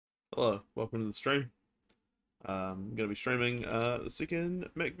Hello, welcome to the stream. I'm going to be streaming the second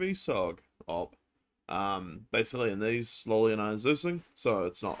MACV-SOG Op. Basically in these, Lolly and I are Zeusing, so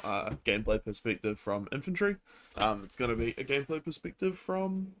it's not a gameplay perspective from infantry. It's going to be a gameplay perspective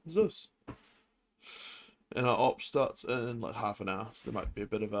from Zeus. And our op starts in like half an hour, so there might be a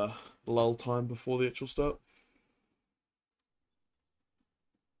bit of a lull time before the actual start.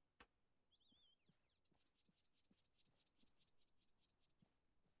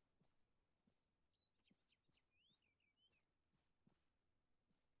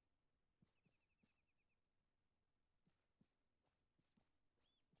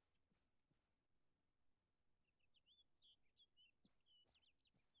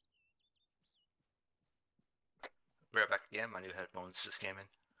 Right back again. My new headphones just came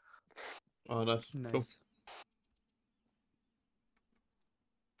in. Oh, nice. Nice. Cool.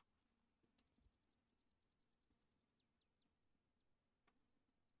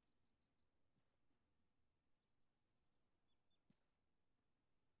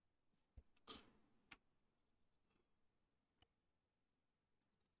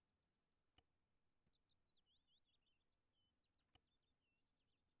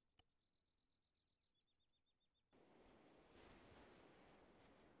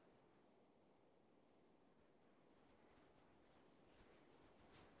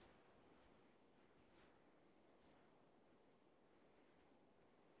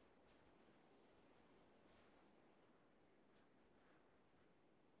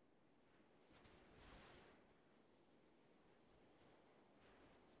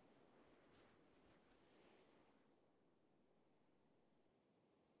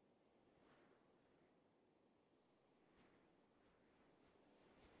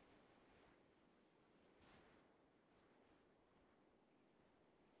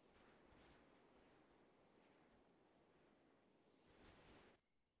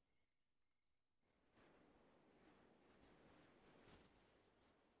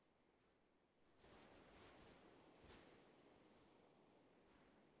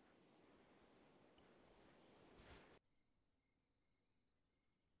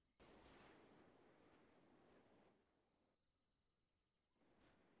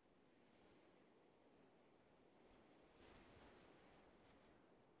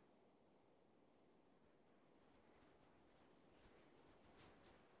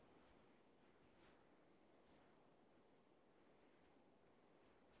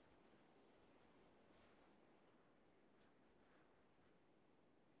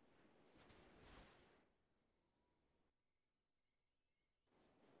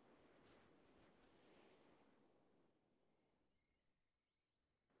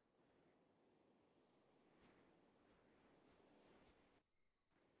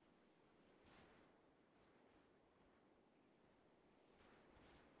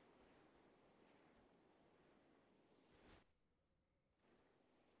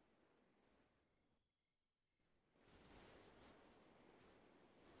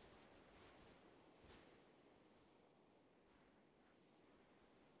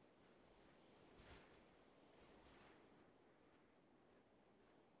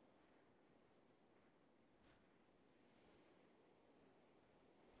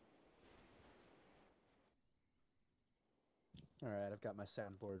 Alright, I've got my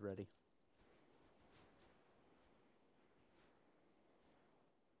soundboard ready.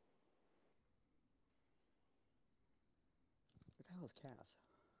 Where the hell is Cass?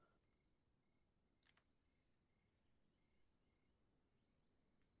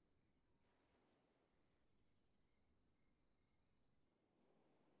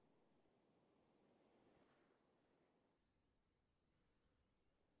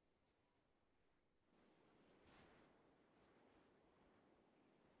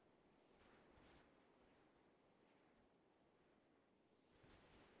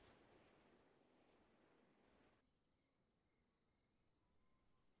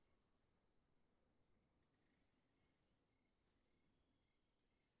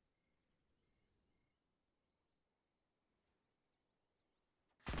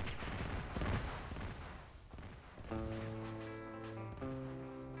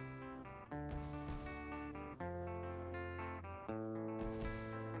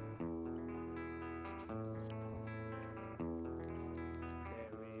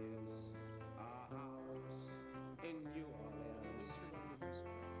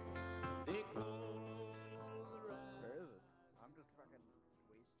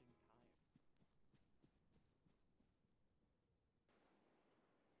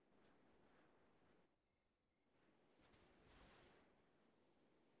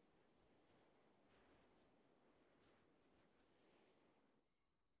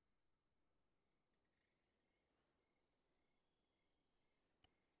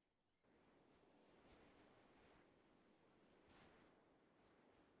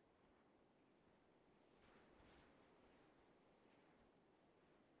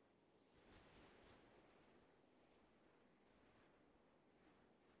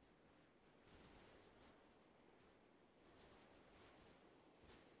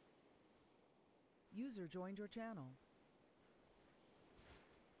 User joined your channel.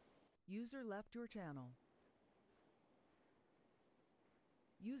 User left your channel.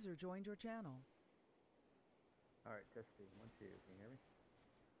 User joined your channel. Alright, testing. 1, 2. Can you hear me?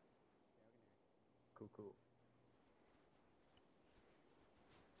 Cool, cool.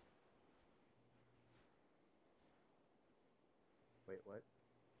 Wait, what?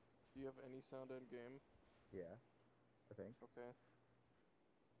 Do you have any sound in game? Yeah, I think. Okay.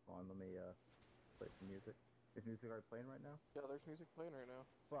 Hold on, let me play some music. Is music already playing right now? Yeah, there's music playing right now.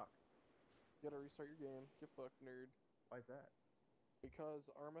 Fuck. You gotta restart your game. Get fucked, nerd. Why is that? Because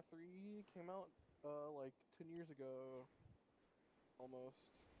Arma 3 came out, like 10 years ago. Almost.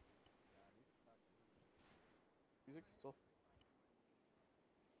 Music's still...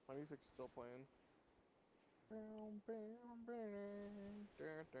 My music's still playing. God damn it.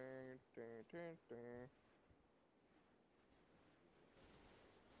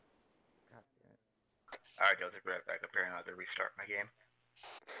 Alright, Dozette, be right back up here and I'll have to restart my game.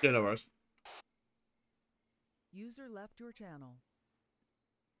 Yeah, no worries. User left your channel.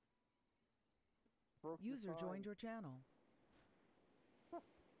 User joined your channel.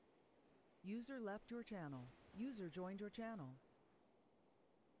 User left your channel. User joined your channel.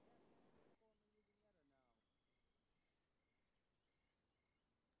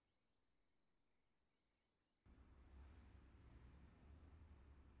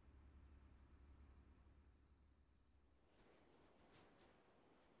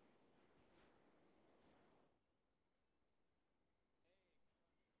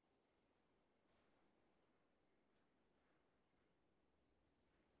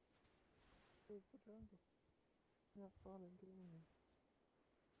 Have fun and get in there.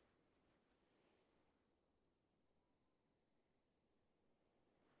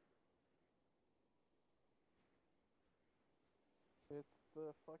 It's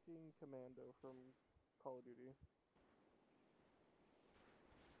the fucking commando from Call of Duty.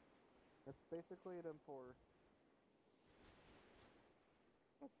 It's basically an M4.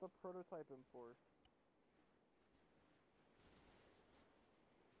 It's the prototype M4.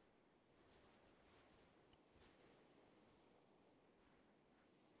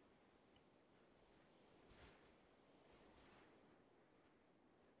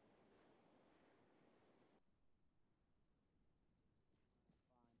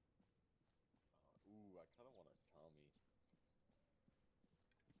 Ooh, I kind of want a Tommy.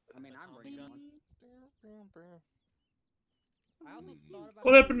 I mean, I'm ready one. I also thought about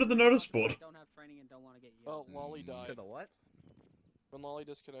What happened to the notice board? I don't have training and don't want to get Oh, yelled. Lolly To died. the what? When Lolly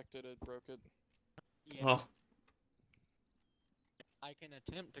disconnected, it broke it. Yeah, Oh, I can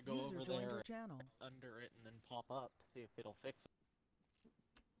attempt to go User over joined there your channel. under it and then pop up, see if it'll fix it.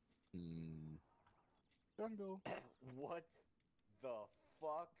 Jungle. What the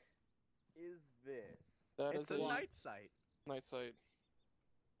fuck is this? That It's is a a night sight. night sight.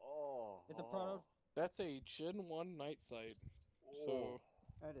 Oh. It's a proto. That's a Gen 1 night sight. So,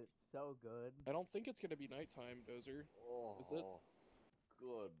 That is so good. I don't think it's gonna be nighttime, Dozer. Oh. Is it?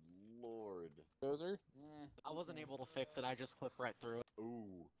 Good lord. Dozer? I wasn't able to fix it, I just clipped right through it.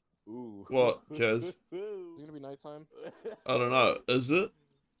 Ooh. Ooh. What, Kez? Is it gonna be nighttime? I don't know. Is it?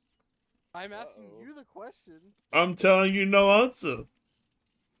 I'm asking Uh-oh. you the question. I'm telling you no answer.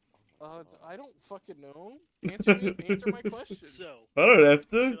 I don't fucking know. Answer my question. So, I don't have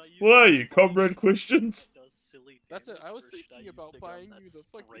to. What are you, comrade questions? That's it. I was thinking about buying you the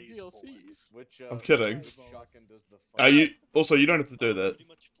fucking DLC. Which, I'm kidding. which shotgun does the You also you don't have to do that.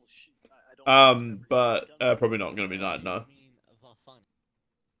 But probably not gonna be night. No. I mean, the fun.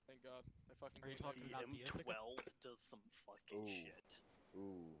 Thank God. I fucking Are you hate talking you. about the Ithaca? M12 does some fucking Ooh. shit.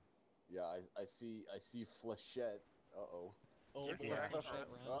 Ooh. Yeah, I see flechette. Uh-oh. Oh, Yeah, fucking but- shit,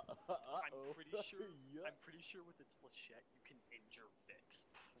 right? I'm pretty sure. Yeah. I'm pretty sure with its flechette you can injure Vix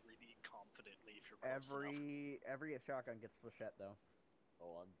pretty confidently if you're close enough. Every shotgun gets flechette though.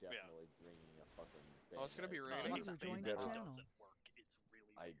 Oh, I'm definitely bringing a fucking Oh, it's gonna be bayonet. raining? User joined You your better- channel. Doesn't work. It's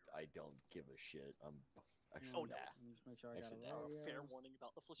really weird. I don't give a shit. I'm actually Oh, no. nah. Just make sure I got Actually, it right. Fair warning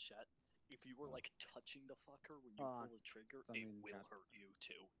about the flechette. If you were like touching the fucker when you pull the trigger, it something will got- hurt you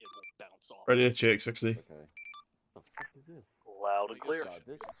too. It will bounce off. Ready to check 60. Okay. What the fuck is this? Loud and I guess clear. I God, should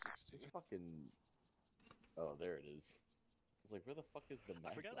this be 60. fucking. Oh, there it is. I was like, where the fuck is the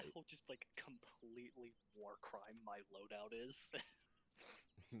I forgot maglite? how just like completely war crime my loadout is.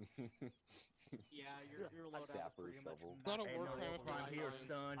 Yeah, your loadout is Sapper pretty much shovel. It's not a maxed war out crime over if there's my here, mind.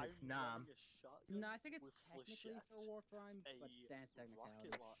 son. I'm It's Nam. running a shotgun No, I think it's with technically flechette, for war crime, but that's a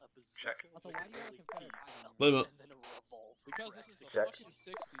rocket technicality. a Check. bazooka Also, with why do you have a LP, Confederate flag on Leave your it. and then a revolver Because for this is the Check. fucking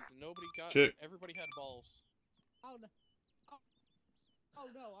 60s and nobody got Check. everybody had balls. Oh no! Oh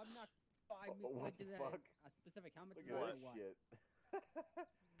no! I'm not! What the did fuck? a specific helmet Look or at this what? shit.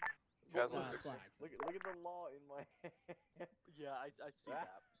 Guys, Flags. Look at the law in my hand. Yeah, I see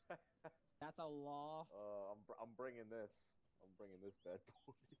that. That's a law. I'm bringing this. I'm bringing this bad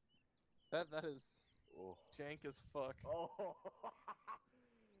boy. That is Oh. jank as fuck. Oh.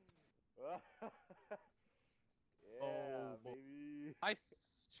 Yeah, Oh, baby.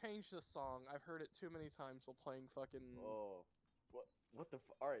 Changed the song. I've heard it too many times while playing fucking. Oh. What the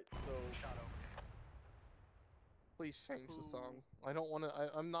All right, so. Please change the song. I don't want to.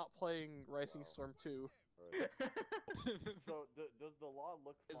 I'm not playing Rising Wow. Storm 2. Right. So does the law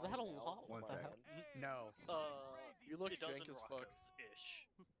look Is fine that a now law? on What my the hell? hand? No. You look it does jank in as fuck. Rocco's-ish.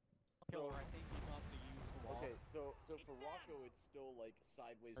 Killer, I think you got to use law. Okay, so for Rocco it's still like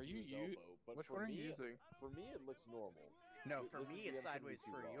sideways Are to you his elbow, but Which for one are me, you using? for me it looks normal. No, This for is me the it's sideways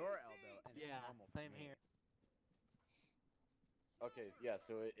M72 for law. your elbow, and Yeah, it's normal for same me. here. Okay, yeah,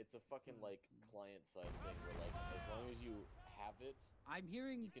 so it's a fucking like client side thing where like as long as you have it, I'm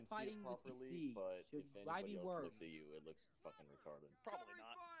hearing you can see it fighting with the properly, sea. but Should if I anybody be else worried? looks at you, it looks fucking retarded. Probably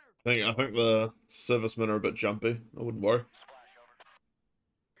not. I think the servicemen are a bit jumpy. I wouldn't worry. Hold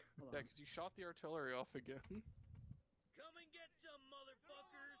Yeah, on. because you shot the artillery off again. Come and get some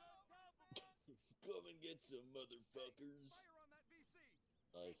motherfuckers! Come and get some motherfuckers.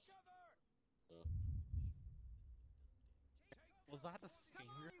 Nice. Was that a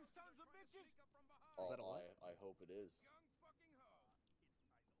stinger? Oh, that a what? I hope it is.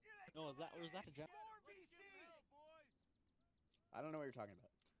 No, was that a jump? I don't know what you're talking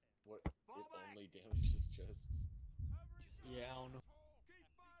about. What? It only damages chests. Yeah, I don't know.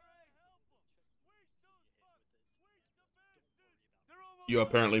 You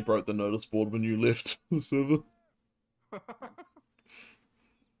apparently broke the notice board when you left the server. Well,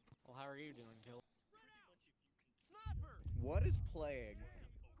 how are you doing, Kill? What is playing?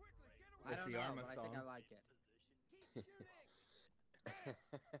 I It's don't the know, Arma but I think I song. like it.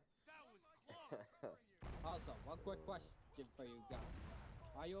 Also, one quick question for you guys.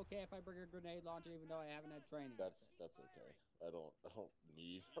 Are you okay if I bring a grenade launcher even though I haven't had training? That's okay. I don't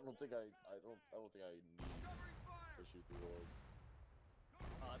need. I don't think I need to shoot the walls.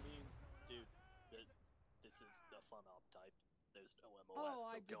 I mean, dude, this is the fun op type. There's no MOS, Oh,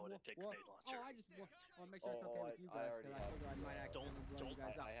 so I go in and take just grenade launcher. want to make sure it's okay with you I guys, already because I have figure I the, might accidentally blow you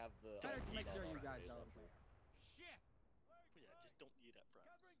guys up. I have the. Better to I make have sure the you guys grenade don't. launcher. Yeah, just don't eat at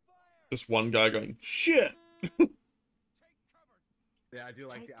friends. Just one guy going, shit! Yeah, I do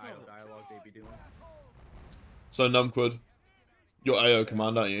like the IO dialogue they be doing. So, Numquid, you're AO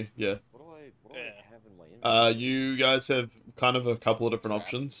command, aren't you? Yeah. What do I have in my inventory? You guys have kind of a couple of different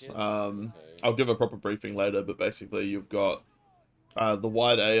options. I'll give a proper briefing later, but basically you've got the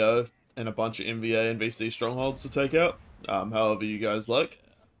wide AO and a bunch of MVA and VC strongholds to take out, however you guys like.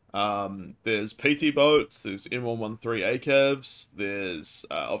 There's PT boats, there's M113 ACAVs, there's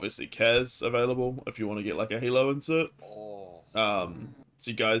obviously CAS available if you want to get like a helo insert. So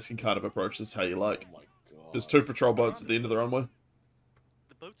you guys can kind of approach this how you like. Oh my god. There's 2 patrol boats at the end of the runway.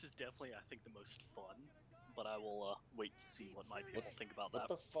 The boats is definitely, I think, the most fun, but I will wait to see what my people think about What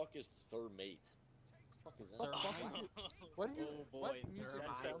that. the fuck is thermate? What the fuck is that? What do you? Oh What boy, music there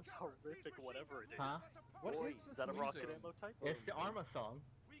That is I- sounds horrific, whatever it is. Huh? What Boy, is Is that a this rocket music? ammo type? It's the Arma song.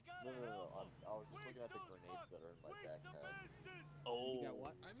 No. I was just looking at the grenades that are in my backpack. Oh. You got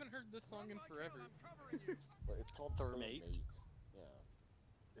what? I haven't heard this song in forever. But it's called Thermate? Yeah.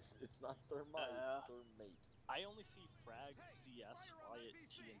 It's not thermite. Thermate. I only see frag, CS, riot,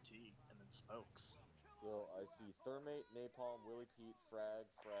 TNT, and then smokes. So I see thermate, napalm, Willy Pete, frag,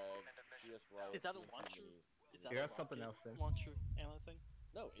 CS riot. Is that a TNT launcher? mini. Is that Yeah, a something rocket else then. launcher ammo thing?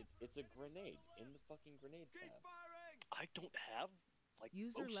 No, it's a grenade in the fucking grenade tab. I don't have like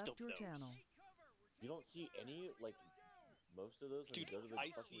User most left of your those. channel. You don't see any like most of those when Dude, you go to the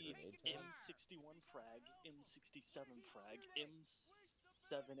I fucking see grenade tab. M61 frag, M67 frag,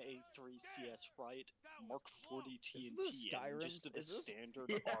 M7A3 CS riot, Mark 40 TNT, and Skyrim? just the Is this- standard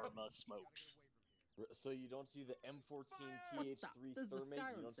Yeah. Arma smokes. So you don't see the M14 What the- TH3 this is the thermate, you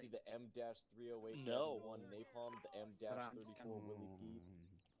Skyrim don't see thing. the M-308-1 No. napalm, the M-34 Willy Pete,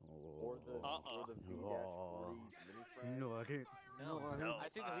 or the Uh-uh. V-40 mini frag. No, I didn't. No, No, I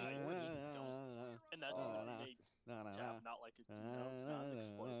think I we would. don't. And that's a grenade tab, not like a, it's not an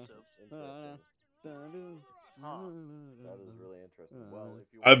explosive. Interesting. Huh. That is really interesting. Well,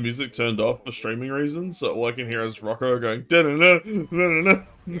 if you I have want music some turned info off from for Willy streaming Pete, reasons, so all I can hear is Rocco going da-da-da, da-da-da.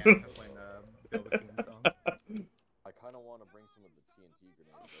 Yeah, I'm playing Bill the King song. I kind of want to bring some of the TNT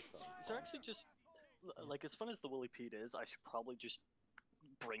grenades. That sounds Is there fun. actually just, like, as fun as the Willy Pete is, I should probably just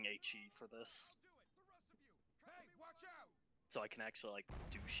bring HE for this. so I can actually like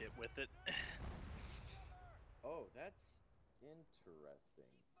do shit with it. Oh, that's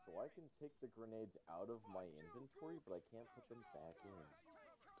interesting. So I can take the grenades out of my inventory, but I can't put them back in.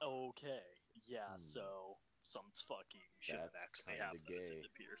 Okay, yeah, so some fucking shouldn't That's actually kinda have those, gay. it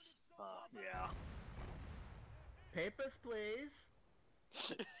appears. Yeah. Papers, please.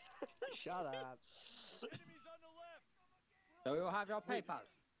 Shut up. So you'll have your papers.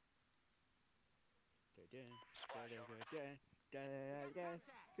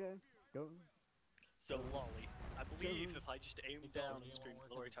 So, Lolly, I believe if I just aim down and scream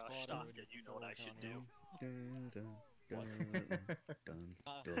glory to Ashtaka, you know what I should do.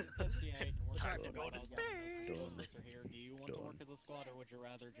 Time to go to space! Here. Do you want to work as a squad, or would you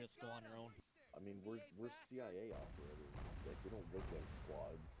rather just go on your own? I mean, we're CIA operators. Like, we don't work as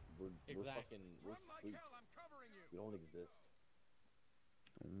squads. We're fucking, we're sleep. We don't exist.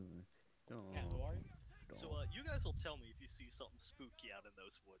 Yeah, who are you? So, you guys will tell me if you see something spooky out in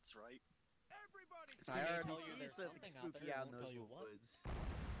those woods, right? I already see something spooky out in those woods.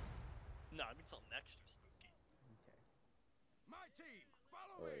 No, I mean something extra spooky.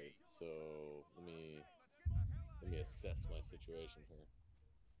 Alright, so let me assess my situation here.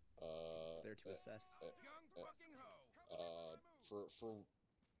 It's there to assess. For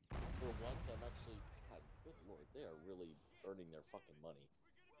once, I'm actually, God, good lord, they are really earning their fucking money.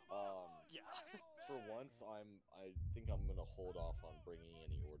 Yeah. For once, I think I'm gonna hold off on bringing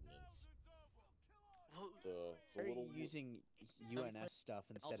any ordnance. It's a little using UNS stuff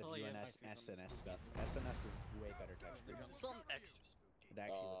instead of UNS SNS stuff. SNS is way better texture. Some extra spooky. It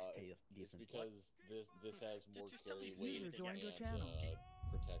actually looks It's decent. because this has more Just tell me carry if you weight see and anything extra spooky.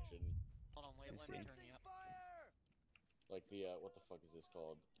 protection. Hold on, wait, let me turn you up. Like the what the fuck is this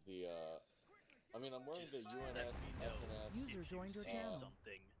called? The I mean, I'm wearing the UNS SNS User joined your channel.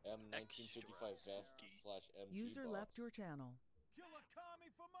 M1955 vest / MG User box. left your channel.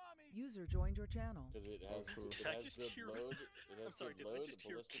 User joined your channel. Because it has good load, it has good load,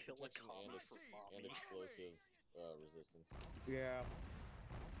 ballistic protection, and explosive resistance. Yeah.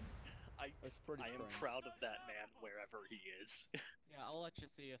 I am proud of that man wherever he is. Yeah, I'll let you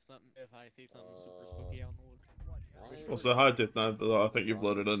see if I see something super spooky out in the woods. Also, hi Death Knight, but I think you've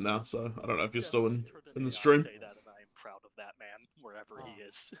loaded in now, so I don't know if you're still in the stream. I say that, and I am proud of that man wherever he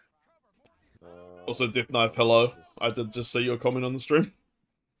is. Also, Death Knight, hello. I did just see your comment on the stream.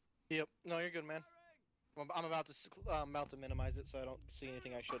 Yep. No, you're good, man. I'm about to minimize it so I don't see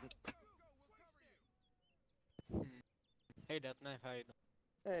anything I shouldn't. Hey, Death Knife, how you doing?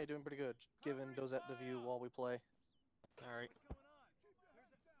 Hey, doing pretty good. Giving Dozette the view while we play. Alright.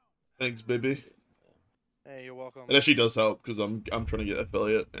 Thanks, baby. Hey, you're welcome. It actually does help because I'm trying to get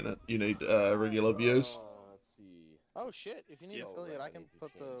affiliate in it. You need regular views. Let's see. Oh shit! If you need affiliate, I can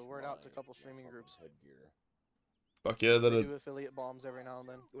put the word out to a couple streaming groups. Fuck yeah, They that. do affiliate bombs every now and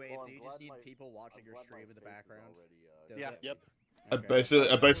then. Wait, do you just need people watching your stream in the background? Yeah. Yep. I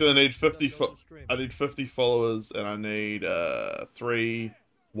basically need 50. I need 50 followers, and I need 3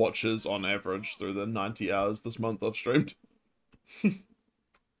 watches on average through the 90 hours this month I've streamed.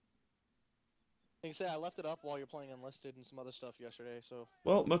 You can say I left it up while you're playing Enlisted and some other stuff yesterday, so.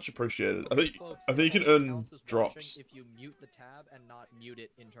 Well, much appreciated. I think you can it earn counts as drops. watching if you mute the tab and not mute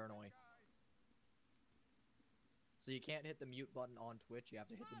it internally. So you can't hit the mute button on Twitch, you have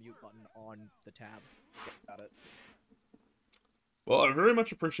to hit the mute button on the tab. Got it. Well, I very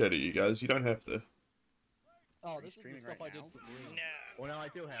much appreciate it, you guys. You don't have to. Oh, this is the stuff I did for Green. Well, no, I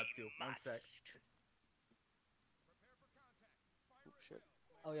do have to. 1 sec. Shit.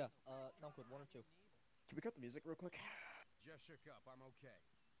 Oh yeah, Numquid, 1 or 2. Can we cut the music real quick? Just shook up, I'm okay.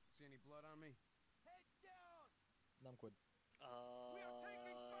 See any blood on me? Numquid.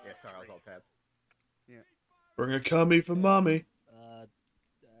 Yeah, sorry, I was all tabbed. Yeah. Bring a cummy for mommy.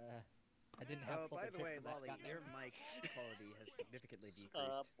 I didn't have something by the way, picked for that Lolly, your goddamn- mic quality has significantly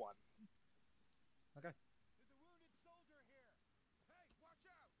decreased. 1. Okay.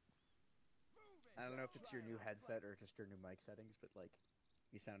 I don't know if it's your new headset or just your new mic settings, but like,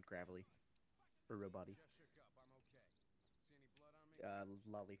 you sound gravelly. Or robot-y.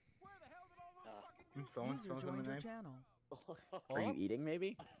 Lolly. User joined your channel. Are you eating,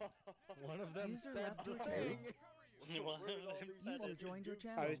 maybe? One of them User said left your the channel. thing. User joined your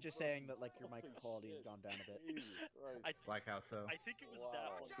channel. I was just saying that like your mic quality has gone down a bit. Like how so? I think it was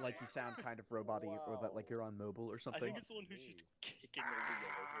that one. Like you sound kind of robot-y, or that like you're on mobile or I something. think it's the one who's just kicking a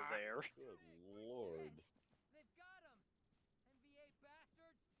wheel over there. Good lord.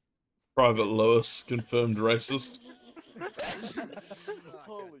 Private Lewis, confirmed racist.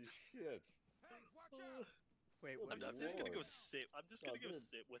 Holy shit. Wait, I'm what? just gonna go Lord. sit. I'm just No, gonna go they're-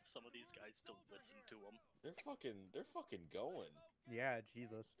 sit with some of these guys to listen to them. They're fucking going. Yeah,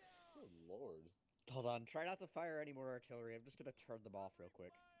 Jesus. Good lord. Hold on, try not to fire any more artillery. I'm just gonna turn them off real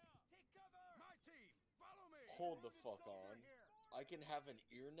quick. Hold the fuck on. I can have an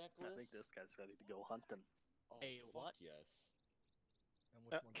ear necklace? I think this guy's ready to go hunting. Oh, Hey, fuck what? yes.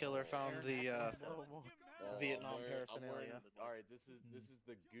 Killer found the Oh, Vietnam I'm paraphernalia. wearing, alright, this is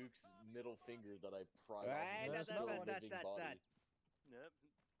the Gook's middle finger that I pried Hey, off of his that- still that- living that- body. that. Yep.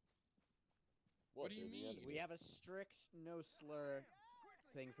 What do you they're the mean? enemy. We have a strict no slur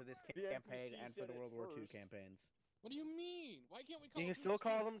thing for this The campaign NPC and for said the it World War II first. campaigns. What do you mean? Why can't we call You can them still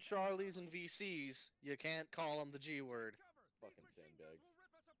call Gooks? them Charlies and VCs. You can't call them the G word. Fucking sandbags.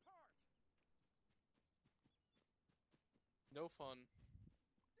 No fun.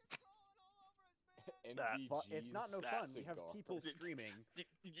 But it's not no fun. We have cigar. people streaming.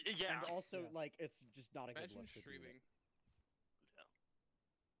 Yeah. And also, like, it's just not a good Imagine look to do streaming. it.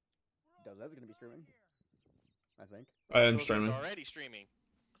 Dozette's gonna be streaming. I think. I am Those streaming. are already streaming.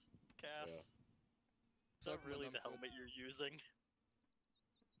 Cass. Yeah. Is that Suck when really I'm the good. helmet you're using?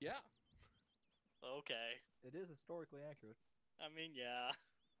 Yeah. Okay. It is historically accurate. I mean, yeah.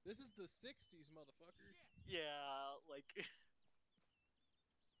 This is the 60s, motherfucker. Yeah, like...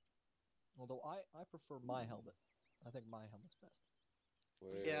 Although I prefer my helmet. I think my helmet's best.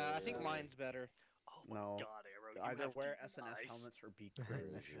 Yeah, I think mine's better. Oh my No. god, Arrow, you Either have wear to be SNS nice. helmets or be Where crit.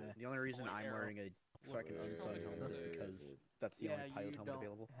 is it? The only reason Point I'm arrow. wearing a fucking Where unsung is helmet is it? because that's the only pilot helmet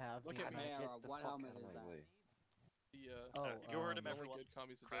available. Look at me. Arrow, what helmet is that? The, You heard him, only everyone. good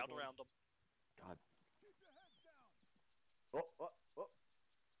commies that Crowd did one. around him. God. Oh.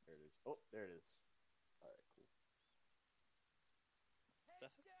 There it is. Oh, there it is. Alright, cool.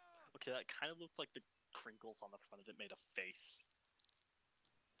 Okay, that kind of looked like the crinkles on the front of it made a face.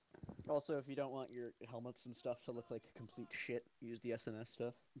 Also, if you don't want your helmets and stuff to look like complete shit, use the SNS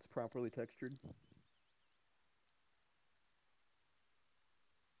stuff. It's properly textured.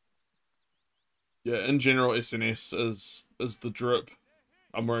 Yeah, in general, SNS is the drip.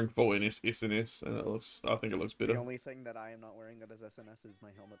 I'm wearing full SNS, and I think it looks better. The only thing that I am not wearing that is SNS is my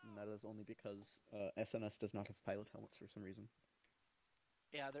helmet, and that is only because SNS does not have pilot helmets for some reason.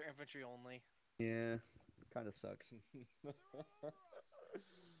 Yeah, they're infantry only. Yeah, kind of sucks.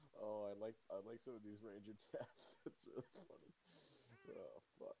 Oh, I like some of these ranger tabs. It's really funny. Oh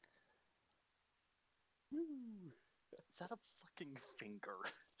fuck. Woo. Is that a fucking finger?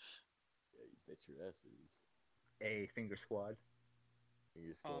 Yeah, you bet your ass it is. A finger squad.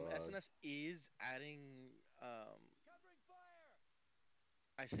 Finger squad. SNS is adding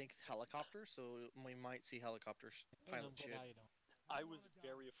I think helicopters, so we might see helicopters pilot shit. I was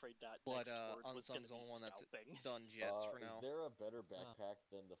very afraid that But next word was gonna Unsung's be the only one that's scalping. done jets for Is now. there a better backpack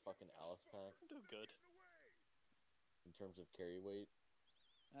than the fucking Alice pack I'm doing good. in terms of carry weight?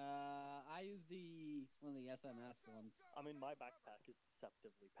 I use one of the SMS ones. I mean, my backpack is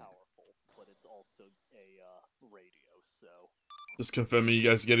deceptively powerful, but it's also a radio, so... Just confirming you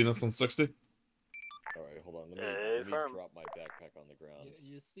guys are getting this on 60. Alright, hold on. Let me firm. drop my backpack on the ground.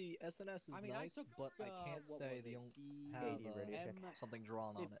 You see, SNS is I mean, I nice, took, but I can't what say was they it, don't the have M- something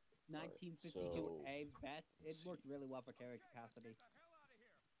drawn on it. 1952A vest. It worked really well for carry capacity.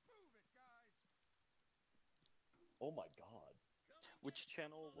 Oh my god. Which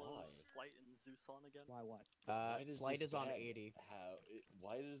channel was Why? Flight and Zeus on again? Why what? Why does Flight this is on bag 80.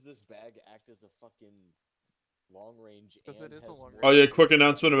 Why does this bag act as a fucking long range? Because and it is a has long more Oh yeah, quick than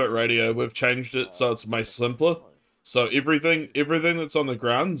announcement fucking- about radio. We've changed it so it's way simpler. So everything that's on the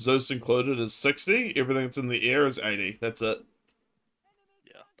ground, Zeus included, is 60. Everything that's in the air is 80. That's it.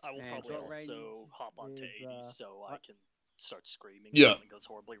 Yeah, I will And probably short range also hop onto is, 80 so I can start screaming Yeah. if something goes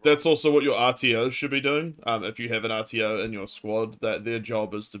horribly wrong. That's also what your RTOs should be doing. If you have an RTO in your squad, that their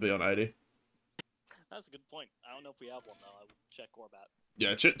job is to be on 80. That's a good point. I don't know if we have one though. I will check Orbat.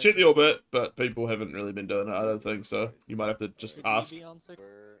 Yeah, check the orbit, but people haven't really been doing it, I don't think, so you might have to just ask. Be on 6?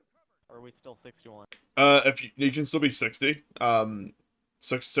 Or are we still 61? If you can still be 60.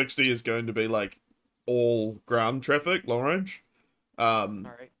 60 is going to be like all ground traffic, long range.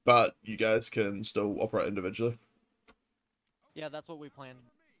 Alright. But you guys can still operate individually. Yeah, that's what we planned.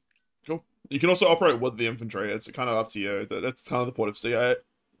 Cool. You can also operate with the infantry. It's kind of up to you. That's kind of the point of CIA.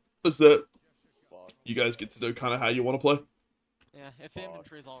 Is that you guys get to do kind of how you want to play. Yeah, if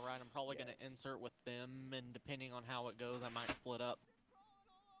infantry's alright, I'm probably going to insert with them, and depending on how it goes, I might split up.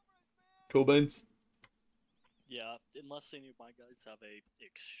 Cool beans. Yeah, unless any of my guys have a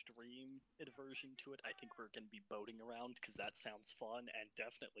extreme aversion to it, I think we're going to be boating around because that sounds fun and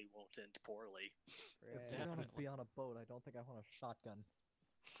definitely won't end poorly. If we're gonna be on a boat, I don't think I want a shotgun.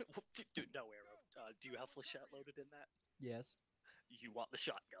 Dude, no arrow. Do you have flechette loaded in that? Yes. You want the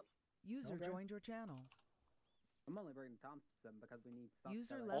shotgun. User Okay. joined your channel. I'm only bringing Thompson because we need stuff.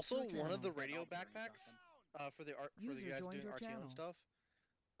 User to, like, left Also, your one of channel. the radio backpacks for the User guys joined doing your RTL channel. and stuff,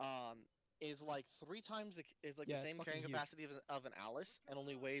 is like 3 times is like Yeah, the it's same fucking carrying huge. capacity of an Alice and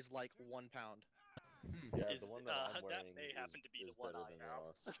only weighs like 1 pound. Yeah, Is, the one that I'm wearing that may is, happen to be is the one better I than the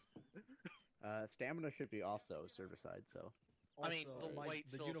have. Alice. Stamina should be off though, server side. So. I mean, Also, the my- weight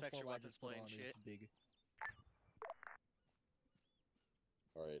the still affects uniform your I weapons just put play and on shit. is big.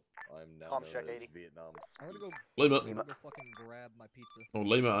 Alright, I'm now Comms known check as 80. Vietnam. I'm gonna go. Lima. I'm gonna go fucking grab my pizza. Or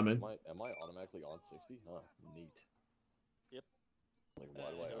Lima, I mean. Am I automatically on 60? Huh, neat. Yep. Like,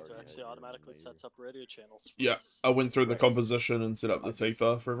 why do I It already actually have automatically your sets up radio channels. For Yeah, us. I went through the Right. composition and set up the I just-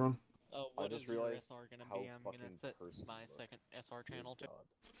 Tifa for everyone. Oh, I what just is your realized SR gonna how be? I'm gonna fucking set cursed my you are. second SR Dear channel too. God.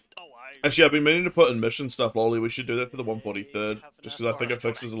 Oh, Actually, I've been meaning to put in mission stuff, Lolly. We should do that for the 143rd. have an Just because I think SR. it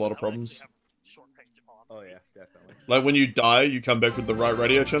fixes a lot of problems. Oh yeah, definitely. Like when you die, you come back with the right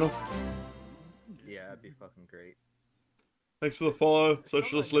radio channel. Yeah, that'd be fucking great. Thanks for the follow,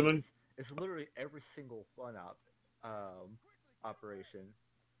 Socialist Lemming. It's literally every single fun operation.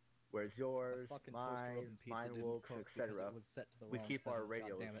 Whereas yours, fucking toaster oven pizza didn't Wolf, cook because etc. it was set to the We wrong keep our setting,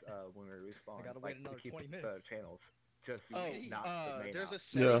 radios goddammit. when we respawn. I gotta like, wait another we keep 20 the minutes. channels. Just Oh, not the main there's a op.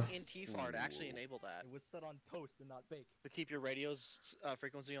 setting in TFART to actually enable that. It was set on toast and not bake. To keep your radio's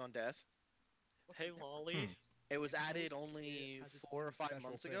frequency on death. Hey, Lolly. It was added Toast, only it has its 4 or own 5 special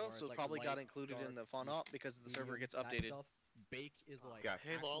months thing ago, where so it's it like probably got light, included in the dark, fun op because the server medium, gets that updated. stuff. Bake is like Gotcha.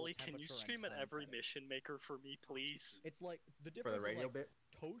 Hey, actual Lolly, can you temperature and scream at time every setting. mission maker for me, please? It's like the For the difference radio is like bit?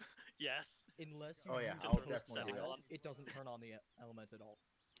 toast. Yes. Unless you Oh, yeah, use I'll a toast definitely do style, that. it doesn't turn on the element at all.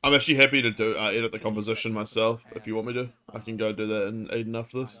 I'm actually happy to do edit the composition myself. If you want me to, I can go do that in Aiden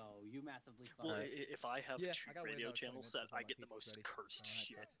after this. No, you massively Well, fucked. if I have Yeah, 2 I gotta wait radio another 20 channels minutes set, before I my get the pizza's most ready. cursed Oh, that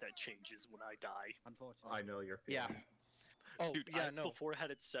shit sucks. that changes when I die. Unfortunately. I know your Yeah. feeling. Oh, Dude, yeah, I no. before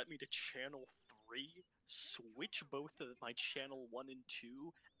had it set me to channel 3, switch both of my channel 1 and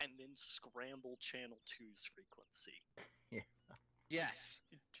 2, and then scramble channel 2's frequency. Yes.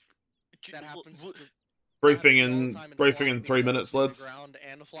 Dude, That well, happens. well, Briefing That happens all the in time briefing flight in 3 because minutes, of the lads. ground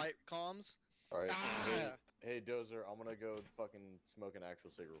and flight comms. Alright, Ah! hey Dozer, I'm gonna go fucking smoke an actual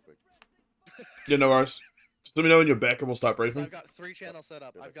cig real quick. Yeah, no worries. Just let me know when you're back and we'll start So briefing. I've got 3 channels set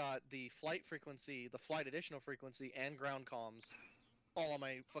up. Good. I've got the flight frequency, the flight additional frequency, and ground comms, all on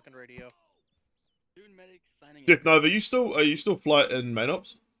my fucking radio. Student medic signing Dick Nova, are you still flight in main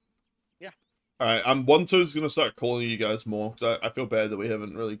ops? Yeah. Alright, 1-2's gonna start calling you guys more, because I feel bad that we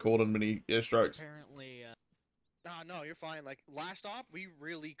haven't really called in many airstrikes. Apparently, No, you're fine. Like, last op, we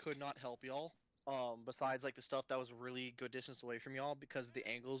really could not help y'all. Besides, like, the stuff that was really good distance away from y'all, because the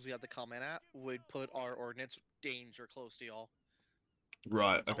angles we had to come in at would put our ordnance danger close to y'all.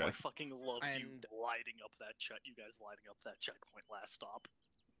 Right, Oh, okay. I fucking loved you And- lighting up that you guys lighting up that checkpoint last stop.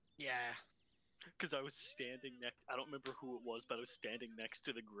 Yeah. Because I was standing next, I don't remember who it was, but I was standing next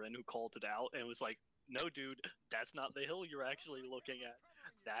to the Grin who called it out, and was like, no dude, that's not the hill you're actually looking at.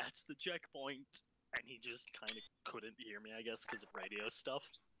 That's the checkpoint. And he just kind of couldn't hear me, I guess, because of radio stuff.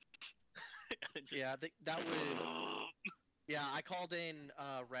 And just- Yeah, that would... Yeah, I called in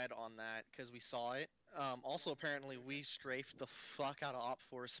Red on that, because we saw it. Also, apparently, we strafed the fuck out of Op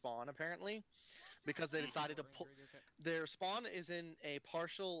 4 spawn, apparently. Because they decided to pull... Their spawn is in a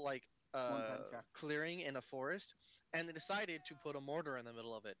partial, like, clearing in a forest, and they decided to put a mortar in the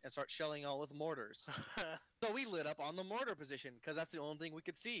middle of it and start shelling all with mortars. So we lit up on the mortar position because that's the only thing we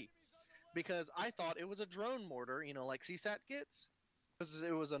could see. Because I thought it was a drone mortar, you know, like CSAT gets. Because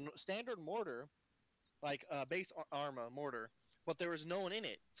it was a standard mortar, like base arma mortar, but there was no one in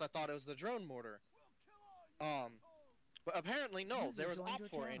it, so I thought it was the drone mortar. But apparently no, User there was joined your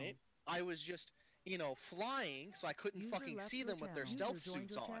Op 4 in channel. it. I was just, you know, flying, so I couldn't User fucking left see your them with their channel. stealth User joined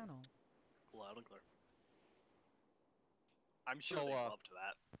suits your on. channel. Loud and clear. I'm sure So, they loved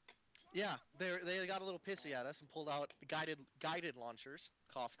that. Yeah, they got a little pissy at us and pulled out guided launchers.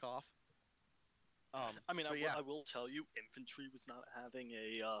 Cough, cough. I mean, but yeah. I will tell you, infantry was not having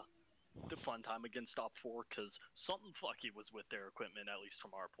the fun time against Op 4 because something fucky was with their equipment, at least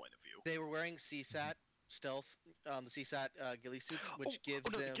from our point of view. They were wearing CSAT stealth, the CSAT ghillie suits, which gives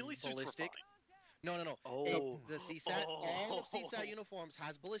no, them the ghillie suits were ballistic. fine. No. Oh. The CSAT, all of Oh. CSAT uniforms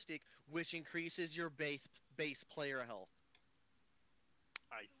has ballistic, which increases your base player health.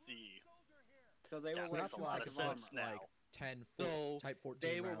 I see. So they were That wearing makes a That's lot why I of can sense put, now. like 10 So Type 14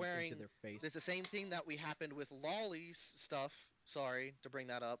 they were rounds wearing. into their face. It's the same thing that we happened with Lolly's stuff. Sorry to bring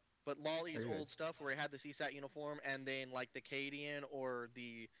that up, but Lolly's You're good. old stuff where he had the CSAT uniform and then like the Cadian or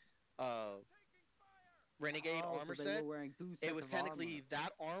the renegade Oh, armor so they set, were wearing 2 it sets was of technically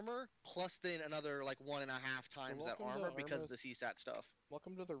that armor plus then another like 1.5 times that welcome to armor because of the Arma's- CSAT stuff.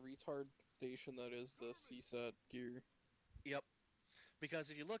 Welcome to the retardation that is the CSAT gear. Yep. Because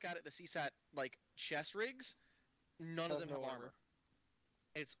if you look at it, the CSAT like chest rigs, none of them have armor.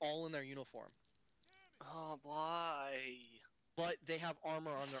 It's all in their uniform. Oh, why? But they have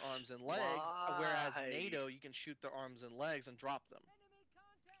armor on their arms and legs, whereas NATO, you can shoot their arms and legs and drop them.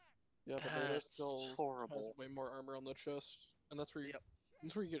 Yeah, but NATO That's still horrible. has way more armor on the chest, and that's where you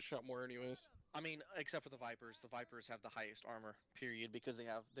get shot more anyways. I mean, except for the Vipers. The Vipers have the highest armor, period, because they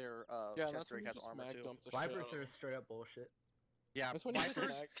have their Yeah, chest that's when rig you has just armor mag too. dump the Vipers shit. are straight up bullshit. Yeah, That's when you just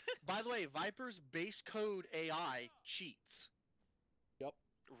Vipers. mag. By the way, Vipers base code AI cheats. Yep.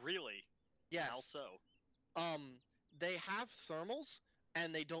 Really? Yes. How so? They have thermals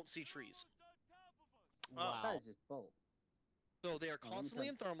and they don't see trees. Wow. That is just bold. So they are Oh, let me constantly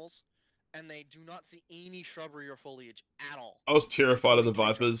in tell thermals, and they do not see any shrubbery or foliage at all. I was terrified of the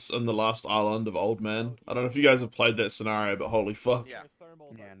Vipers on the last island of Old Man. I don't know if you guys have played that scenario, but holy fuck. Yeah.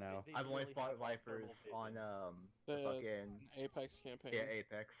 Yeah, no. I've only fought Vipers on the fucking Apex campaign. Yeah,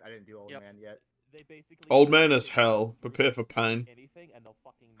 Apex. I didn't do Old Man yet. They basically Old Man is hell. Prepare for pain. anything and they'll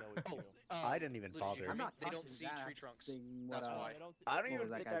fucking know it's you. I didn't even bother. I'm not They don't touching see that tree trunks. thing, That's what, why. I don't what even was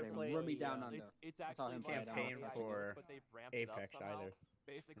that think guy's I name? played Run Me Down Under. It's I saw actually him play it on campaign Apex. for but they've ramped it up Apex somehow. either.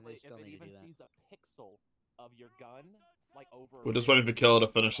 Basically, if still it need to even do that. sees a pixel of your gun, like over. We're just waiting for Killer to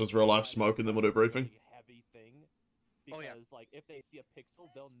finish his real life smoke and then we'll do a briefing. Heavy thing. Because like if they see a pixel,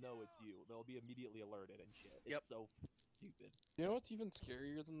 they'll know it's you. They'll be immediately alerted and shit. It's so stupid. You know what's even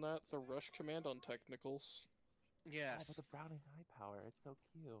scarier than that? The rush command on technicals. Yes. Oh, but the Browning high power, it's so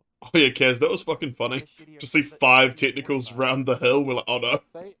cute. Oh yeah, Kaz, that was fucking funny. Just see 5 technicals round the hill. We're like, oh no.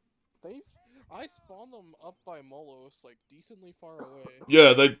 I spawned them up by Molos, like decently far away.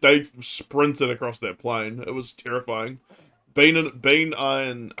 Yeah, they sprinted across that plane. It was terrifying. Bean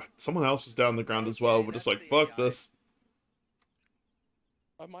and someone else was down the ground as well. We're just like, fuck this.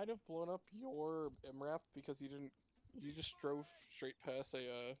 I might have blown up your MRAP because you just drove straight past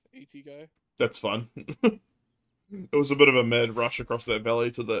a AT guy. That's fun. It was a bit of a mad rush across that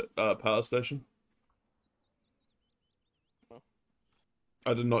valley to the power station.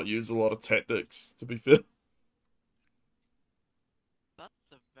 I did not use a lot of tactics, to be fair.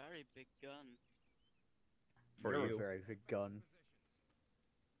 That's a very big gun. You're a very big gun.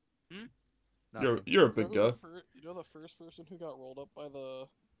 You're a big guy. You know the first person who got rolled up by the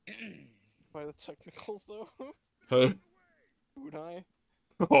by the technicals though? Who? Unai.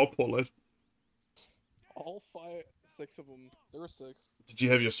 Oh, poor lad. All 6 of them. There were 6. Did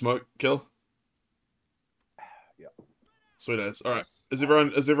you have your smoke, Kill? Yeah. Sweet ass. Alright. Is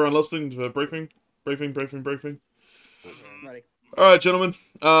everyone listening to a briefing? Briefing. Ready. Alright, gentlemen.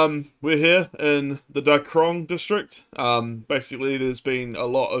 We're here in the Krong district. Basically, there's been a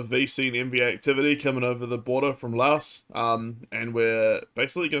lot of VC and MV activity coming over the border from Laos. And we're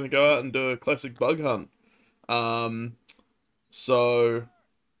basically going to go out and do a classic bug hunt. So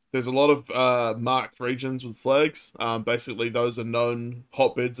there's a lot of marked regions with flags. Basically, those are known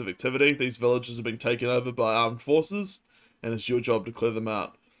hotbeds of activity. These villages have been taken over by armed forces, and it's your job to clear them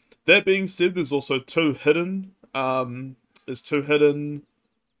out. That being said, there's also 2 hidden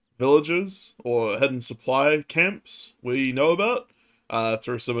villages or hidden supply camps we know about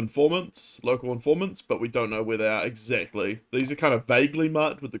through some informants, local informants, but we don't know where they are exactly. These are kind of vaguely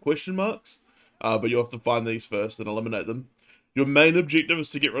marked with the question marks, but you'll have to find these first and eliminate them. Your main objective is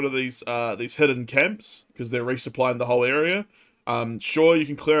to get rid of these hidden camps because they're resupplying the whole area. Sure, you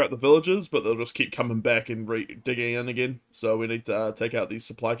can clear out the villages, but they'll just keep coming back and digging in again. So we need to take out these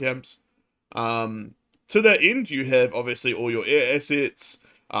supply camps. To that end, you have obviously all your air assets,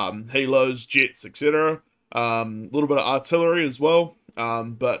 helos, jets, etc. A little bit of artillery as well.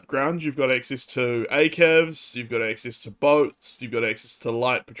 But ground, you've got access to ACAVs, you've got access to boats, you've got access to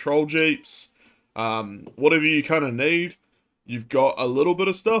light patrol jeeps. Whatever you kind of need, you've got a little bit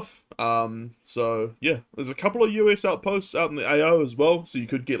of stuff. So yeah, there's a couple of US outposts out in the AO as well, so you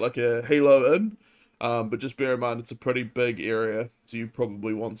could get like a helo in. But just bear in mind, it's a pretty big area, so you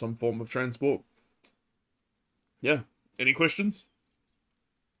probably want some form of transport. Yeah. Any questions?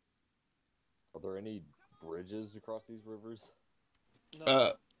 Are there any bridges across these rivers?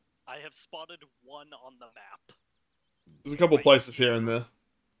 No. I have spotted one on the map. There's a couple places here and there.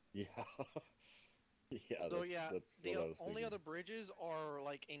 Yeah. Yeah, So that's the what I was only thinking. other bridges are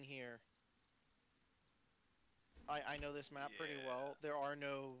like in here. I know this map pretty well. There are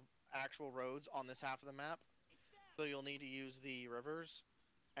no actual roads on this half of the map, so you'll need to use the rivers,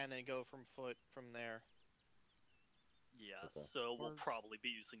 and then go from foot from there. Yeah, Okay. so we'll probably be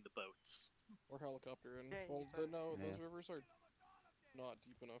using the boats. Or helicopter, and Okay. well, no, Yeah. those rivers are not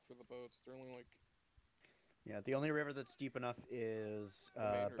deep enough for the boats. They're only like Yeah, the only river that's deep enough is main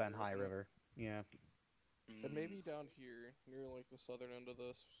river, Benhai isn't it? River. Yeah. And maybe down here, near like the southern end of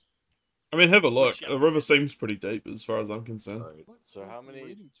this. I mean, have a look. The river seems pretty deep as far as I'm concerned. Alright, so how many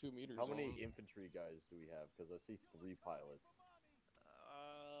reading 2 meters how many on it. infantry guys do we have? Because I see 3 pilots.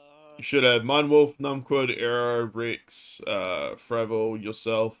 You should have Mindwolf, Numquid, Arrow, Rex, Fravel,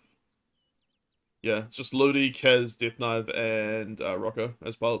 yourself. Yeah, it's just Ludi, Kaz, Death Knife, and Rocco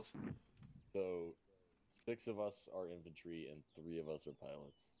as pilots. So 6 of us are infantry and 3 of us are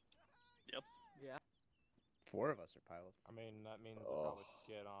pilots. Yep. Yeah. 4 of us are pilots. I mean, that means we probably should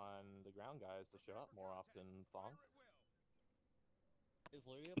get on the ground guys to show up more often, Thong.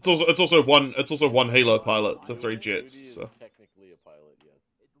 It's also one Halo pilot to 3 jets. Ludi is So technically a pilot, yes.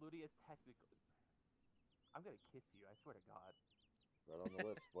 Ludi is technically. I'm gonna kiss you. I swear to God. Right on the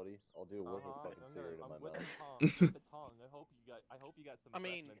lips, buddy. I'll do it with a fucking cigarette in my with mouth. the tongue. I hope you got some. I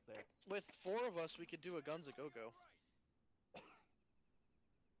mean, investments there. with 4 of us, we could do a guns a go-go.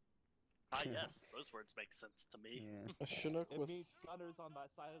 Ah, yes, those words make sense to me. A Chinook It with means gunners on that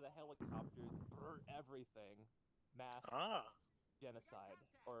side of the helicopter for everything. Mass genocide.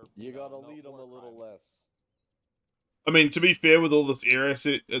 Or You gotta no lead them a war little crimes. less. I mean, to be fair, with all this area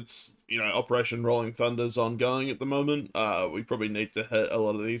set, it's Operation Rolling Thunder's ongoing at the moment. We probably need to hit a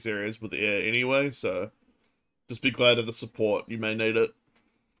lot of these areas with air anyway. So just be glad of the support. You may need it.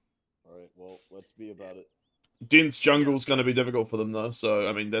 All right, well, let's be about it. Dense jungle's going to be difficult for them though. So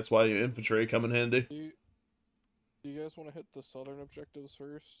I mean, that's why your infantry come in handy. Do you guys want to hit the southern objectives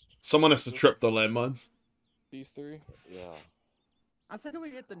first? Someone has to trip the landmines. These 3? Yeah. I'm thinking we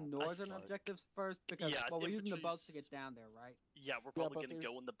hit the northern objectives first because Yeah, we're using the boats to infantry's- get down there, right? Yeah, we're probably but going to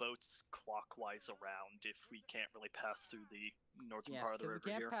go there's- in the boats clockwise around if we can't really pass through the northern Yeah, part of the because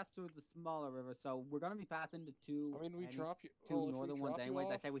we river can't here. pass through the smaller river, so we're gonna be passing the 2. I mean, we and drop you. 2 Well, if we northern ones drop you anyways.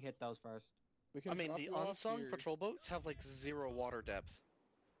 I off, say we hit those first. we can I mean, drop the you off unsung here. patrol boats have like 0 water depth.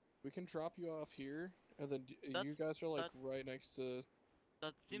 We can drop you off here, and then you That's- guys are like that- right next to.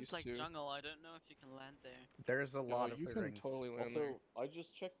 That seems these like 2. jungle. I don't know if you can land there. There's a lot of you can clearings. totally land Also, there. I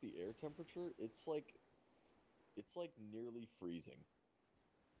just checked the air temperature. It's like nearly freezing.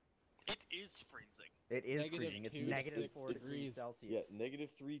 It is freezing. It is Negative freezing. It's 2 to negative 4 4 degrees degrees. Celsius. Yeah,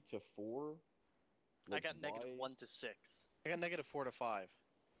 -3 to 4. I got negative 1 to 6. I got negative 4 to 5.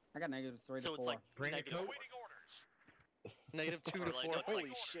 I got negative 3 So to it's 4. like Bring a negative coat. 4. Negative 2 Or to like, 4. it's like-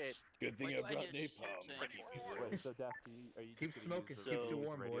 Holy shit. Good thing Why I've do I got hear napalm. shooting? Wait, so Daphne, are you Keep just gonna smoking, use keep you those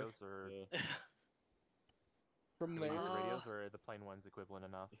warm, boy. radios, or From can we there, use the radios, or are the plain ones equivalent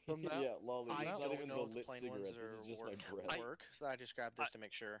enough? from that, Yeah, Lolly, I it's not don't even the know if the lit plain cigarette. ones This is are just my work, breath. work, so I just grabbed this to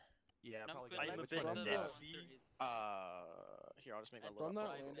make sure. Yeah, No, probably. good, gotta I'm be a which bit one from is that- that? Here, I'll just make my from load that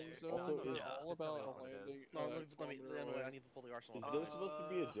up. landing there. zone Also, is is- all Just tell me about what it is. landing. No, a let me, kilometer I away. need to pull the arsenal. Is up. there supposed to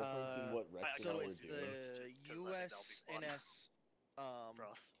be a difference in what Rex and I So were it's doing? the just 'cause I think that'll be fun. USNS For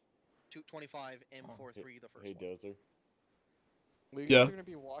us. 225 M43, the first Hey, one. Dozer. We Yeah. guys are gonna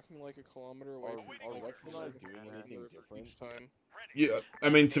be walking like a kilometer away from Are Rex and I like, doing the anything river different? each time. Yeah, I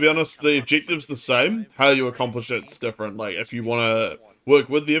mean, to be honest, the objective's the same. How you accomplish it's different. Like, if you want to work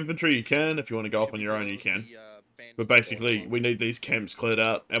with the infantry, you can. If you want to go off on your own, you can. But basically, we need these camps cleared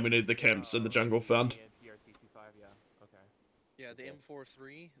out, and we need the camps in the jungle found. PRC-25, yeah. Okay. Yeah, the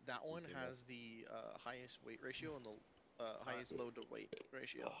M43, that one has the highest weight ratio and the highest load to weight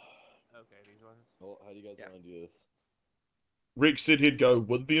ratio. Okay, these ones. Well, how do you guys Yeah. want to do this? Rick said he'd go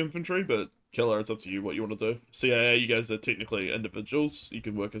with the infantry, but Killer, it's up to you what you want to do. CIA, you guys are technically individuals. You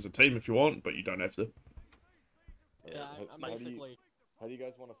can work as a team if you want, but you don't have to. Yeah, I'm basically How do you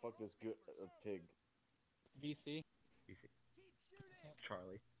guys want to fuck this pig? VC.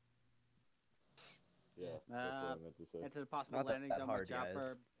 Charlie. Yeah, that's what I meant to say. Into the possible Not that landing zone hard, with guys.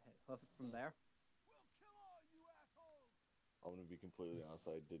 Chopper. Hoof it from there. I'm gonna be completely honest.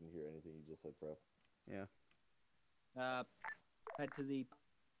 I didn't hear anything you just said, Frev. Yeah. Head to the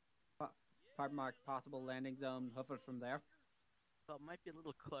part marked possible landing zone. Hoof it from there. That might be a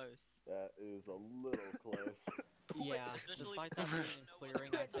little close. That is a little close. Yeah, Especially despite that being in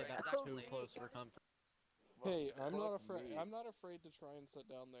clearing, I'd say that's too close for comfort. Hey, I'm not Fuck afraid. me. I'm not afraid to try and sit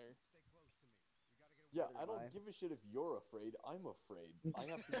down there. Yeah, I don't give a shit if you're afraid. I'm afraid. I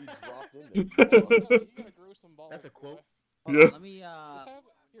have to be dropped in You there. gotta grow some balls. That's a quote. boy. Hold Yeah. on, let me Just have,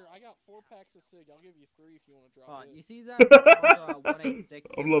 here, I got 4 packs of cig. I'll give you 3 if you want to drop hold on. it. You see that? 186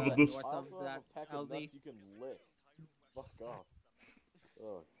 I'm loving this. I north also of have that a pack of LZ. nuts you can lick. Fuck off.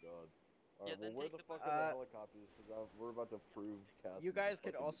 Oh god. Alright, then well where take the the fuck are the helicopters? Because we're about to prove Cass. You is a guys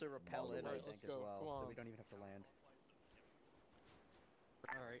could fucking also rappel in, I moron. think, Let's as go, well, come so on. we don't even have to land.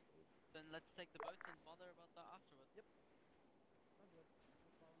 Alright. Then let's take the boats and bother about that afterwards. Yep.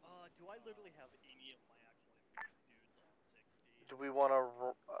 Do I literally have any of my actual dudes on 60? Do we want to?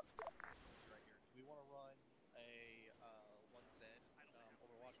 Right here. Do we want to run a 1Z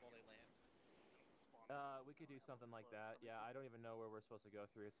Overwatch while they land? We could do something like that. Yeah, I don't even know where we're supposed to go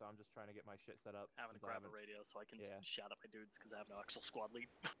through, so I'm just trying to get my shit set up. Having to grab a radio so I can shout at my dudes because I have no actual squad lead.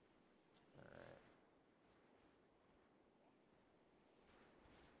 Alright.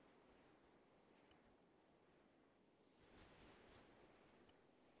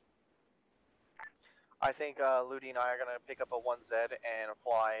 I think Ludi and I are gonna pick up a 1Z and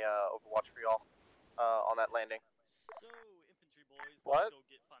fly Overwatch for y'all on that landing. So, infantry boys, What? let's go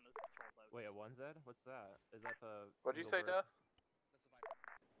get fun of patrol boats. Wait, a 1Z? What's that? Is that the? What'd you say, Death?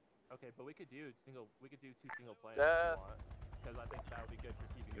 Okay, but we could do two single planes Death. if you want, because I think that would be good for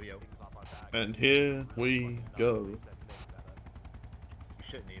keeping things off our back. And here we go. You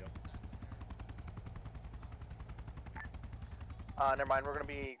shouldn't need them. Never mind. We're gonna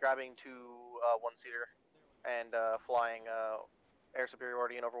be grabbing two one-seater and flying air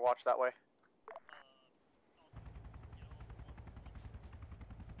superiority and Overwatch that way.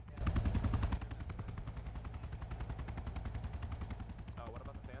 Oh, what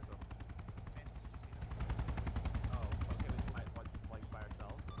about the Phantom? Oh, okay, we might like by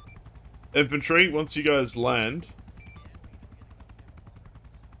ourselves. Infantry, once you guys land.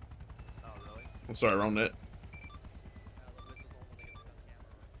 Oh, really? I'm sorry, wrong net.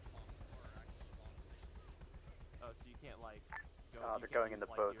 Oh, so you can't like go. Oh, they're going in the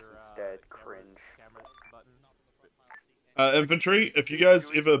boats instead. Cringe. Camera button. Infantry, if you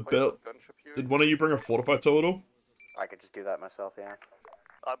guys ever built, did one of you bring a fortified tool at all? I could just do that myself, yeah.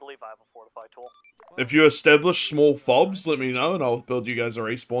 I believe I have a fortified tool. If you establish small fobs, let me know and I'll build you guys a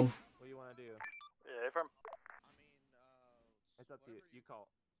respawn. What do you want to do? Yeah, from. It's up to you. You call.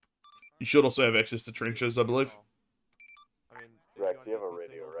 You should also have access to trenches, I believe. I mean, Rex, you have a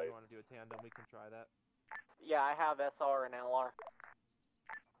radio, right? You want to do a tandem? We can try that. Yeah, I have SR and LR.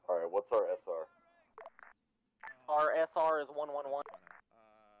 Alright, what's our SR? Our SR is 111.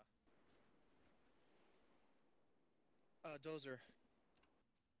 Dozer.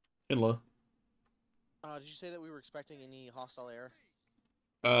 Inla. Did you say that we were expecting any hostile air?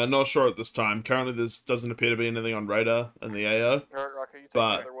 Not sure at this time. Currently, there doesn't appear to be anything on radar in the AO.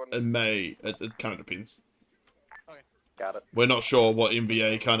 But it may. It kind of depends. Okay. Got it. We're not sure what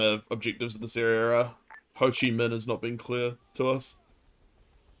MVA kind of objectives in this area are. Ho Chi Minh has not been clear to us.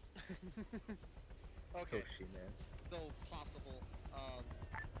 Okay. So possible.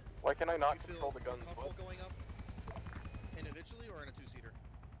 Why can I not you control feel the guns? comfortable going up individually or in a two-seater?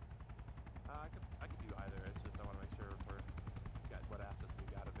 I could do either. It's just I want to make sure we're got what assets we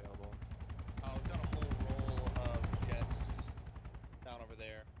got available. We've got a whole roll of jets down over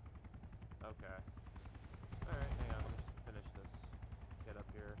there. Okay. All right, hang on. Let me just finish this. Get up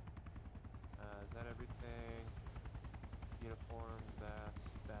here. Is that everything? Uniform,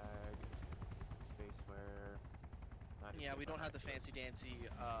 vest, bag, spacewear. Yeah, we don't have the fancy-dancy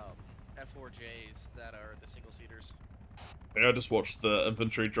F4Js that are the single-seaters. Yeah, I just watched the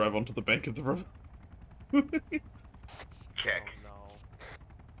infantry drive onto the bank of the river. Check. Oh,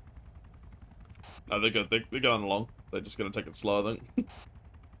 No, they're good. They're going along. They're just gonna take it slow, I think.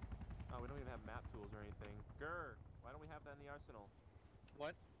 Oh, we don't even have map tools or anything. Grr! Why don't we have that in the arsenal?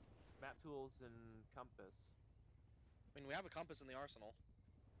 What? Map tools and compass. I mean, we have a compass in the arsenal.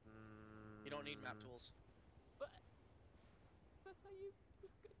 You don't need map tools. But that's how you do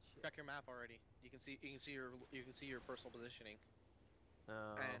good shit. Check your map already. You can see your personal positioning.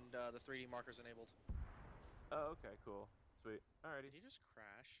 Oh. And the 3D markers enabled. Oh, okay, cool. Sweet. Alrighty. Did he just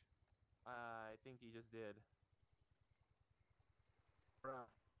crash? I think he just did. Bruh.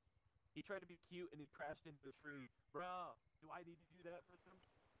 He tried to be cute and he crashed into the tree. Bruh, do I need to do that for him?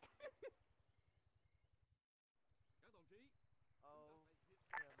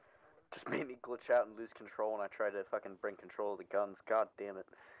 Just made me glitch out and lose control when I tried to fucking bring control of the guns. God damn it.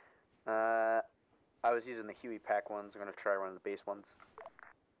 I was using the Huey pack ones. I'm gonna try one of the base ones.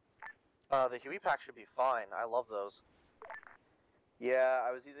 The Huey pack should be fine. I love those. Yeah,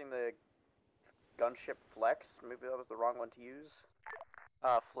 I was using the gunship Flex. Maybe that was the wrong one to use.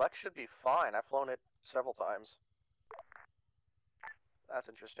 Flex should be fine. I've flown it several times. That's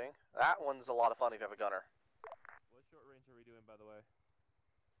interesting. That one's a lot of fun if you have a gunner. What short range are we doing, by the way?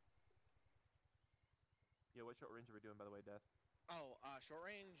 Yeah, what short range are we doing, by the way, Death? Oh, short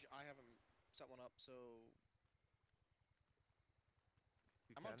range, I haven't set one up, so...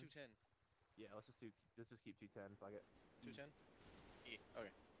 210? I'm on 210. Yeah, let's just keep 210, fuck it. 210? Yeah, okay.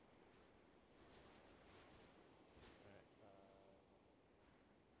 Alright,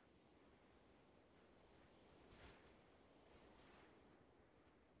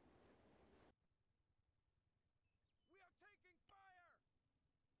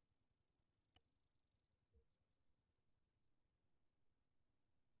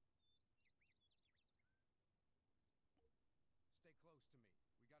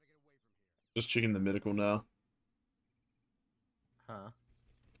 Just checking the medical now. Huh?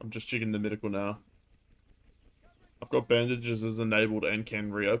 I'm just checking the medical now. I've got bandages as enabled and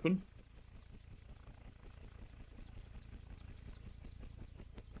can reopen.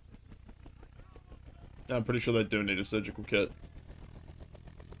 I'm pretty sure they do need a surgical kit.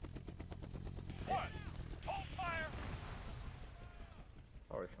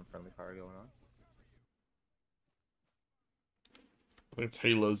 Or some friendly fire going on. I think it's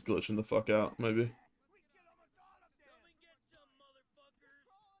Halo's glitching the fuck out, maybe.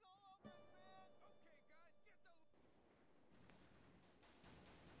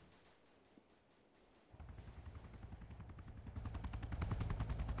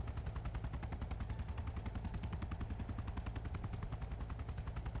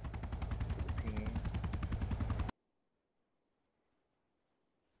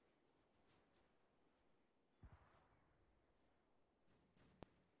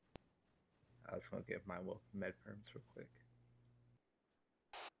 I was gonna get my med perms real quick.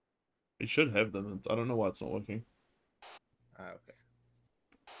 You should have them. I don't know why it's not working. Okay.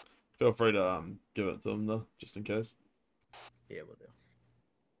 Feel free to give it to them though, just in case. Yeah, we'll do.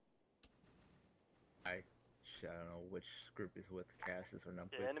 I don't know which group is with Cassis or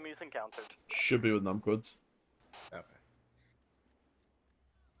Numquid. Enemies encountered. Should be with numquids. Okay.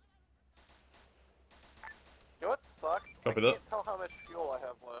 You know what sucks? Copy I that. can't tell how much fuel I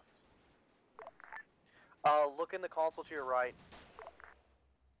have left. Look in the console to your right.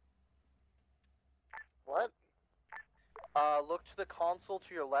 What? Look to the console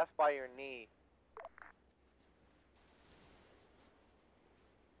to your left by your knee.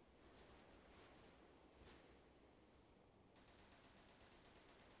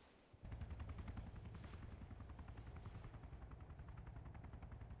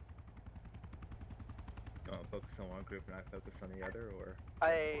 You want to focus on one group and I focus on the other, or?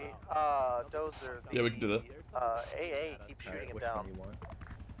 Dozer. Yeah, we can do that. AA keeps shooting him Which down. one you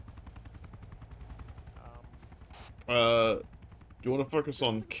want? Do you want to focus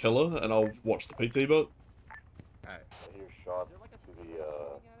on Killer and I'll watch the PT boat? Alright. I hear shots to the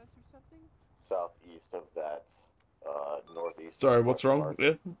southeast of that northeast. Sorry, what's wrong?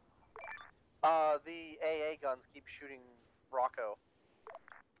 Yeah. The AA guns keep shooting Rocco.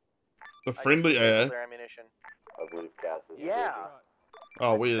 The friendly AA. Their ammunition. I believe Cass is. Yeah.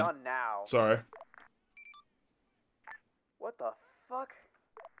 Oh, weird. Done now. Sorry. What the fuck?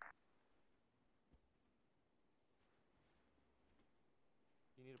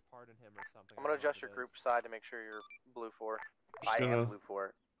 You need to pardon him or something. I'm gonna adjust your group side to make sure you're blue 4. Just I gonna- am blue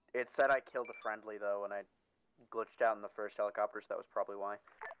 4. It said I killed a friendly though, and I glitched out in the first helicopter, so that was probably why.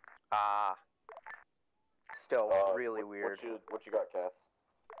 Ah. Still really weird. What you got, Cass?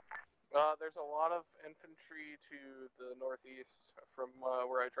 There's a lot of infantry to the northeast from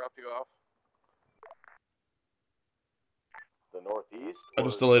where I dropped you off. The northeast? I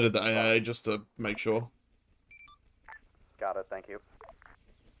just deleted the AA just to make sure. Got it, thank you.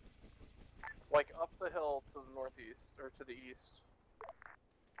 Like up the hill to the northeast, or to the east.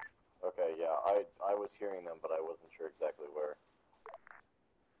 Okay, yeah, I was hearing them, but I wasn't sure exactly where.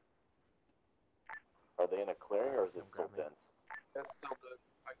 Are they in a clearing, or is it still dense? It's still dead.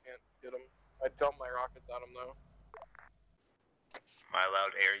 I can't get them. I dumped my rockets at them though. Am I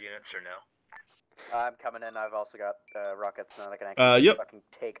allowed air units or no? I'm coming in. I've also got rockets now that I can actually Yep. fucking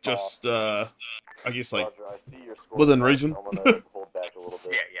take Just, off. I guess, like, Roger, I see your score. within reason. I'm gonna hold back a little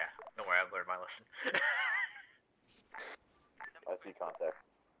bit. Yeah. Don't worry, I've learned my lesson. I see context.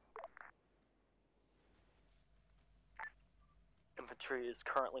 Infantry is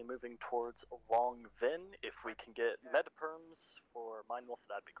currently moving towards Long Vin. If we can get medperms for Mine Wolf,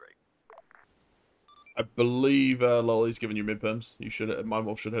 that'd be great. I believe Lolly's giving you mid-perms. You should, Mine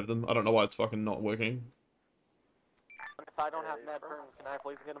Wolf should have them. I don't know why it's fucking not working. If I don't have medperms, can I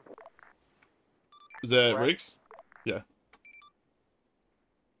please get them? Is that Riggs? Yeah.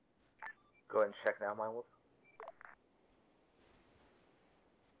 Go ahead and check now, my wolf.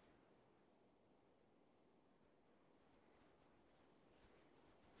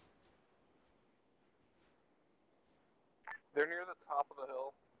 They're near the top of the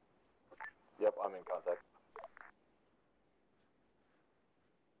hill. Yep, I'm in contact.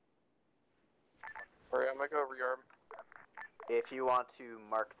 Alright, I'm gonna go rearm. If you want to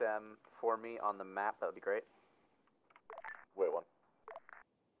mark them for me on the map, that would be great. Wait one.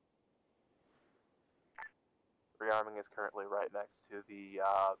 Rearming is currently right next to the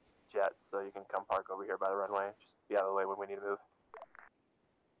jets, so you can come park over here by the runway. Just be out of the way when we need to move.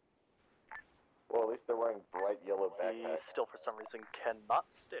 Well, at least they're wearing bright yellow He backpacks. still, for some reason, cannot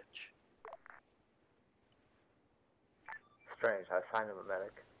stitch. Strange, I assigned him a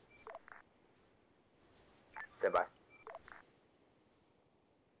medic. Stand by.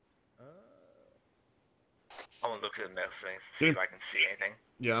 I'm gonna look at the next thing, see if I can see anything.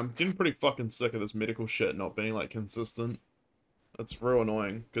 Yeah, I'm getting pretty fucking sick of this medical shit not being, like, consistent. That's real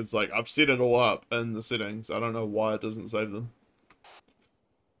annoying, because, like, I've set it all up in the settings. I don't know why it doesn't save them.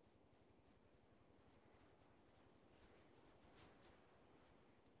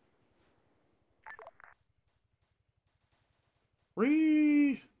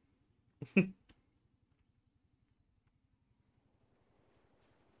 Whee!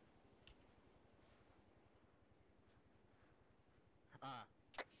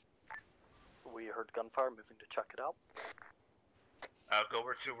 We heard gunfire, moving to check it out. Go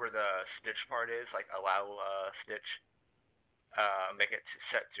over to where the stitch part is, like allow stitch. Make it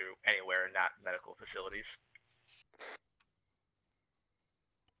set to anywhere, not medical facilities.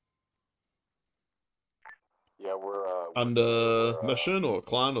 Yeah, we're Under mission or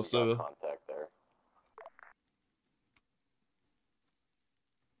client or server? contact there.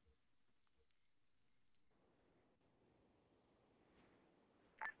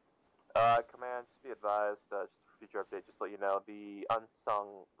 Command, just be advised, just for future update, just to let you know, the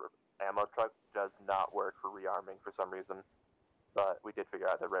unsung ammo truck does not work for rearming for some reason, but we did figure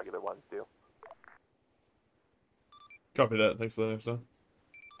out that regular ones do. Copy that, thanks for the next time.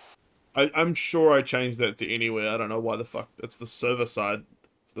 I'm sure I changed that to anywhere, I don't know why the fuck. It's the server side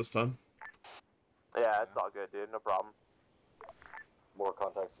for this time. Yeah, it's all good, dude, no problem. More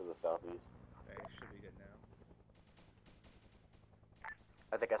contacts to the southeast. Okay, should be good now.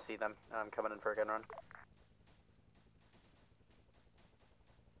 I think I see them. I'm coming in for a gun run.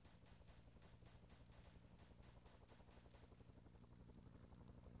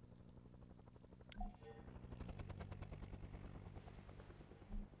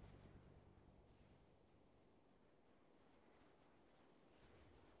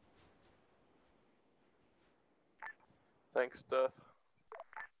 Thanks, Steph.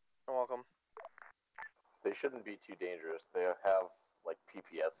 You're welcome. They shouldn't be too dangerous. They have, like,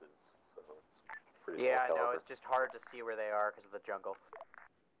 PPSs, so it's pretty Yeah, I small know. caliber. It's just hard to see where they are because of the jungle.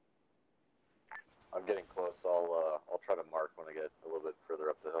 I'm getting close. I'll try to mark when I get a little bit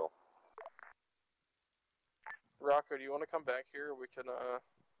further up the hill. Rocco, do you want to come back here? We can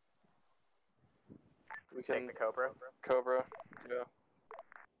Take the Cobra? Cobra, yeah.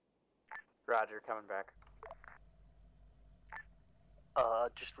 Roger, coming back.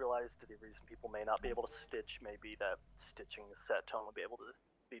 Just realized the reason people may not be able to stitch may be that stitching the set tone will be able to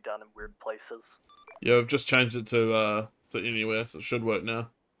be done in weird places. Yeah, I've just changed it to anywhere, so it should work now.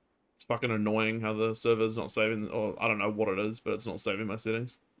 It's fucking annoying how the server's not saving, or I don't know what it is, but it's not saving my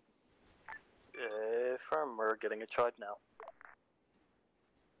settings. Firm, we're getting it tried now.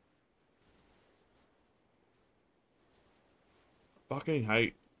 Fucking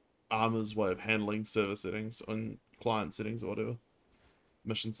hate Armor's way of handling server settings on client settings or whatever.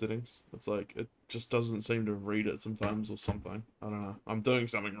 Mission settings. It's like, it just doesn't seem to read it sometimes or something. I don't know. I'm doing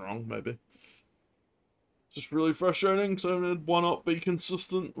something wrong, maybe. It's just really frustrating, so why not be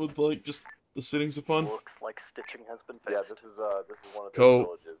consistent with, like, just the settings are fun? Looks like stitching has been fixed. Yeah, this is one of the Cool.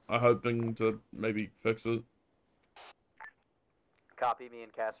 villages. I'm hoping to maybe fix it. Copy, me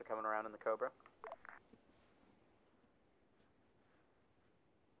and Cass are coming around in the Cobra.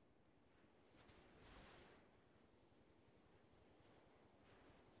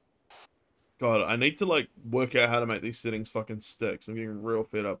 God, I need to, like, work out how to make these settings fucking stick. I'm getting real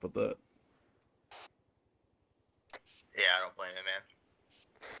fed up with that. Yeah, I don't blame it, man.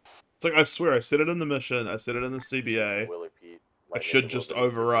 It's like, I swear, I set it in the mission, I set it in the CBA. It should just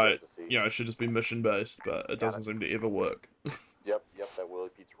overwrite. Yeah, it should just be mission-based, but it doesn't seem to ever work. Yep, that Willie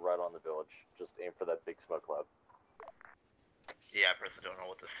Pete's right on the village. Just aim for that big smoke cloud. Yeah, I personally don't know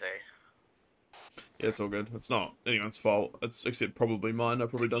what to say. Yeah, it's all good. It's not anyone's fault. It's except probably mine.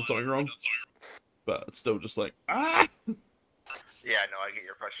 I've probably done something wrong. But it's still just like, ah! Yeah, no, I get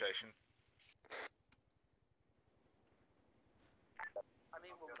your frustration.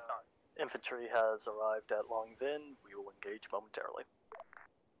 Infantry has arrived at Longvin. We will engage momentarily.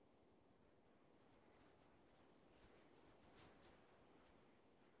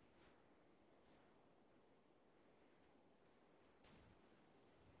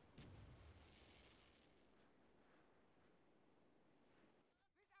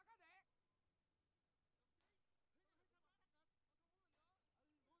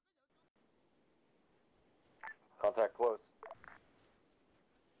 Contact close.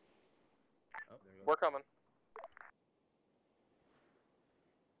 Oh, there we go. We're coming.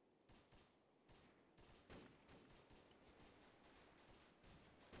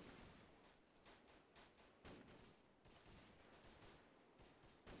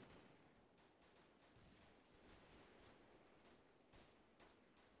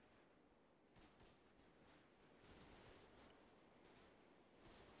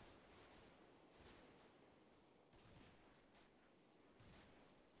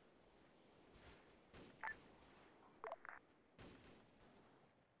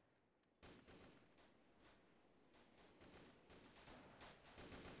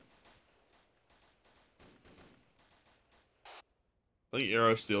 I think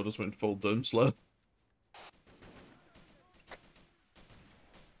Aero Steel just went full Doom Slayer.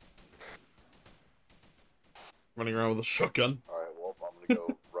 Running around with a shotgun. Alright, well, I'm gonna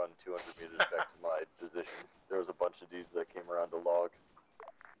go run 200 meters back to my position. There was a bunch of dudes that came around to log.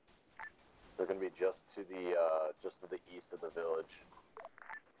 They're gonna be just to the east of the village.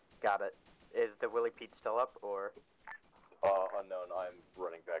 Got it. Is the Willie Pete still up, or? Unknown. I'm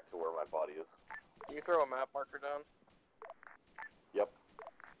running back to where my body is. Can you throw a map marker down? Yep.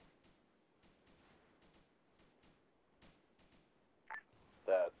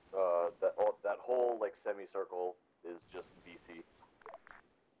 That whole like semicircle is just VC.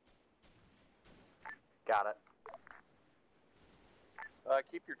 Got it.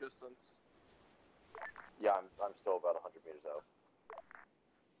 Keep your distance. Yeah, I'm still about 100 meters out.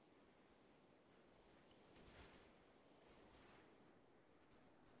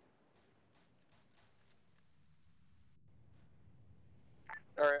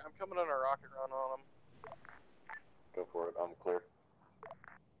 Alright, I'm coming on a rocket run on him. Go for it. I'm clear.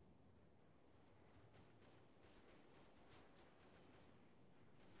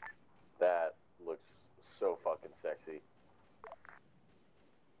 That looks so fucking sexy.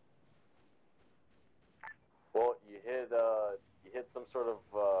 Well, you hit some sort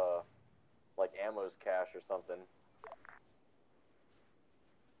of like ammo's cache or something.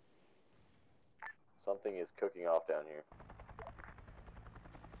 Something is cooking off down here.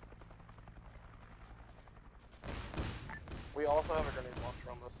 We also have a grenade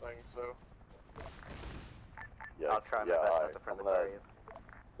launcher on this thing, so... Yeah, I'll try my best not to friendly fire you.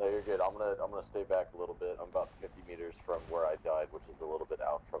 No, you're good. I'm gonna stay back a little bit. I'm about 50 meters from where I died, which is a little bit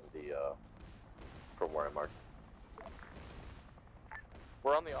out from the from where I marked.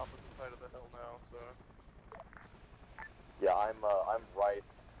 We're on the opposite side of the hill now, so... Yeah, I'm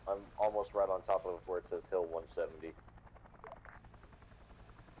almost right on top of where it says Hill 170.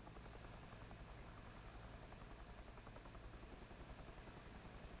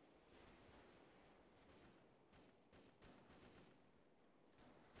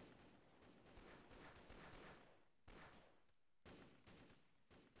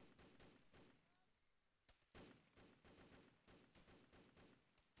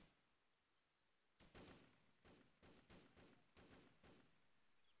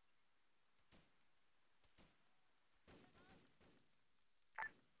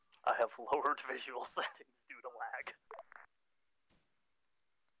 I have lowered visual settings due to lag.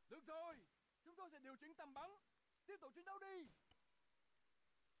 Được rồi, chúng tôi sẽ điều chỉnh tầm bắn. Tiếp tục chiến đấu đi.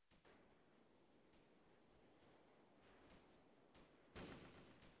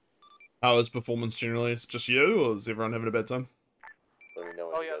 How is performance generally? It's just you, or is everyone having a bad time? Let me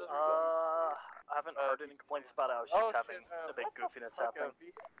know. Oh yeah, I haven't heard any complaints about it. I was just having a big goofiness happening.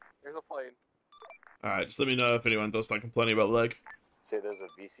 There's a plane. Alright, just let me know if anyone does start complaining about lag. Say there's a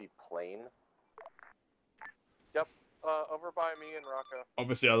VC plane. Yep, over by me and Rocco.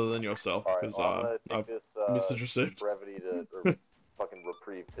 Obviously, other than yourself, because I've message received. Brevity to or fucking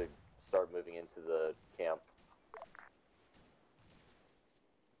reprieve to start moving into the camp.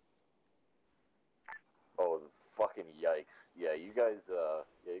 Oh, fucking yikes! Yeah, you guys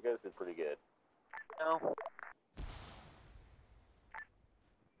did pretty good. No.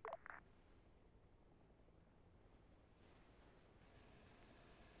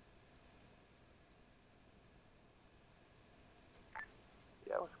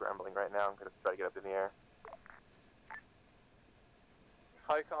 Yeah, we're scrambling right now. I'm gonna try to get up in the air.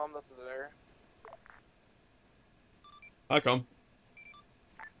 Hi, Com, this is Air. Hi, Com.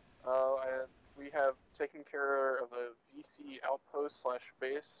 We have taken care of the VC outpost /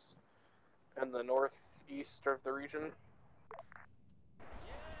 base in the northeast of the region.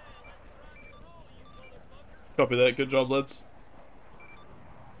 Copy that. Good job, lads.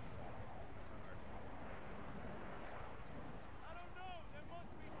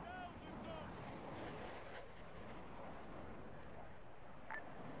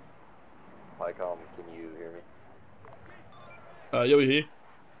 Mycom, can you hear me? Yeah, we hear.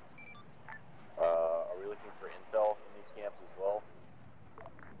 Are we looking for intel in these camps as well?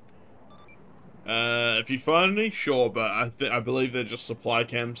 If you find any, sure, but I believe they're just supply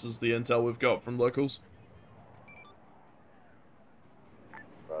camps is the intel we've got from locals.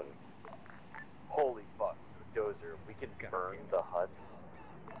 Roger. Holy fuck, Dozer, we can burn the huts.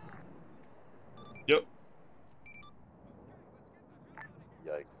 Yep.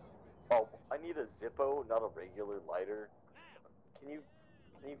 Yikes. Oh, I need a Zippo, not a regular lighter. Can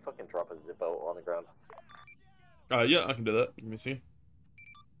you fucking drop a Zippo on the ground? Yeah, I can do that. Let me see.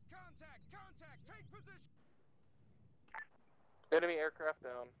 Enemy aircraft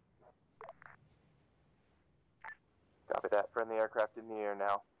down. Copy that. Friendly aircraft in the air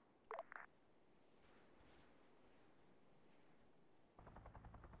now.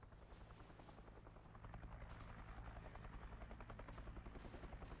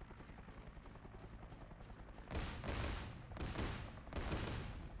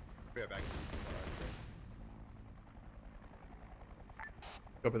 We are back.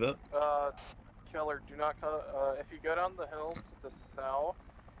 Copy that. Keller, do not if you go down the hill to the south,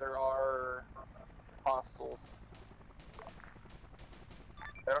 there are hostiles.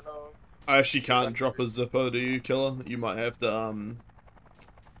 I don't know. I actually can't drop a Zippo to you, Killer. You might have to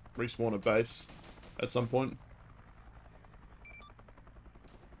respawn a base at some point.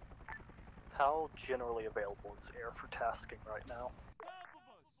 How generally available is air for tasking right now?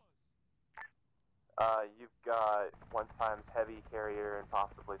 You've got 1x heavy carrier and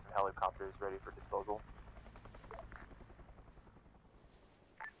possibly some helicopters ready for disposal.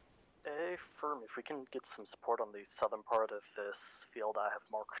 Hey, Firm, if we can get some support on the southern part of this field I have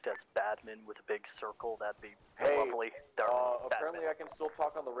marked as Badman with a big circle, that'd be lovely. Apparently I can still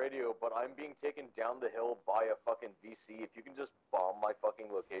talk on the radio, but I'm being taken down the hill by a fucking VC. If you can just bomb my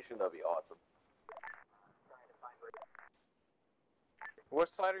fucking location, that'd be awesome. What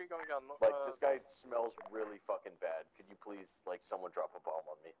side are you going on? Like, this guy smells really fucking bad. Could you please, like, someone drop a bomb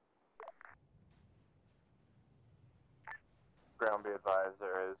on me? Ground, be advised,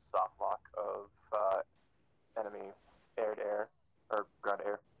 there is soft lock of enemy air-to-air, or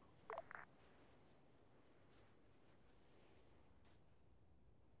ground-to-air.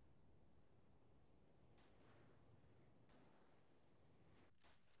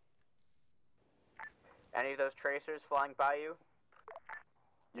 Any of those tracers flying by you?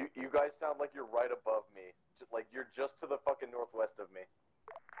 You guys sound like you're right above me. Like, you're just to the fucking northwest of me.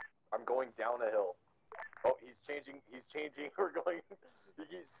 I'm going down a hill. Oh, he's changing. We're going. He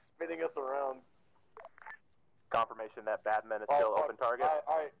keeps spinning us around. Confirmation that Badman is still open target.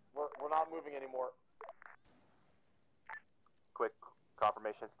 Alright, we're not moving anymore. Quick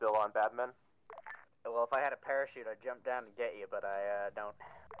confirmation still on Badman. Well, if I had a parachute, I'd jump down and get you, but I don't.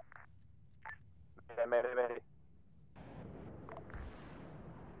 Mayday.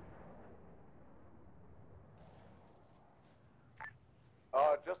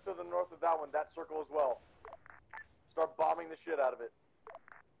 Just to the north of that one, that circle as well. Start bombing the shit out of it.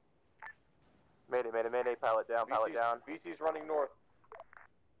 Mayday, pilot down, pilot down. VC's running north.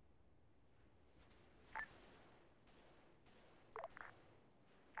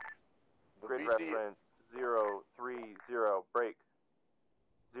 Grid reference 030, break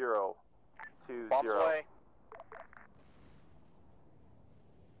 020. Bombs away.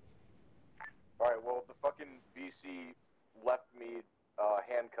 Alright, well, the fucking VC left me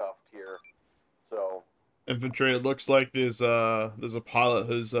handcuffed here, so... Infantry, it looks like there's a pilot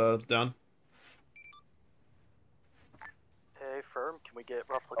who's down. Hey, Firm, can we get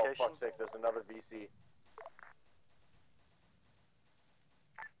rough location? Oh, fuck's sake, there's another VC.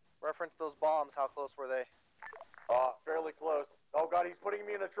 Reference those bombs, how close were they? Fairly close. Oh god, he's putting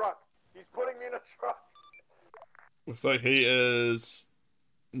me in a truck! He's putting me in a truck! Looks like he is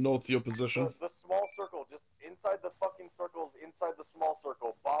north of your position. The small circle, just inside the fucking circles, inside the small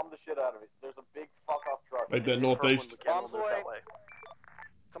circle. Bomb the shit out of it. There's a big fuck-off truck. Like that northeast. Bombs away.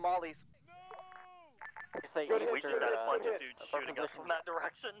 Tamales. We just had a bunch of dudes shooting us from that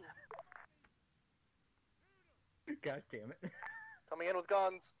direction. God damn it. Coming in with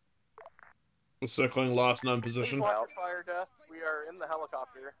guns. We're circling last known position. Fire death. We are in the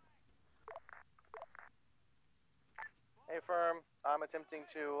helicopter. Hey, Firm. I'm attempting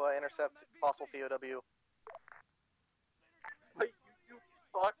to intercept possible POW. Wait, you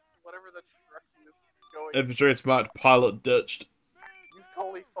fucked whatever the truck he was going. Infantry, it's marked pilot ditched. You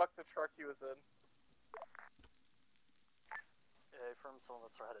totally fucked the truck he was in. Hey, Firm, some of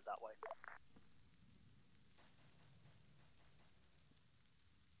us are headed that way.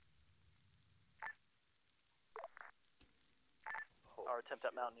 Our attempt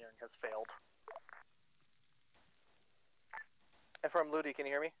at mountaineering has failed. And from Ludi, can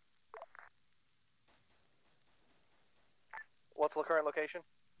you hear me? What's the current location?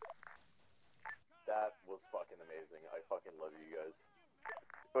 That was fucking amazing. I fucking love you guys.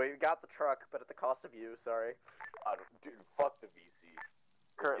 Well, you got the truck, but at the cost of you, sorry. Dude, fuck the VC.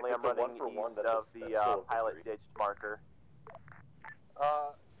 Currently, I'm running east of the pilot ditched marker.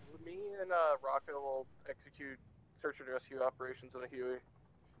 Me and Rocket will execute search and rescue operations in a Huey.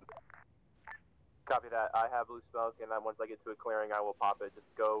 Copy that. I have blue smoke, and then once I get to a clearing, I will pop it. Just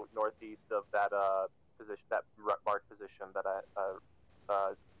go northeast of that position, that marked position, that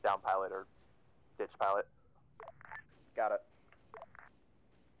down pilot or ditch pilot. Got it.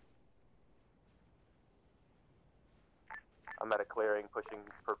 I'm at a clearing, pushing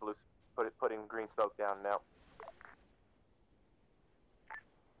for putting green smoke down now.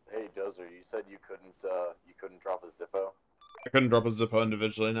 Hey Dozer, you said you couldn't drop a Zippo. I couldn't drop a Zippo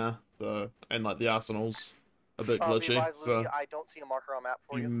individually now, so and like the arsenal's a bit glitchy, so I don't see a marker on map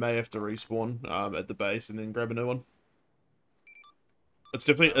for you you. may have to respawn at the base and then grab a new one. It's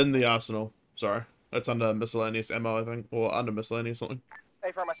definitely in the arsenal. Sorry, it's under miscellaneous ammo, I think, or under miscellaneous something.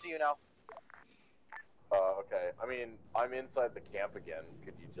 Hey, firm, I see you now. Okay. I mean, I'm inside the camp again.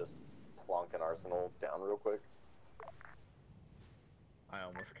 Could you just plonk an arsenal down real quick? I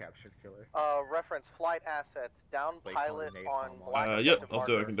almost captured killer. Reference flight assets, down pilot on black. Yep, I'll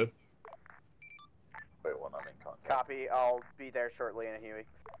see what I can do. Wait, when I'm in contact. Copy, I'll be there shortly in a Huey.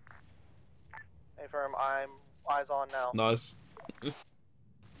 Hey, firm, I'm eyes on now. Nice.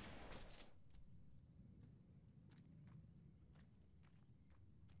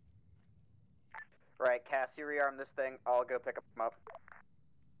 Right, Cass, you rearm this thing, I'll go pick him up.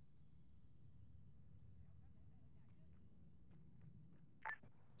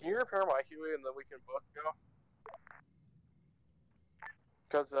 Can you repair my Huey and then we can both go?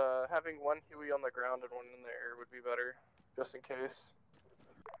 Because having one Huey on the ground and one in the air would be better, just in case.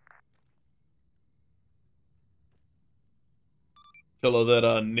 Killer,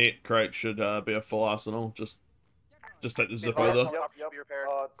 that net crate should be a full arsenal. Just take the Zippo though. Yep.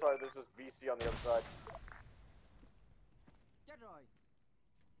 Sorry, there's just VC on the other side.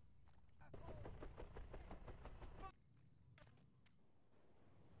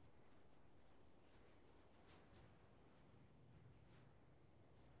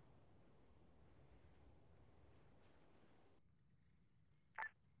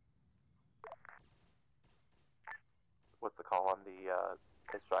 What's the call on the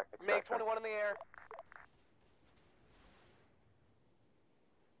extraction? MiG-21 in the air.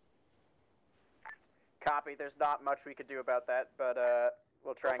 Copy, there's not much we could do about that, but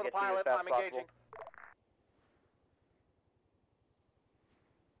we'll try and get to you as fast as possible.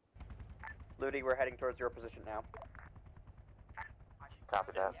 Ludi, we're heading towards your position now.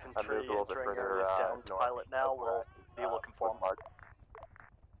 Copy that. I moved a little bit further down to pilot now. We'll be looking for him.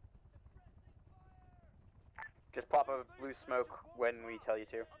 Just pop a blue smoke when we tell you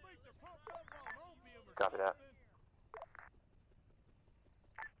to. Copy that.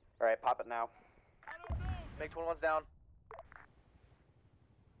 Alright, pop it now. MiG-21's down.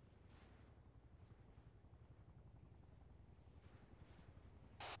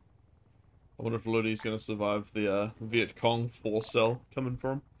 I wonder if Ludi's gonna survive the Viet Cong 4-cell coming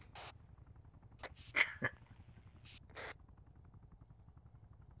for him.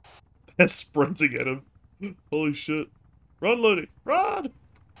 They're sprinting at him. Holy shit. Run, Ludi! Run!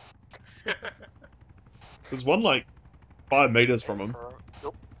 There's one like 5 meters from him.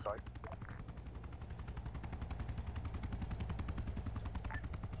 Nope, sorry.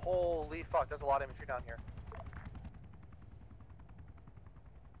 Holy fuck, there's a lot of infantry down here.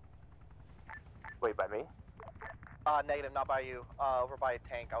 Wait, by me? Negative, not by you. Over by a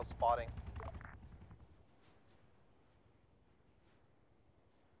tank, I was spotting.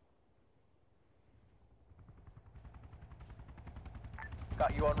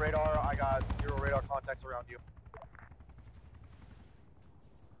 Got you on radar, I got 0 radar contacts around you.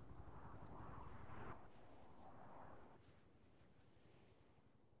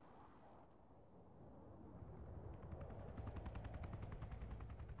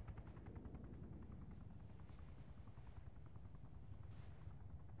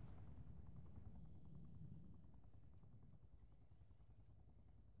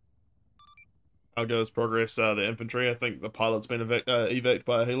 How goes progress, the infantry? I think the pilot's been evac'd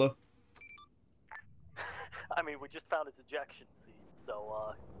by a healer. I mean, we just found his ejection seat,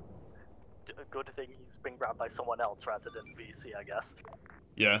 so, a good thing he's been grabbed by someone else rather than VC, I guess.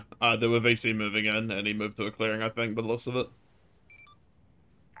 Yeah, there were VC moving in, and he moved to a clearing, I think, by the looks of it.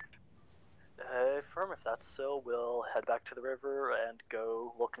 Firm, if that's so, we'll head back to the river and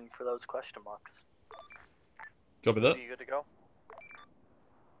go looking for those question marks. Copy that. Are you good to go?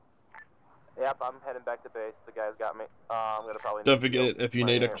 Yep, I'm heading back to base. The guy's got me. I'm gonna probably. Don't forget, if you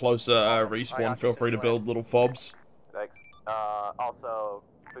need a closer respawn, feel free to build little fobs. Thanks. Also,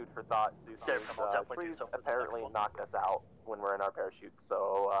 food for thought. Zeus please apparently knocked us out when we're in our parachutes,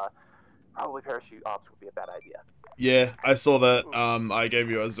 so probably parachute ops would be a bad idea. Yeah, I saw that. I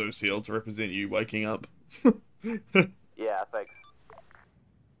gave you a Zeus heal to represent you waking up. Yeah, thanks.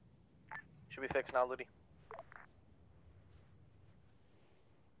 Should be fixed now, Ludi.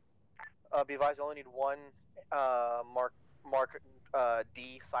 Be advised, you only need one Mark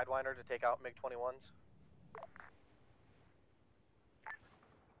D Sidewinder to take out MiG-21s.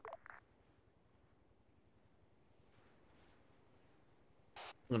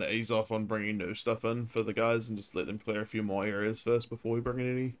 I'm gonna ease off on bringing new stuff in for the guys and just let them clear a few more areas first before we bring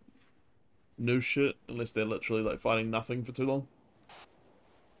in any new shit, unless they're literally like fighting nothing for too long.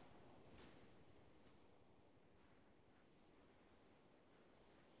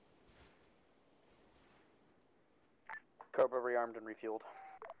 Cobra rearmed and refueled.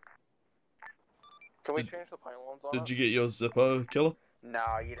 Can we change the pylons on Did it? you get your Zippo, Killer?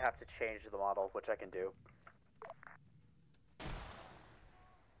 No, you'd have to change the model, which I can do.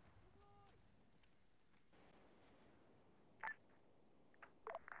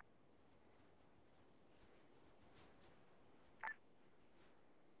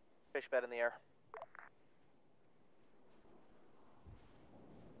 Fish bed in the air.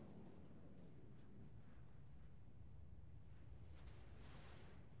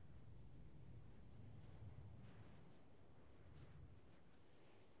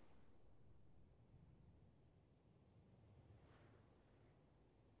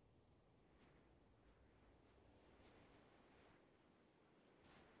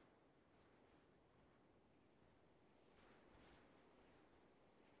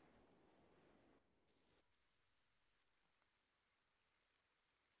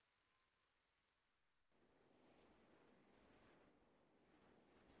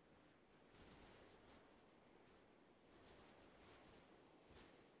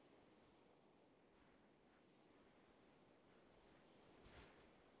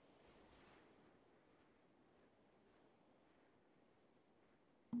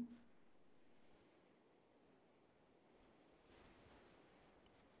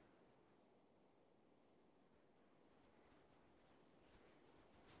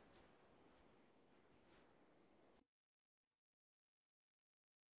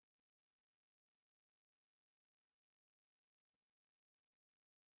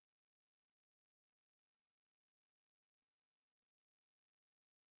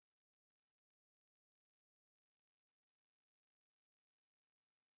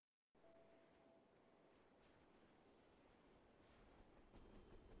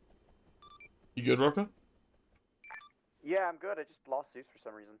 You good, Rocco? Yeah, I'm good. I just lost Zeus for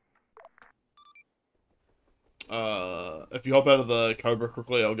some reason. If you hop out of the Cobra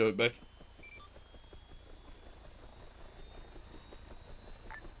quickly, I'll give it back.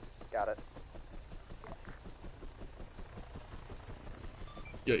 Got it.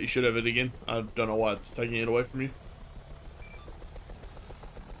 Yeah, you should have it again. I don't know why it's taking it away from you.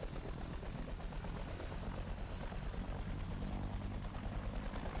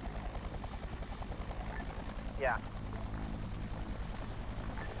 Yeah.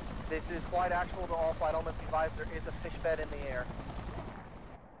 This is flight actual to all flight elements. Advised there is a fish bed in the air.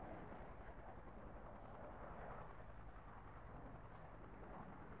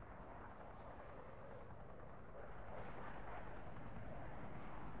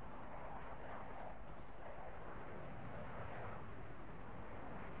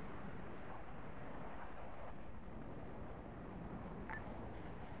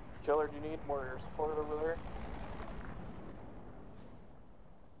 Killer, do you need more air support over there?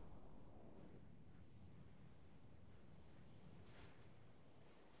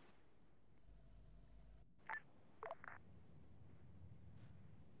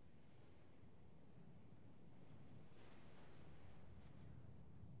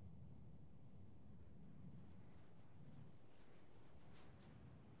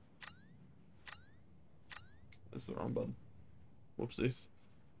 That's the wrong button. Whoopsies.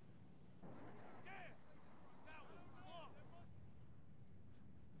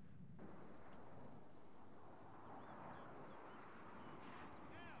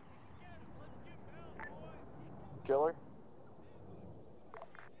 Killer?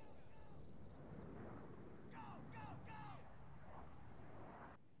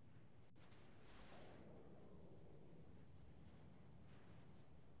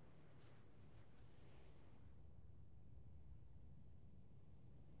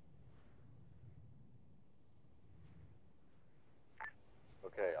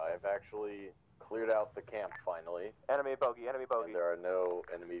 Okay, I have actually cleared out the camp finally. Enemy bogey, enemy bogey. And there are no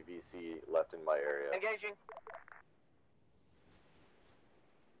enemy VC left in my area. Engaging.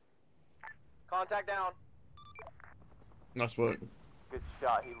 Contact down. Nice work. Good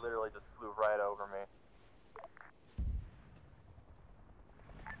shot. He literally just flew right over me.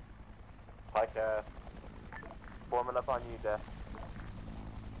 Hi, Cass. Forming up on you, Death.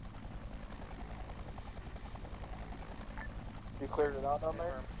 You cleared it out down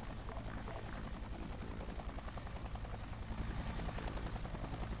there?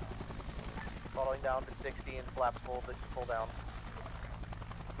 Following down to 60 and flaps full down.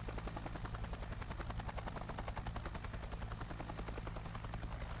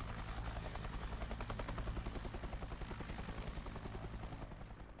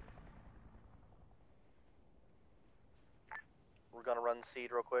 gonna run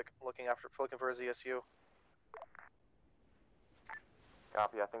seed real quick, looking for a ZSU.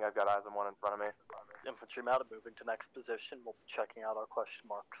 Copy. I think I've got eyes on one in front of me. Infantry mounted, moving to next position. We'll be checking out our question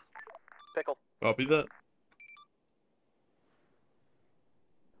marks. Pickle. Copy that.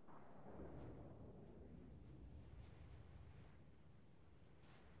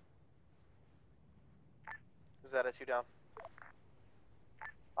 Is that SU down?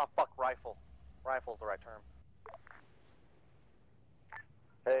 Oh fuck, rifle. Rifle's the right term.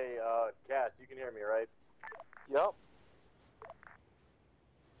 Hey, Cass, you can hear me, right? Yup.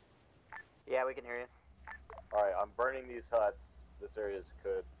 Yeah, we can hear you. Alright, I'm burning these huts. This area is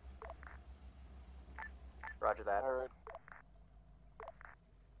good. Roger that. Alright.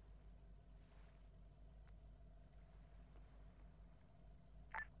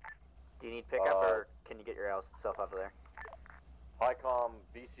 Do you need pickup or can you get yourself out of there? HICOM,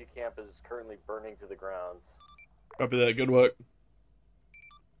 VC camp is currently burning to the ground. Copy that. Good work.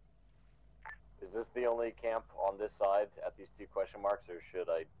 Is this the only camp on this side at these two question marks, or should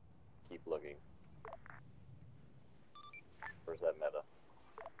I keep looking? Or is that meta?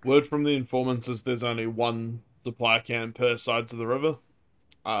 Word from the informants is there's only one supply camp per sides of the river.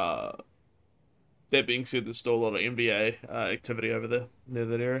 That being said, there's still a lot of MVA activity over there, near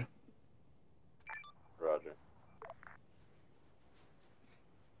that area. Roger.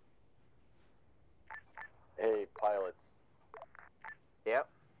 Hey, pilots. Yep.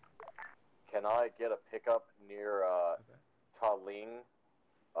 Can I get a pickup near Taling,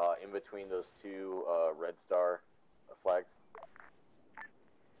 in between those two Red Star flags?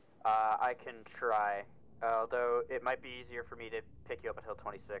 I can try. Although it might be easier for me to pick you up at Hill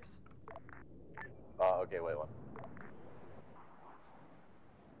 26. Okay, wait one.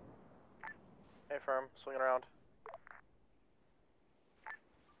 Hey, firm, swinging around.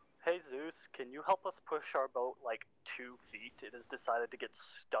 Hey Zeus, can you help us push our boat like 2 feet? It has decided to get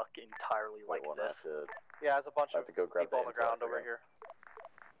stuck entirely like this. Yeah, there's a bunch of go grab people on the the ground intel over here.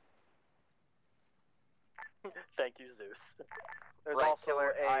 here. Thank you, Zeus. There's Right, also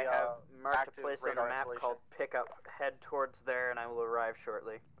Killer, a I have marked a active place on the radar map installation. called Pickup. Head towards there and I will arrive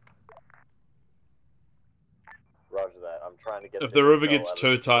shortly. Roger that. I'm trying to get. If the river gets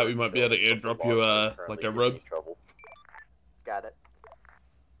too tight, we might be able to airdrop you like a rib. Got it.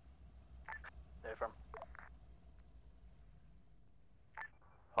 Hey, firm.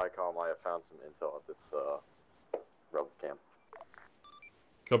 HICOM, I have found some intel at this rebel camp.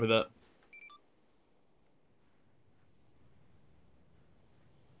 Copy that.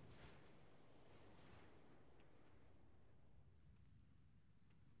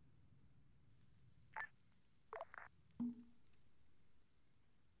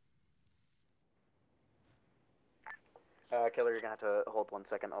 Killer, you're gonna have to hold 1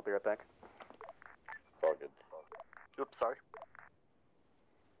 second. I'll be right back. It's all good. Oops, sorry.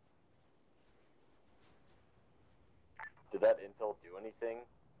 Did that intel do anything?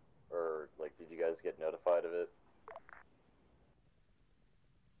 Or, like, did you guys get notified of it?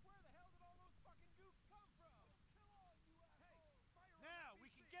 Now we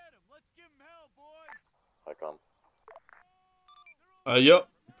can get him. Let's give him hell, boys. HICOM. Yep.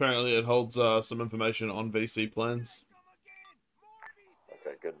 Apparently it holds some information on VC plans.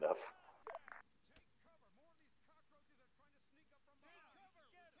 Okay, good enough.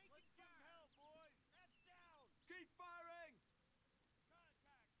 Keep firing.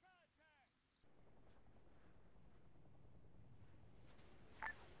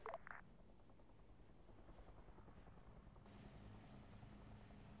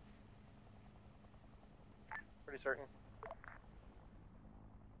 Pretty certain.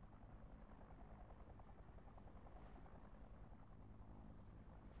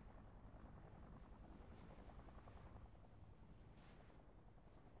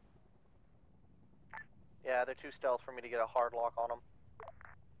 Yeah, they're too stealth for me to get a hard lock on them.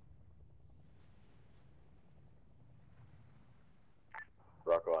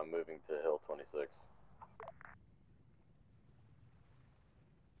 Rocco, I'm moving to Hill 26.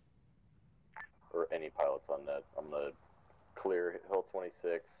 Or any pilots on that. I'm gonna clear Hill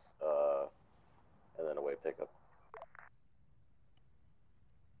 26, and then away pickup.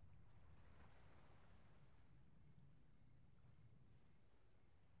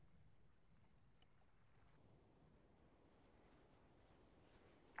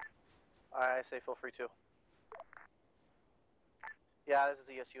 I say feel free to. Yeah, this is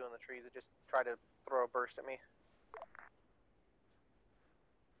ESU in the trees. It just tried to throw a burst at me.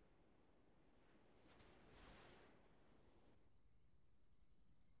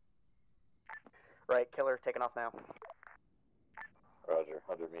 Right, Killer, taking off now. Roger,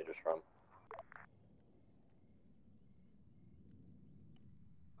 100 meters from.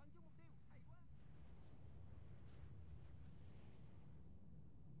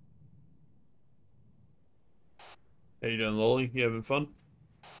 How you doing, Lolly? You having fun?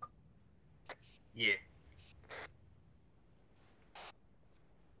 Yeah.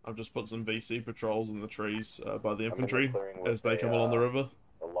 I've just put some VC patrols in the trees by the I'm in the infantry clearing with as they a, come along the river.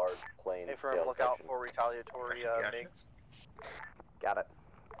 A large plane Hey, firm, scale look out section. for retaliatory MiGs. Got it.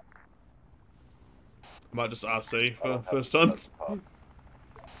 I might just RC for first time.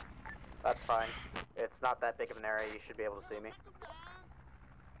 That's fine. It's not that big of an area. You should be able to see me.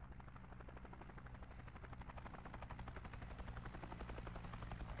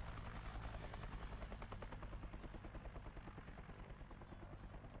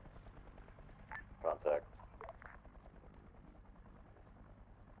 Contact.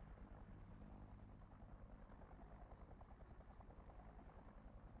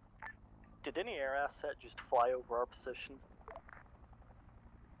 Did any air asset just fly over our position?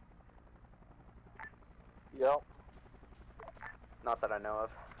 Yep. Not that I know of.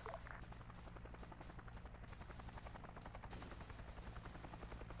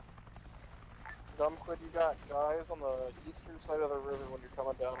 Dumbquid, you got guys on the eastern side of the river when you're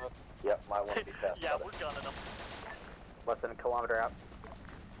coming down it. Yep, might want to be fast. Yeah, we're gunning them. Less than a kilometer out.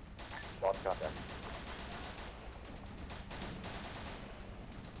 Lost contact.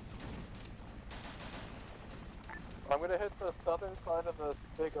 I'm gonna hit the southern side of this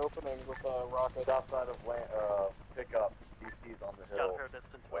big opening with a rocket. South side of pick up. DC's on the hill. Got a fair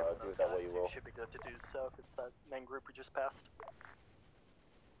distance away from do those it that guys, way you so will. should be good to do so if it's that main group we just passed.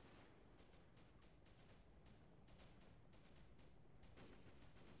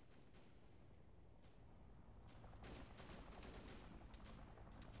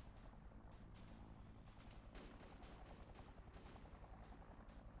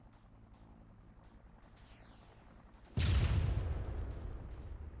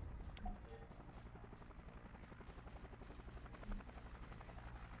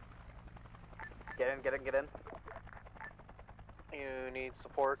 Get in. You need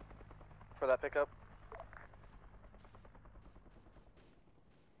support for that pickup?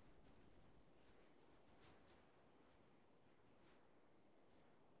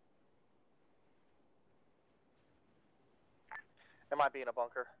 It might be in a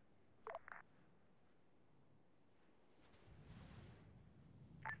bunker.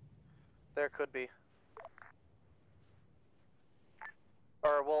 There could be.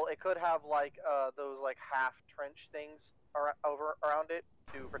 Or, well, it could have, like, those, like, half trench things around it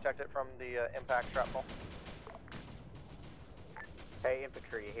to protect it from the impact shrapnel. Hey,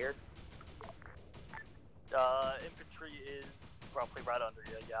 infantry, you here? Infantry is roughly right under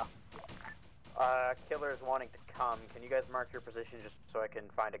you, yeah. Killer is wanting to come. Can you guys mark your position just so I can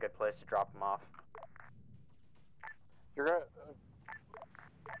find a good place to drop them off? You're gonna...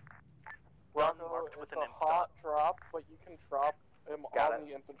 Rocco, it's a hot drop, but you can drop him on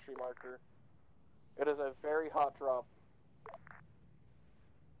the infantry marker. It is a very hot drop.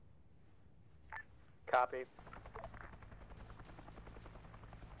 Copy.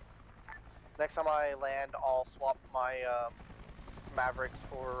 Next time I land, I'll swap my Mavericks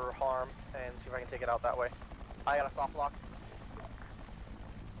for harm and see if I can take it out that way. I got a soft lock.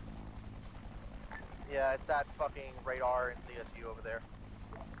 Yeah, it's that fucking radar and CSU over there.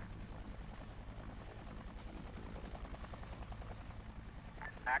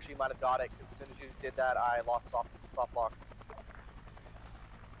 Actually might have got it, because as soon as you did that, I lost soft lock.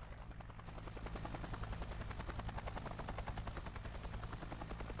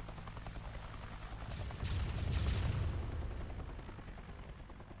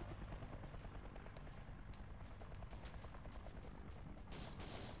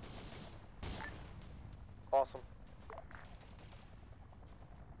 Awesome.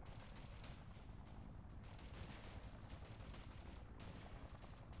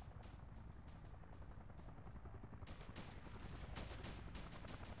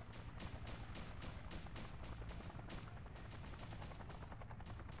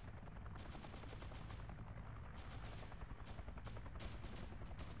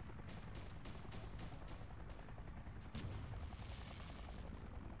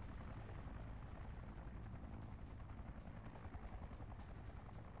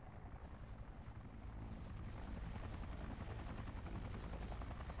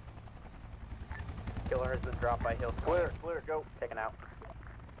 Killer has been dropped by Hill. Clear, go. Taken out.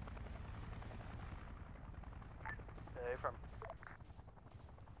 Hey, from...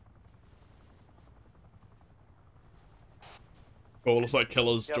 Cool, looks like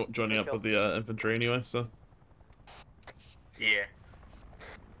Killer's Yep, joining up with the infantry anyway, so... Yeah.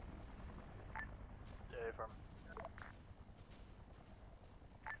 Hey, from...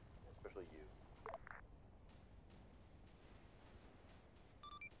 Especially you.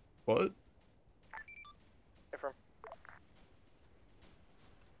 What? Hey, from...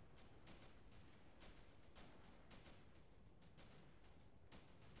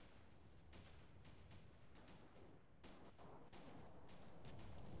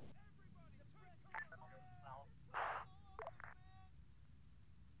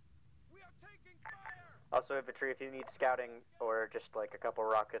 Also, infantry, if you need scouting or just like a couple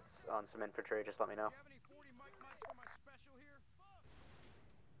rockets on some infantry, just let me know.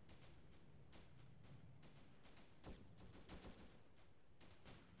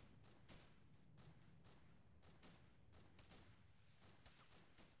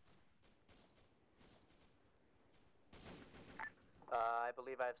 I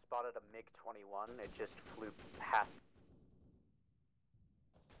believe I've spotted a MiG-21. It just flew past.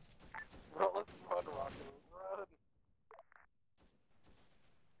 Well, let's run, Rocket, run!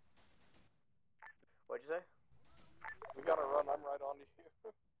 What'd you say? We gotta run, I'm right on you.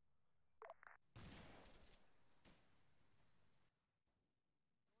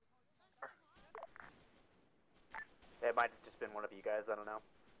 It might have just been one of you guys, I don't know.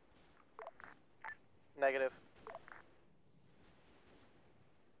 Negative.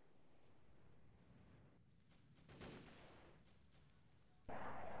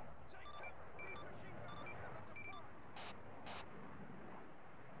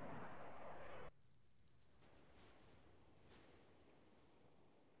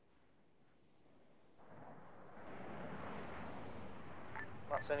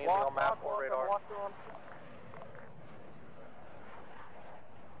 Not seeing anything on map or radar.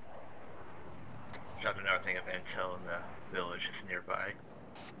 Drop another thing of intel in the village is nearby.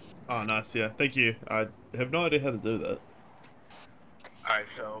 Oh, nice, yeah. Thank you. I have no idea how to do that. Alright,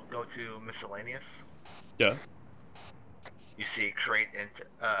 so go to miscellaneous. Yeah. You see create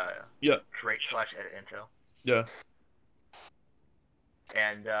Yeah. create / edit intel. Yeah.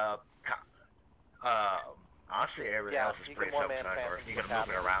 And honestly, everything else is pretty self-explanatory. You can move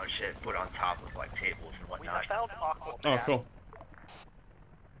it around shit, put it on top of like tables and whatnot. We found Aqua. Oh, cool.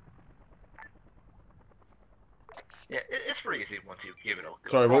 Yeah, it's pretty easy once you give it a go.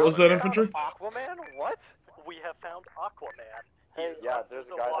 Sorry, what was that, infantry? Aquaman? What? We have found Aquaman. Hey, yeah, there's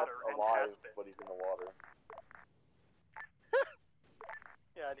a guy that's alive, but he's in the water.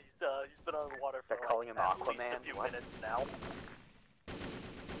 Yeah, and he's been on the water for They're calling him at Aquaman? least a few What? minutes now.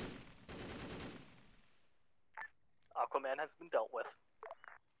 Aquaman has been dealt with.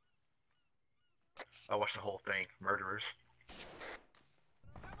 I watched the whole thing. Murderers.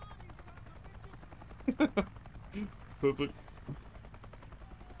 Perfect.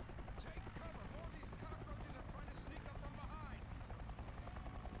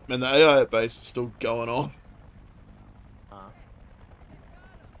 Man, the AI at base is still going on.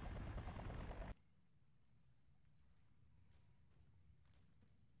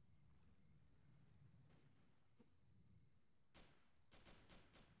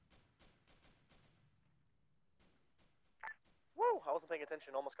 Woo! I wasn't paying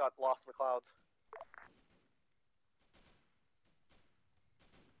attention, almost got lost in the clouds.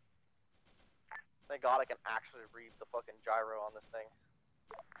 Thank God I can actually read the fucking gyro on this thing.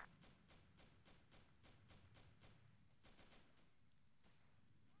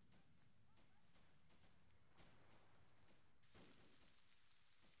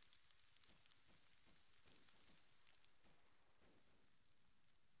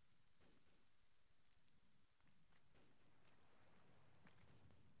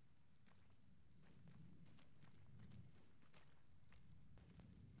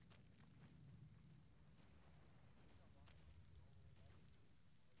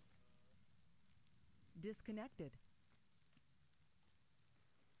 Disconnected.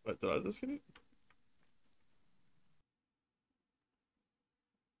 Wait, did I disconnect?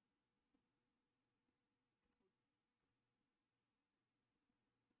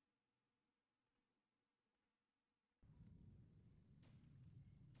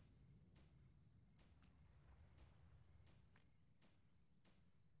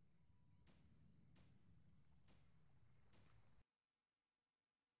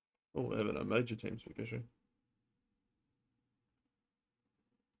 Oh, Evan, a major TeamSpeak issue.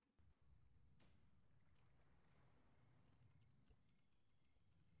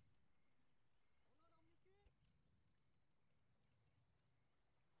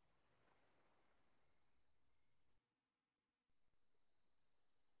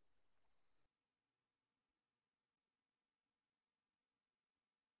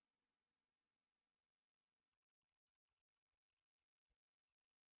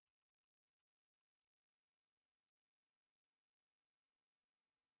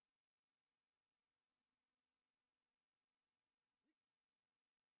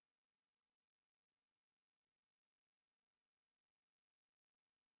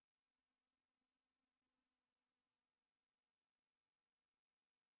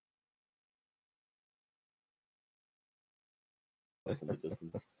 Nice in the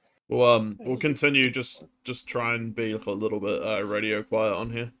distance. Well, we'll continue. Just try and be like a little bit radio quiet on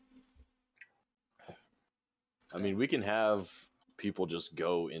here. I mean, we can have people just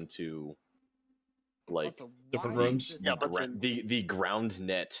go into like different rooms. Yeah, but the ground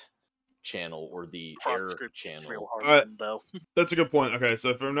net channel or the Cross air script is channel. real hard though. That's a good point. Okay,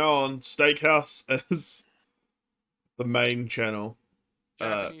 so from now on, Steakhouse is the main channel.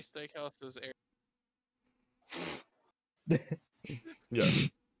 Japanese Steakhouse is air. Yeah.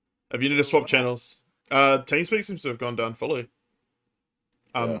 If you need to swap channels, TeamSpeak seems to have gone down fully.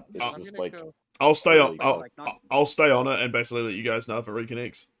 It's just like I'll stay on. I'll stay on it and basically let you guys know if it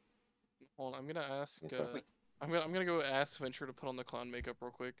reconnects. Hold on, I'm gonna ask. I'm gonna go ask Venture to put on the clown makeup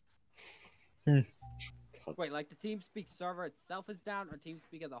real quick. Wait, like the TeamSpeak server itself is down, or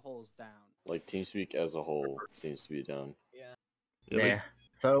TeamSpeak as a whole is down? Like TeamSpeak as a whole seems to be down. Yeah.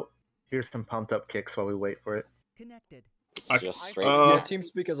 So here's some pumped up kicks while we wait for it. Connected. Yeah,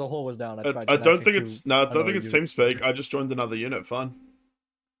 TeamSpeak as a whole was down. I don't think it's I don't think it's TeamSpeak. I just joined another unit. Fine.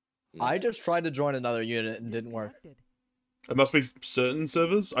 I just tried to join another unit and didn't work. It must be certain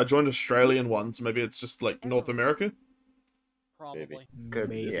servers. I joined Australian ones. Maybe it's just like North America. Probably.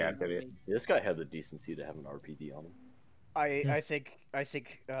 Could yeah, could be. This guy had the decency to have an RPD on him. I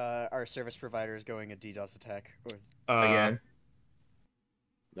think our service provider is going a DDoS attack. Again.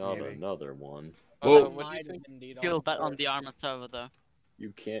 Not another one. Well, What do you think? Feel bet on the armor server though. You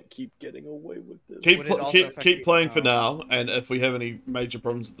can't keep getting away with this. Keep playing for now, and if we have any major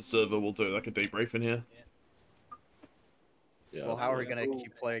problems with the server, we'll do like a debrief in here. Yeah, well, how are we gonna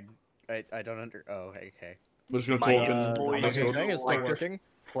keep playing? I don't under. Oh, okay. We're just gonna talk and. The thing is still working.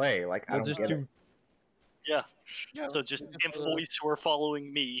 Play like I We'll don't just get do. Yeah. So just employees who are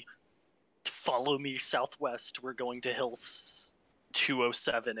following me, follow me southwest. We're going to Hills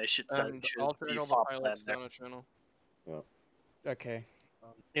 207-ish. It said. And I'll turn all the pilots down a channel. Okay.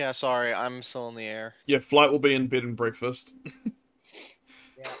 Yeah, sorry, I'm still in the air. Yeah, flight will be in bed and breakfast.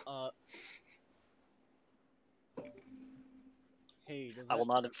 Hey, I will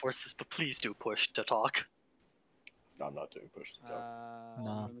not enforce this, but please do push to talk. I'm not doing push to talk.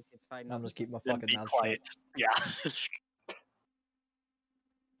 Nah. I'm just keeping my Then fucking be mouth quiet. shut.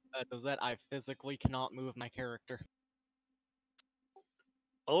 Yeah. Dozette, I physically cannot move my character.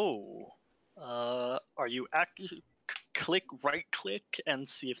 Oh. Are you click right click and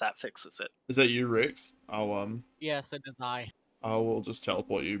see if that fixes it. Is that you, Rex? Yes, it is I. I will just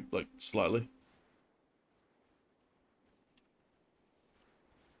teleport you like slightly.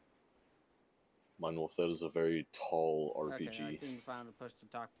 Mine Wolf, that is a very tall RPG. Okay, I think found the push to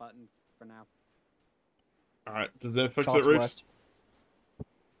talk button for now. Alright, does that fix Shots it, Rex? west.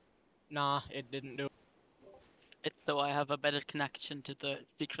 Nah, it didn't do it. It's so I have a better connection to the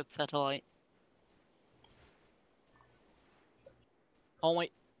secret satellite. Oh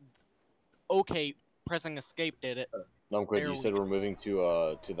wait. Okay, pressing escape did it. No, I'm good. There You we said go. we're moving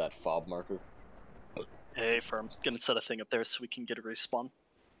to that fob marker. Hey, firm. Gonna set a thing up there so we can get a respawn.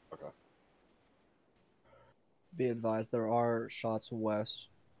 Okay. Be advised, there are shots west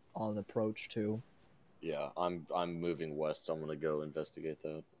on approach too. Yeah, I'm moving west. I'm gonna go investigate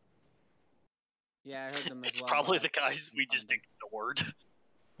that. Yeah, I heard them as It's well. probably the guys we just ignored.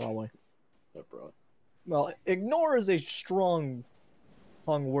 Probably. Yeah, bro. Well, ignore is a strong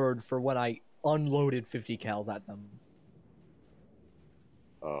word for when I unloaded 50 cals at them.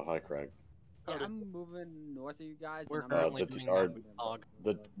 Oh, hi, Craig. Yeah, I'm moving north of you guys. We're and I'm currently moving doing south that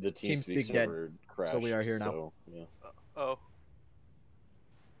of them. The TeamSpeak dead, server crashed. so we are here now. So, yeah. Oh.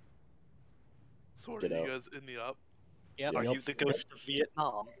 So are Get you out. guys in the op? Yeah, are you the ghost of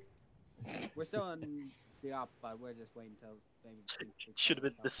Vietnam? We're still in the op, but we're just waiting until maybe. Should have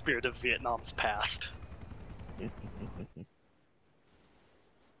been the spirit of Vietnam's past.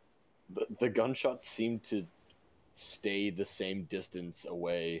 The gunshots seem to stay the same distance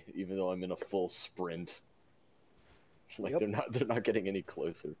away, even though I'm in a full sprint. Like they're not getting any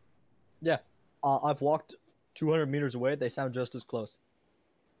closer. Yeah, I've walked 200 meters away. They sound just as close.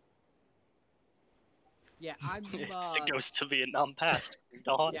 Yeah, I'm. It's the ghost of Vietnam past.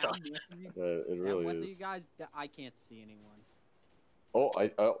 Dawn dust. It really west of is. you guys, I can't see anyone. Oh,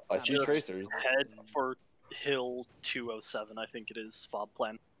 I see Just tracers. Head for Hill 207, I think it is. Fob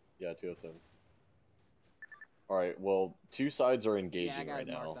plan. Yeah, 207. All right. Well, two sides are Yeah, I engaging got right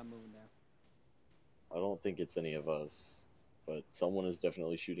marked. now. I'm moving there. I don't think it's any of us, but someone is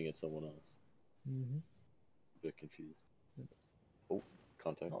definitely shooting at someone else. Mm-hmm. A bit confused. Oh,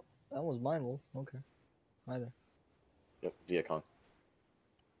 contact. Oh, that was mine, Wolf. Okay. Either. Yep, Viacon.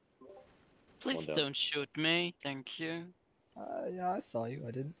 Please don't shoot me, thank you. Yeah, I saw you.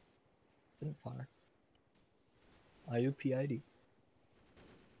 I didn't fire. IUPID.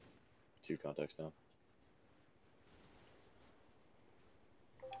 Two contacts down.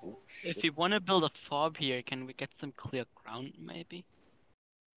 If you want to build a fob here, can we get some clear ground, maybe?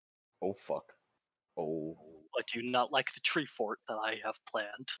 Oh fuck. Oh. I do not like the tree fort that I have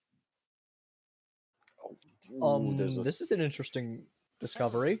planned. This is an interesting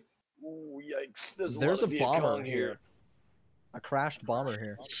discovery. Ooh, yikes! There's a a Viet bomber Cong here. A crashed bomber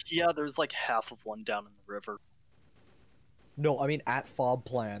here. Yeah, there's like half of one down in the river. No, I mean at fob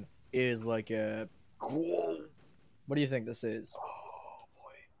plan is like a. Whoa. What do you think this is? Oh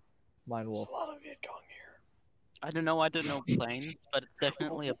boy. Mind Wolf. There's a lot of Viet Cong here. I don't know planes, but it's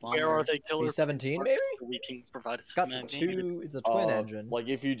definitely a bomber. Where are they, killer? B-17 maybe? We can provide It's got assistance. two. It's a twin engine. Like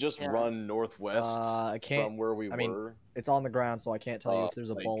if you just run northwest I can't, from where we mean, were. It's on the ground, so I can't tell you if there's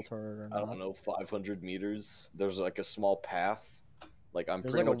a like, ball turret or not. I don't know, 500 meters. There's like a small path. Like I'm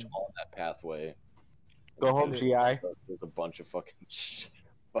There's pretty like much on that pathway. Go home, GI. There's a bunch of fucking.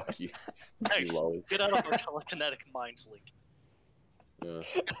 Fuck you. Nice. Lolly. Get out of our telekinetic mind link.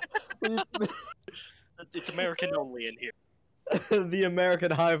 Yeah. It's American only in here. The American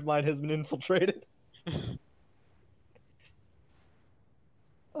hive mind has been infiltrated.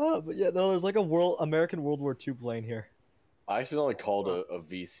 But yeah, no, there's like a American World War II plane here. I accidentally called a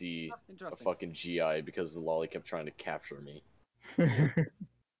VC a fucking GI because the lolly kept trying to capture me.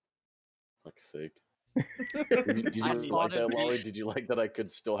 Fuck's sake. Did you like that, Lolly? Did you like that I could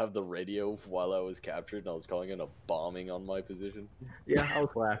still have the radio while I was captured and I was calling in a bombing on my position? Yeah, I was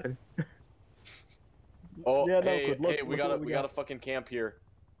laughing. Oh, Yeah, no, hey, good. Look, hey, we look got what a we we got a fucking camp here.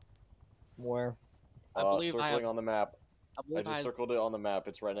 Where? I believe circling on the map. I believe just I- circled it on the map.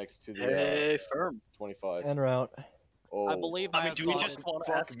 It's right next to the Hey, firm. 25. En route. Oh, I believe I I mean, do we just want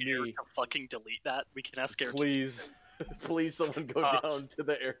to fuck ask Air me. to fucking delete that? We can ask Air. Please, please, someone go down to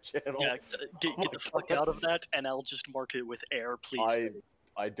the air channel. Yeah, get the fuck out of that, and I'll just mark it with Air, please.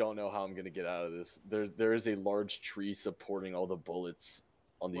 I don't know how I'm gonna get out of this. There is a large tree supporting all the bullets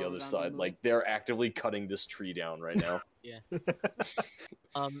on the Well other done, side. Lulu. Like they're actively cutting this tree down right now. Yeah.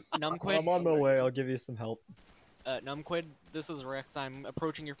 Numquid. I'm on my way. I'll give you some help. Numquid, this is Rex. I'm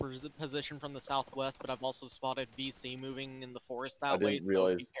approaching your position from the southwest, but I've also spotted VC moving in the forest that way. didn't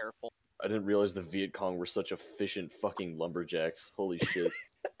realize. So be careful. I didn't realize the Viet Cong were such efficient fucking lumberjacks. Holy shit.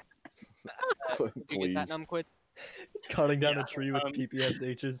 Did you get that, Please. Numquid? Cutting down a tree with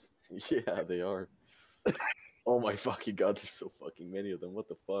PPSHs. Yeah, they are. Oh my fucking god, there's so fucking many of them. What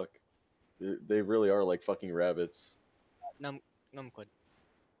the fuck? They really are like fucking rabbits. Numquid.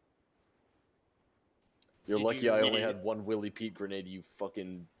 You're Did lucky you- I only had one Willy Pete grenade, you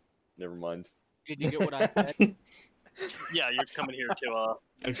fucking... Never mind. Did you get what I said? Yeah, you're coming here to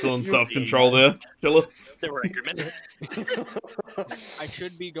Excellent self-control there, killer. They were angry men. I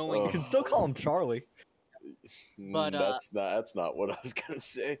should be going. You can still call him Charlie. But, that's not what I was gonna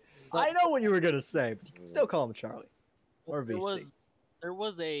say. I know what you were gonna say, but you can still call him Charlie. Or VC. There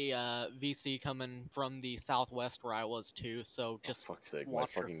was a VC coming from the southwest where I was too, so just Fuck's sake, my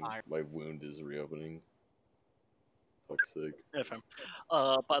watch your fucking fire. my wound is reopening. Fuck's sake. Yeah, fam.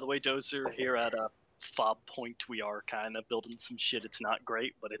 By the way, Dozer, here at Fob Point, we are kind of building some shit. It's not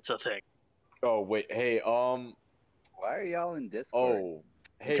great, but it's a thing. Oh wait, hey, Why are y'all in Discord? oh,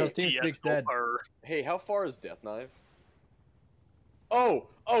 hey, Because Team Speak's dead. hey, how far is Death Knife? Oh,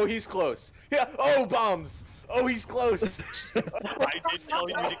 he's close. Yeah, bombs. Oh, he's close. I did tell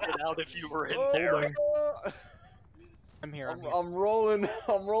you to get out if you were in there. I'm here. I'm rolling.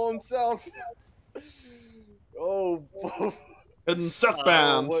 I'm rolling south. Oh, Heading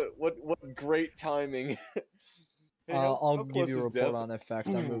southbound. What great timing. Hey, I'll how give close you a is report Death? on effect.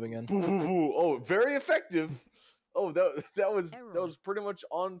 I'm moving in. Oh, very effective. Oh, that was pretty much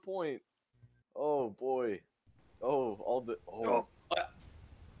on point. Oh boy. Oh, all the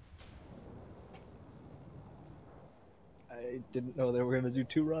I didn't know they were gonna do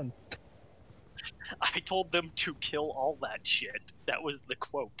 2 runs. I told them to kill all that shit. That was the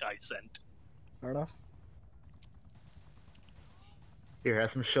quote I sent. Fair enough. Here,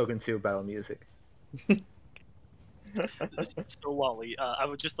 have some Shogun 2 battle music. So, Lolly, I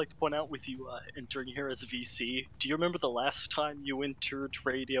would just like to point out with you entering here as VC, do you remember the last time you entered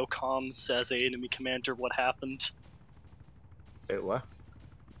radio comms as a enemy commander, what happened? Wait, what?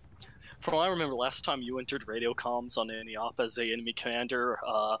 From what I remember, last time you entered radio comms on any op as a enemy commander,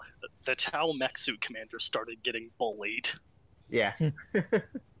 the Tau mech suit commander started getting bullied. Yeah.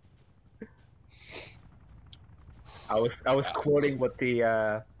 I was quoting what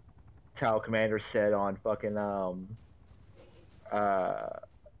the Tau commander said on fucking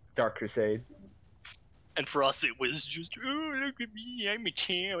Dark Crusade. And for us, it was just, oh, look at me, I'm a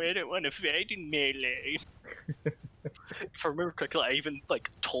Tau, I don't want to fight in melee. If I remember correctly, I even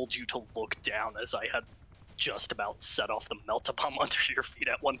told you to look down as I had just about set off the melt-a-bomb under your feet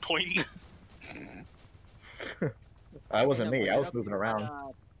at one point. That wasn't me. I was moving around.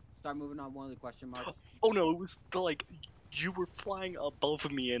 Start moving on one of the question marks. Oh no, it was like you were flying above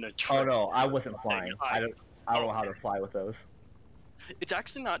me in a Oh trip. no, I wasn't flying. I don't know how to fly with those. It's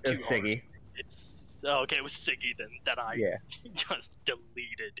actually not It too was hard. Siggy. It's okay. It was Siggy then that I just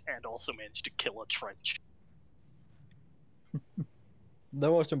deleted and also managed to kill a trench. The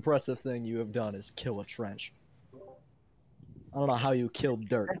most impressive thing you have done is kill a trench. I don't know how you killed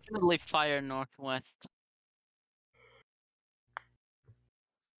dirt. Definitely fire northwest.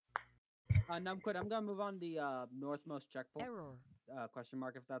 No, I'm good. I'm gonna move on the northmost checkpoint. Error. Question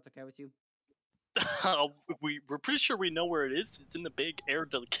mark, if that's okay with you. We're pretty sure we know where it is. It's in the big air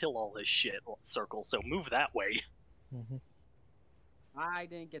to kill all this shit circle. So move that way. I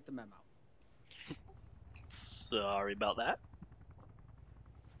didn't get the memo. Sorry about that.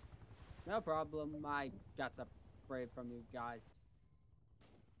 No problem. I got separated from you guys.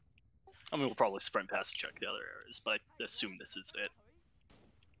 I mean, we'll probably sprint past and check the other areas, but I assume this is it.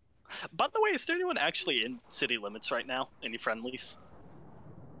 By the way, is there anyone actually in city limits right now? Any friendlies?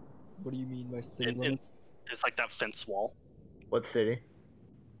 What do you mean by city limits? There's like that fence wall. What city?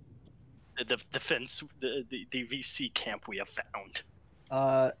 The fence, the VC camp we have found.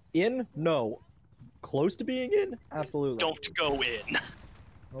 In? No. Close to being in? Absolutely. Don't go in.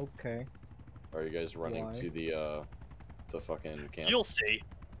 Okay. Are you guys running Why? to the fucking camp? You'll see.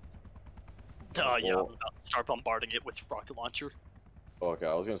 Yeah, I'm about to start bombarding it with rocket launcher. Okay,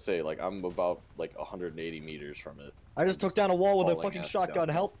 I was gonna say, like, I'm about, like, 180 meters from it. I just took down a wall with a Falling fucking ass shotgun. down.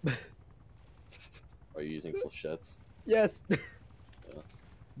 Help. Are you using flechettes? Yes.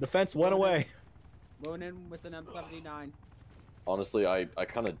 The fence went away. Going in with an M79. Honestly, I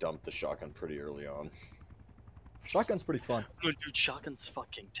kind of dumped the shotgun pretty early on. Shotgun's pretty fun. No, dude, shotgun's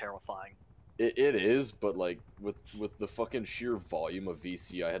fucking terrifying. It is, but, like, with the fucking sheer volume of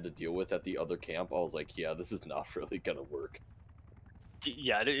VC I had to deal with at the other camp, I was like, yeah, this is not really gonna work.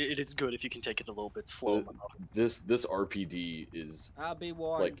 Yeah, it is good if you can take it a little bit slow. This RPD is, I'll be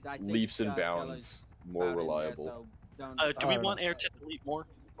warned. like, I think, leaps and Kelly's bounds more out in there, reliable. so don't- Do we want air to delete more,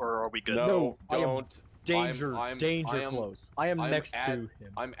 or are we good? No, I am don't. danger I am close. I am next at, to him.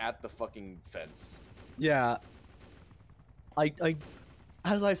 I'm at the fucking fence. Yeah.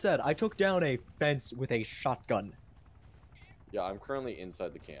 As I said, I took down a fence with a shotgun. Yeah, I'm currently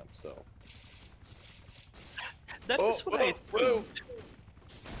inside the camp, so. That is what I assumed.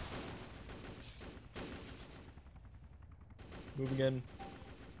 Moving in.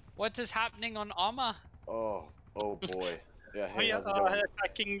 What is happening on Alma? Oh boy. Yeah, hey, We how's it are going?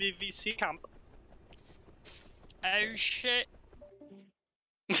 attacking the VC camp. Oh shit.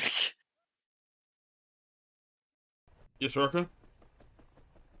 Yes, Rocco?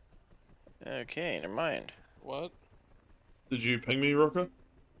 Okay, never mind. What? Did you ping me, Rocco?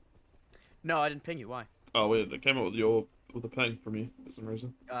 No, I didn't ping you. Why? Oh, weird. It came up with a ping from you for some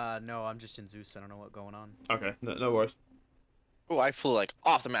reason. No, I'm just in Zeus. I don't know what's going on. Okay, no worries. Oh, I flew like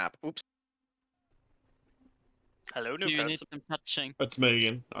off the map. Oops. Hello, Do new you need person. some touching? It's me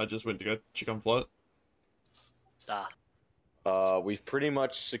again. I just went to go check on flight. We've pretty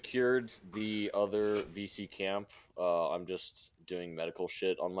much secured the other VC camp. I'm just doing medical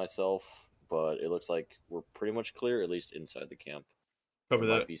shit on myself, but it looks like we're pretty much clear, at least inside the camp. Copy there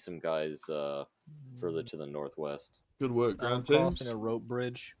that. might be some guys further to the northwest. Good work, I'm ground teams. crossing a rope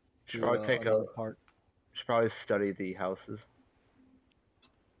bridge to Should probably take another part. Should probably study the houses.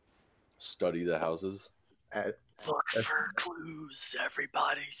 Study the houses? Look for clues.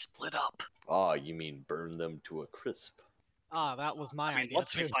 Everybody split up. Ah, you mean burn them to a crisp. Ah, that was my I mean, idea.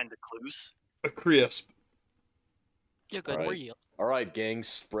 once we too. find the clues. A crisp. You're good. Alright. Real. Alright, gang,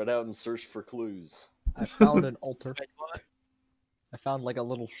 spread out and search for clues. I found an altar. I found like a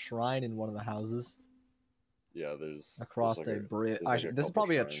little shrine in one of the houses. Yeah, there's Across there's like a bridge. there's like This is couple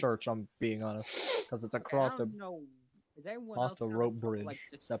probably shrines. a church, I'm being honest. Because it's across I a don't know. Is anyone else across a having rope trouble, bridge like,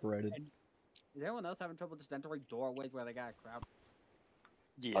 just- separated. Is anyone else having trouble just entering doorways where they got a crowd?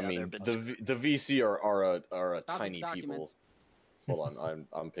 Yeah, I mean, the VC are a Copy tiny people. documents. Hold on,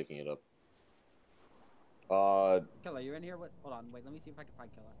 I'm picking it up. Killer, you in here? What? Hold on, wait. Let me see if I can find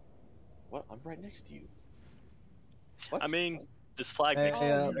Killer. What? I'm right next to you. I mean, this flag Hey, makes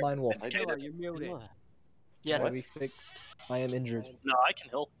sense. Line Wolf. Killer, you're muted. Yeah. We fixed. I am injured. No, I can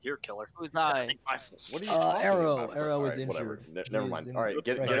help. You're killer. Who's I? What are you talking Arrow. about? Arrow is Alright, whatever. injured. Never He is mind. in- All right,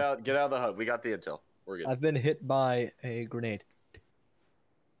 get right. out of the hut. We got the intel. We're good. I've been hit by a grenade.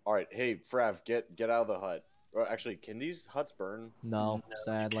 All right, hey Frav, get out of the hut. Or actually, can these huts burn? No,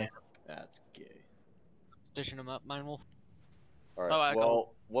 sadly. That's gay. Stitching them up, Mine Wolf. All Oh, I right.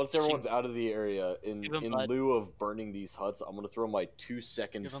 once everyone's out of the area, in Give 'em in blood. lieu of burning these huts, I'm gonna throw my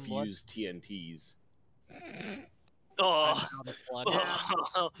 2-second Give 'em blood. fuse TNTs. Oh, Out of blood.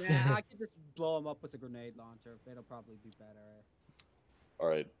 Nah, I could just blow him up with a grenade launcher. It'll probably be better. All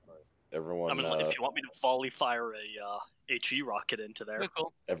right, everyone. I mean, if you want me to volley fire a HE rocket into there.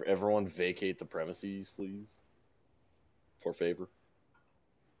 Cool. Everyone, vacate the premises, please, for favor.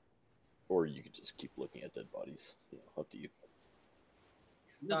 Or you could just keep looking at dead bodies. You know, up to you.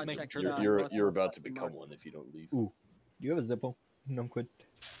 Just making sure You're about to become one if you don't leave. Ooh, do you have a Zippo? No, I'm quid.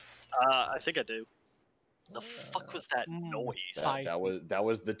 I think I do. The fuck was that noise? That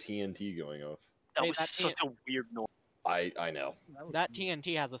was the TNT going off. That Hey, was that such a weird noise. I know. That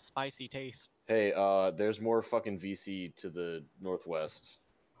TNT has a spicy taste. Hey, there's more fucking VC to the northwest.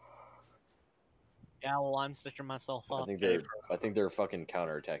 Yeah, well, I'm stitching myself up. I think they're fucking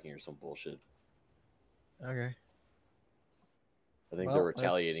counterattacking or some bullshit. Okay. I think Well, they're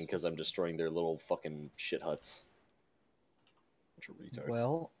retaliating because I'm destroying their little fucking shit huts. Bunch of retards.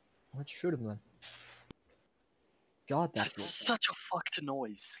 Well, let's shoot him then. God, That's such a fucked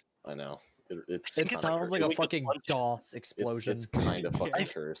noise. I know. It sounds like a fucking DOS explosion. It's kind of fucking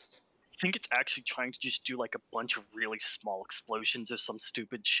cursed. I think it's actually trying to just do like a bunch of really small explosions or some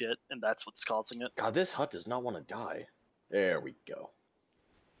stupid shit, and that's what's causing it. God, this hut does not want to die. There we go.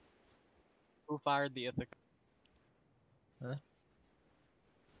 Who fired the Ithaca? Huh?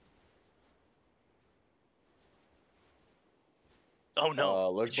 Oh no!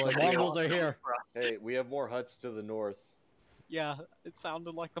 Looks The like Mongols are here. Hey, we have more huts to the north. Yeah, it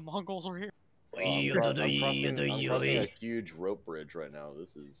sounded like the Mongols were here. I'm crossing a huge rope bridge right now.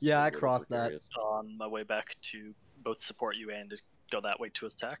 This is Yeah, I crossed that. precarious. On my way back to both support you and to go that way to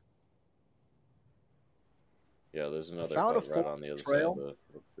attack. Yeah, there's another found a hut right full on the other trail. side of the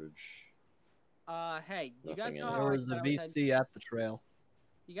rope bridge. Hey, you guys Nothing in know it. how There I was said a I was heading- VC at the trail.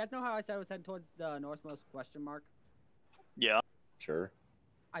 You guys know how I said I was heading towards the northmost question mark? Yeah. Sure.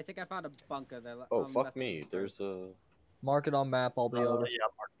 I think I found a bunker there. Oh, fuck me. There's a... Mark it on map, I'll be over. Yeah,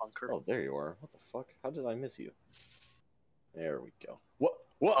 Mark Bunker. Oh, there you are. What the fuck? How did I miss you? There we go. What?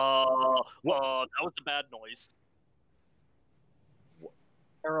 What? That was a bad noise.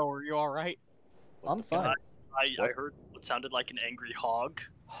 Arrow, are you alright? I'm fine. I heard what sounded like an angry hog.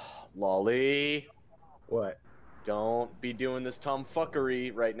 Lolly. What? Don't be doing this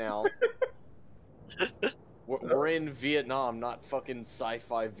tomfuckery right now. We're in Vietnam, not fucking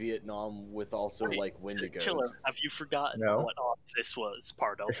sci-fi Vietnam with also Wait, like Wendigos. Killer, have you forgotten No. what this was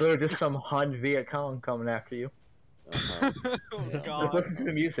part of? It's literally just some Han Viet Cong coming after you. Uh-huh. Oh Yeah. god. Just listen to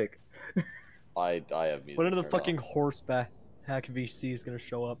the music. I have music. What into the turned fucking on. horseback hack VC is gonna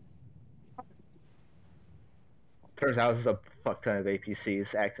show up? Turns out there's a fuck ton of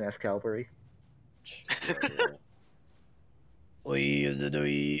APCs acting as cavalry.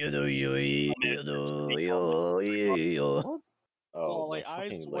 Oh, Wally, the I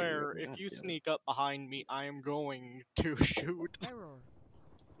fucking swear, lady. if you God damn it. sneak up behind me, I am going to shoot. Error.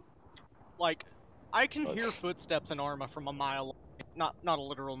 Like, I can That's- hear footsteps in Arma from a mile away. Not a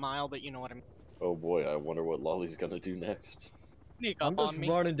literal mile, but you know what I mean. Oh boy, I wonder what Lolly's gonna do next. Sneak I'm up just on me.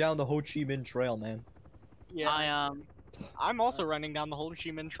 running down the Ho Chi Minh Trail, man. Yeah, I'm also running down the Ho Chi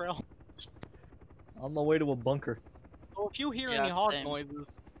Minh Trail. On my way to a bunker. So if you hear Yeah, any hog same. noises,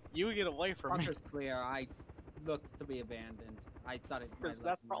 you get away from me. Bunker's clear. I looks to be abandoned. I started. my Because that's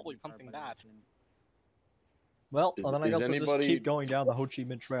left probably moving something but it bad. didn't. Well, Is- then I is guess we'll just anybody- keep going down the Ho Chi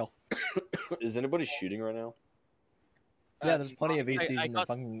Minh Trail. Is anybody shooting right now? Yeah, there's plenty of VCs I in the got-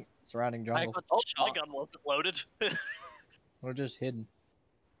 fucking surrounding I jungle. got Oh, my shot. gun wasn't loaded. We're just hidden.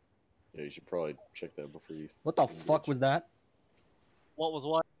 Yeah, you should probably check that before you. What the fuck was that? What was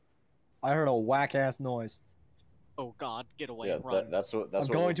what? I heard a whack ass noise. Oh god, get away, Yeah, run. that's what I'm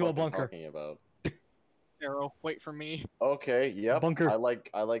we're going to a fucking bunker. Talking about. Arrow, wait for me. Okay, yep. Bunker. I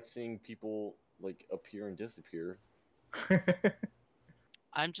like seeing people like appear and disappear.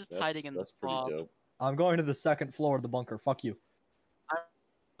 I'm just That's hiding in that's the pretty swamp. dope. I'm going to the second floor of the bunker. Fuck you.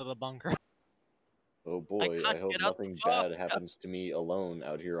 To the bunker. Oh boy, I can't hope get up nothing the bad top. happens to me alone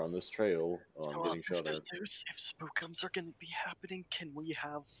out here on this trail. So, I'm getting shot Mr. at. Zeus, if spookums are gonna be happening, can we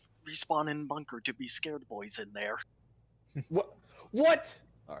have respawn in bunker to be scared boys in there? What? What?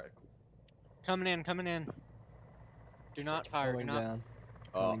 All right, cool. Coming in, coming in. Do not fire, do Going not.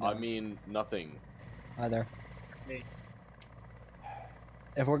 down. I mean nothing. Hi there. Hey.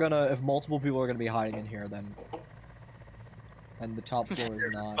 If multiple people are gonna be hiding in here, then, and the top floor is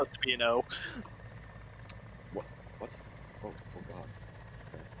It's not. supposed to be a no. What? What? Oh god.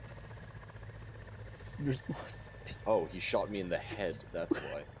 You're supposed. Oh, he shot me in the head. That's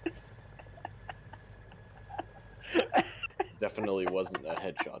why. Definitely wasn't a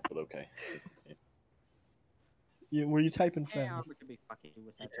headshot, but okay. Yeah, were you typing Yeah, fast? we could be fucking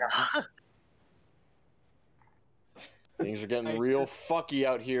with that. Things are getting real fucky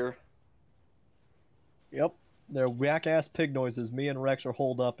out here. Yep. They're whack ass pig noises. Me and Rex are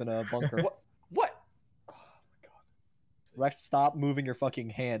holed up in a bunker. What? Rex, stop moving your fucking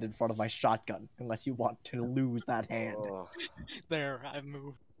hand in front of my shotgun, unless you want to lose that hand. There, I've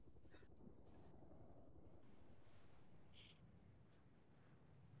moved.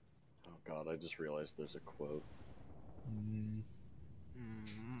 Oh god, I just realized there's a quote.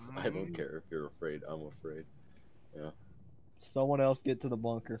 I don't care if you're afraid, I'm afraid. Yeah. Someone else get to the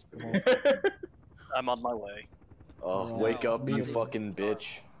bunker. Come on. I'm on my way. Oh, Yeah, wake it's up, me you and- fucking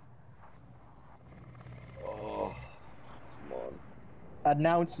bitch. Oh, come on.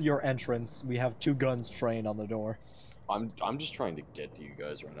 Announce your entrance. We have 2 guns trained on the door. I'm just trying to get to you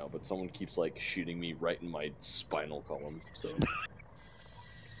guys right now, but someone keeps like shooting me right in my spinal column. So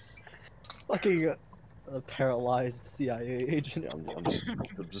Fucking paralyzed CIA agent. yeah,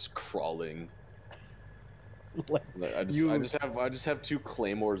 I'm just crawling. Like, I just have 2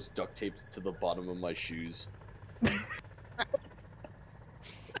 claymores duct taped to the bottom of my shoes. If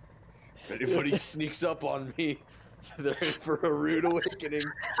anybody sneaks up on me, they're in for a rude awakening.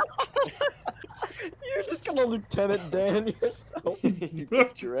 You're just gonna Lieutenant Dan yourself. You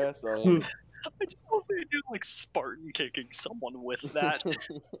put your ass on. I just hope they do like Spartan kicking someone with that.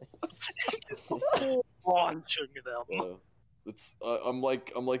 Launching them. It's I'm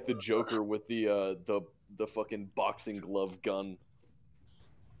like the Joker with the fucking boxing glove gun.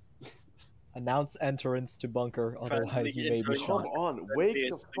 Announce entrance to bunker, otherwise you may be shot. Come on, wake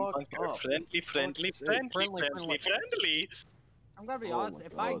the fuck up. Friendly. I'm gonna be Oh honest, my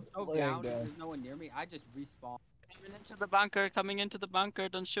if I God. go Laying down down. and there's no one near me, I just respawn. Coming into the bunker,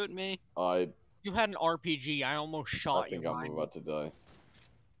 don't shoot me. You had an RPG, I almost shot I think you. I'm about to die.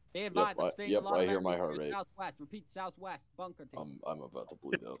 Be advised, I'm seeing a lot I of hear my enemies heart to your rate. Southwest. Repeat southwest, bunker team. I'm about to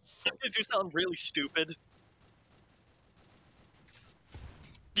bleed out. Fuck. They do sound really stupid.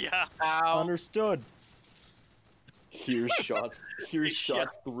 Yeah. Understood. Here's shots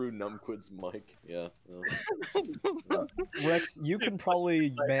through Numquid's mic. Yeah. Rex, you can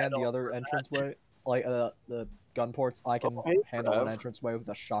probably man the other entranceway, like the gun ports. I can handle an entranceway with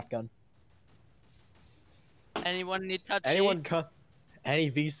a shotgun. Anyone need touch?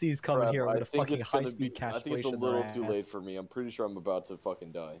 Any VCs coming Crap, here, I'm I gonna think fucking it's gonna high-speed be- I think it's a castration little their too ass. late for me. I'm pretty sure I'm about to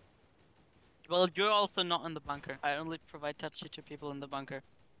fucking die. Well, you're also not in the bunker. I only provide touchy to people in the bunker.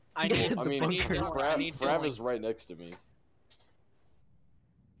 I mean, Frav is right next to me.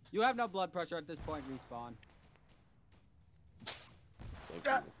 You have no blood pressure at this point, respawn. Thank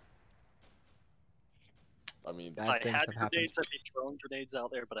you. I mean, If I had grenades, I'd be throwing grenades out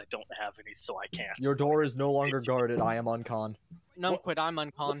there, but I don't have any, so I can't. Your door is no longer guarded. I am uncon. No, quit. I'm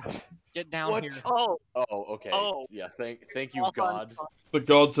uncon. Get down What? here. Oh. Oh, okay. Oh. Yeah, thank you, God. The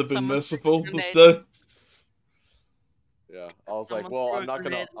gods have been merciful this day. Yeah, I was like, well, I'm not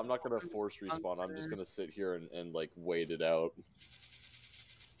gonna force respawn. I'm just gonna sit here and like wait it out.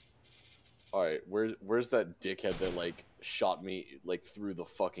 All right, where's that dickhead that like shot me like through the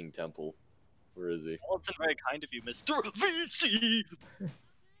fucking temple? Where is he? Well, it's very kind of you, Mr. VC.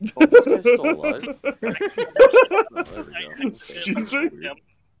 Oh, this guy's still alive. Oh, there we go. Excuse me?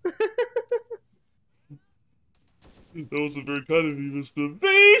 That wasn't very kind of you, Mr.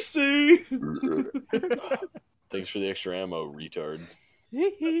 VC! Thanks for the extra ammo, retard.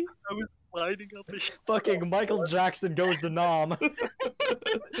 I was lining up a shot. Fucking Michael Jackson goes to Nam. I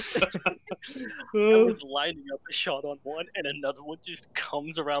was lining up a shot on one, and another one just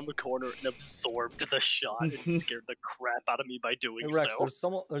comes around the corner and absorbed the shot and scared the crap out of me by doing Hey Rex,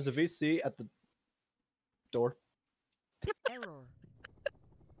 so. there's a VC at the door. Error.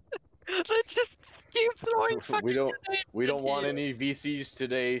 They just keep throwing fucking We don't want any VCs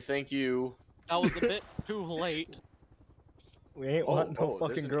today, thank you. That was a bit too late. We ain't want no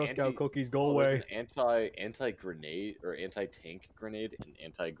fucking Girl Scout cookies. Go away. Anti-grenade or anti-tank grenade and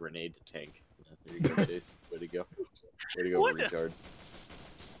anti-grenade tank. Yeah, there you go, Chase. Way to go. Way to go, retard.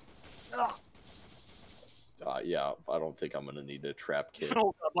 Yeah, I don't think I'm gonna need a trap kit.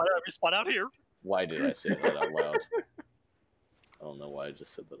 Oh, why did I respawn out here? Why did I say that out loud? I don't know why I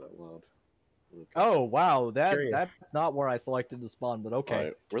just said that out loud. Okay. Oh wow, that's not where I selected to spawn, but okay.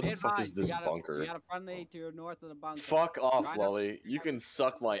 Alright, where the fuck is this bunker? You got a friendly to your north of the bunker. Fuck off, Right Lolly. You can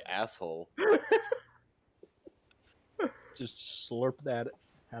suck my asshole. Just slurp that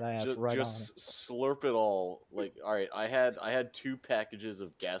ass right just slurp it all. Like, alright, I had 2 packages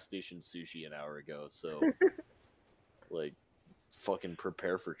of gas station sushi an hour ago, so like fucking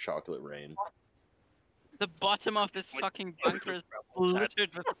prepare for chocolate rain. The bottom of this fucking bunker is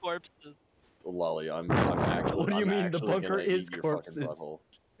littered with corpses. Lolly, I'm actually. What do you I'm mean the actually bunker gonna is eat your fucking corpses?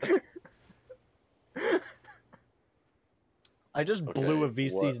 butthole. I just Okay, blew a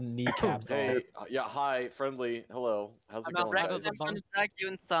VC's what- kneecaps Hey, off. yeah, hi, friendly, hello. How's it I'm going, gonna guys? drag you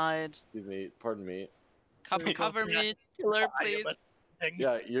inside. Excuse me, pardon me. Cover me, killer, please.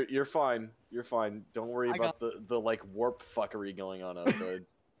 Yeah, you're fine. You're fine. Don't worry I about the like warp fuckery going on outside.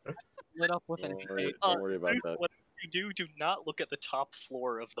 Lit up with an Don't worry about Zeus, that. What you do not look at the top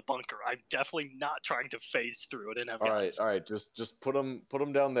floor of the bunker. I'm definitely not trying to phase through it and have All right, guys. all right. Just put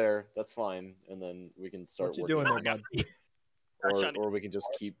them down there. That's fine, and then we can start. What you working doing there, on bud? it. Or we can just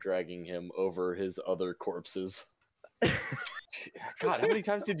keep dragging him over his other corpses. God, how many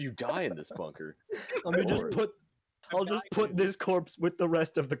times did you die in this bunker? Let me just Lord. put. I'll just put this corpse with the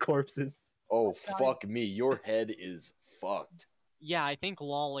rest of the corpses. Oh fuck me! Your head is fucked. Yeah, I think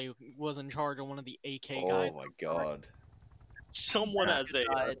Lolly was in charge of one of the AK Oh guys. my god. Someone has a.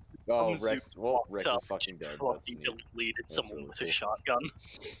 Oh, some Rex. Zeus Well, walked Rex up is fucking dead. and That's neat. deleted That's someone really with cool. a shotgun.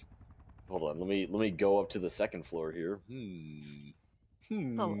 Hold on. Let me go up to the second floor here.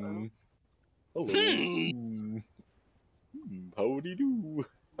 Hello. Hello. Howdy do.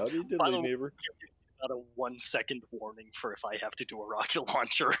 Howdy By the diddly, way, neighbor. About a 1 second warning for if I have to do a rocket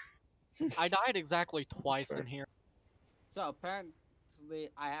launcher. I died exactly twice in here. So apparently,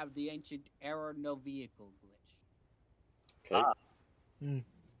 I have the ancient error no vehicle glitch. Okay.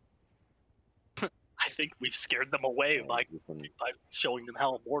 I think we've scared them away by showing them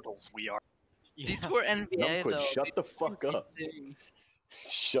how immortals we are. These were NBA Numquid, though. shut the fuck up.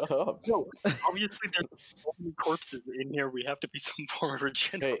 Shut up. No, obviously there's so many corpses in here. We have to be some form of Hey,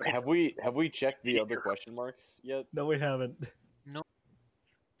 regenerate. have we checked the other question marks yet? No, we haven't. No.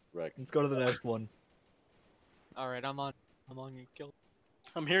 Rex. Let's go to the next one. Alright, I'm on you, kill.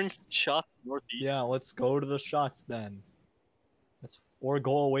 I'm hearing shots northeast. Yeah, let's go to the shots then. Or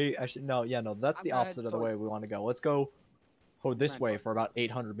go away. Actually, no, that's the I'm opposite of the way we want to go. Let's go this way for about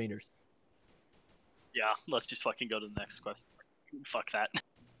 800 meters. Yeah, let's just fucking go to the next question. Fuck that.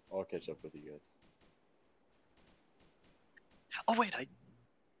 I'll catch up with you guys. Oh wait, I.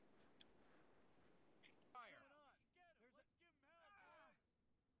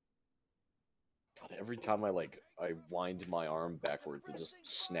 God, every time I wind my arm backwards, it just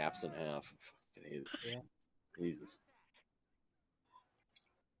snaps in half. I fucking hate it. Yeah. Jesus.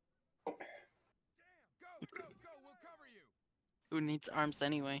 Who needs arms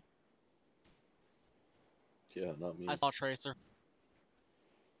anyway? Yeah, not me. I saw Tracer.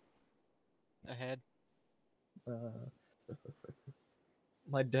 Ahead.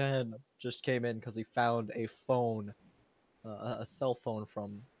 My dad just came in because he found a phone, a cell phone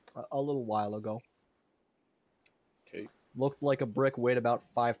from a little while ago. Okay. Looked like a brick, weighed about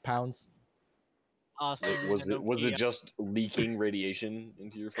 5 pounds. Was it just leaking radiation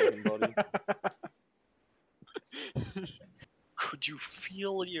into your fucking body? Could you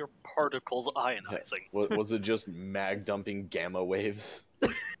feel your particles ionizing? Was it just mag dumping gamma waves?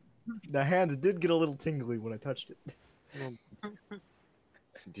 The hands did get a little tingly when I touched it.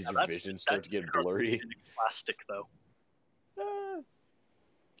 Did your vision start to get blurry? Plastic though.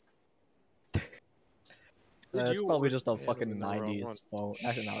 It's probably just a fucking 90s phone.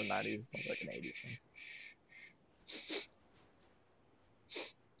 Actually, not a 90s, but like an 80s phone.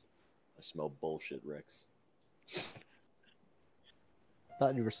 I smell bullshit, Rex.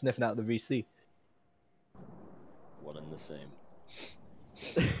 Thought you were sniffing out the VC. One and the same.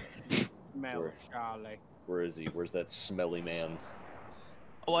 Mel, Charlie. Where is he? Where's that smelly man?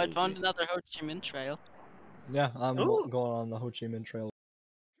 Oh, I found another Ho Chi Minh Trail. Yeah, I'm going on the Ho Chi Minh Trail.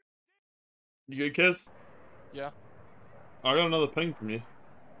 You good, Kiz? Yeah. I got another ping from you.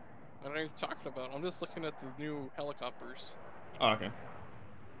 I don't know what you're talking about. I'm just looking at the new helicopters. Oh, okay.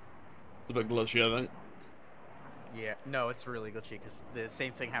 It's a bit glitchy, I think. Yeah, no, it's really glitchy because the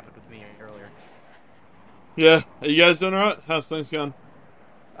same thing happened with me earlier. Yeah, are you guys doing alright? How's things going?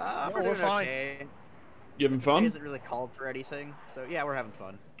 We're doing fine. okay. You having fun? It isn't really called for anything, so yeah, we're having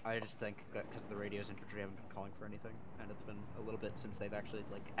fun. I just think that because of the radio's infantry haven't been calling for anything, and it's been a little bit since they've actually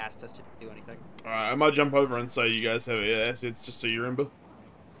asked us to do anything. Alright, I might jump over and say you guys have assets just so you remember.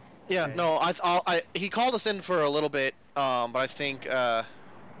 Yeah, no, he called us in for a little bit, but I think they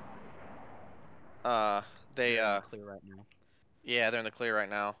They're in the clear right now. Yeah, they're in the clear right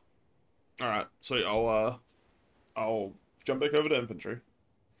now. Alright, so I'll jump back over to infantry.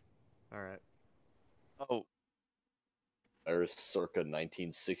 All right. Oh. Iris circa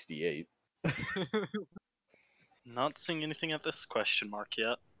 1968. Not seeing anything at this question mark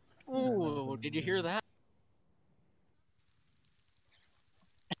yet. Ooh, did you hear that?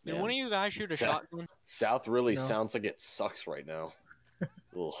 Did one of you guys shoot a shotgun? South really No. sounds like it sucks right now.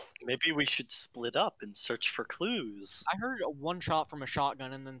 Ugh. Maybe we should split up and search for clues. I heard one shot from a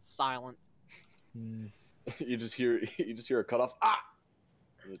shotgun and then silence. you just hear a cutoff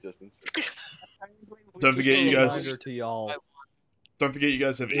in the distance. Don't forget, you guys. Reminder to y'all. Don't forget, you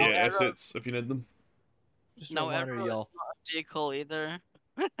guys have No air arrow. assets if you need them. Just a No reminder, arrow is y'all. not a vehicle either.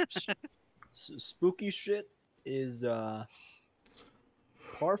 Spooky shit is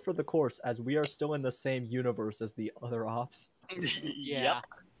par for the course, as we are still in the same universe as the other ops. Yeah.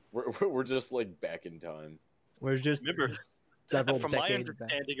 We're just like back in time. We're just Remember, several from my decades back.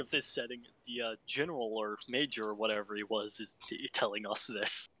 understanding of this setting, the general or major or whatever he was is telling us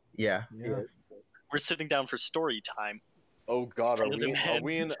this. Yeah. We're sitting down for story time. Oh God, are On the we other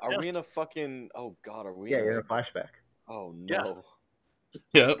in hand, a fucking? Oh God, are we? Yeah, in you're in a flashback. Oh Yeah. no.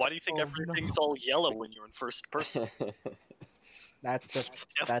 Yeah. Why do you think everything's all yellow when you're in first person? That's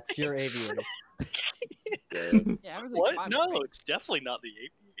your aviators. What? No, it's definitely not the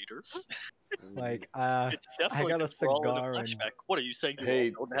aviators. Like, It's definitely I got a we're all in cigar and flashback. What are you saying? You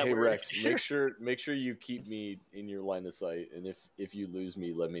Hey, all don't have hey our Rex, aviators? make sure you keep me in your line of sight, and if you lose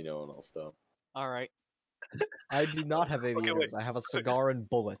me, let me know and I'll stop. All right. I do not have aviators. I have a cigar and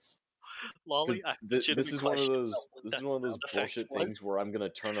bullets. Lolly, I This is one of those sound effect bullshit was. things where I'm gonna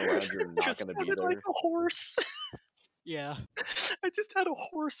turn around, you're not Just gonna be sounded there. like a horse. Yeah. I just had a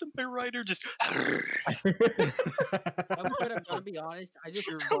horse and my rider just. I'm gonna be honest. I just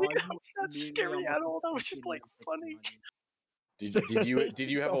It's saw you not immediately scary almost at all. That was fucking just like funny. Did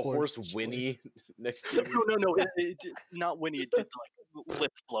you have a horse Winnie next to you? No, not when he did the like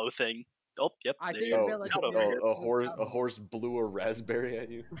lip blow thing. Oh, yep. I there think you it go. felt like Not a over very- here. A horse blew a raspberry at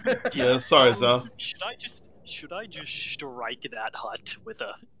you. Yeah, sorry, Zal. Should I just strike that hut with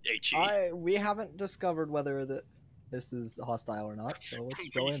a HE? We haven't discovered whether this is hostile or not, so let's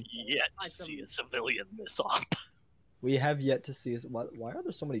go in. Yet to see a civilian this op. We have yet to see. Why are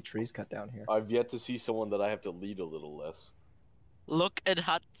there so many trees cut down here? I've yet to see someone that I have to lead a little less. Look at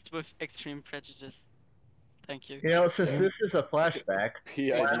huts with extreme prejudice. Thank you. You know, since this is a flashback,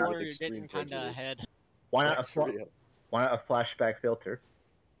 PID why with not, You're extreme getting kind of prejudice. ahead. why not a Thanks for why not a flashback filter?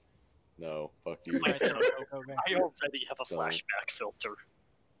 No, fuck you. Please don't. Okay. I already have a Don't. flashback filter.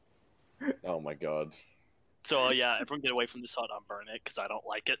 Oh my God. So yeah, everyone get away from this hut. I'm burning it because I don't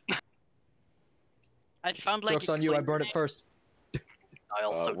like it. I found like Joke's a on you. I clean burn it first. I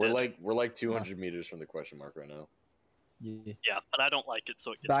also we're did. like 200 meters from the question mark right now. Yeah. Yeah, but I don't like it,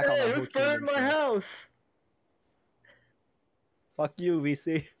 so it gets Back on Hey, the who Ho Chi burned Minh my Trail. house? Fuck you,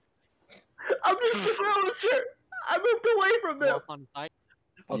 VC. I'm just a villager. I moved away from them. Walk on site.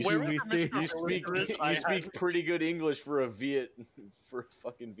 Fuck you, Wherever VC. Mr. You speak Villager is, I you have- speak pretty good English for a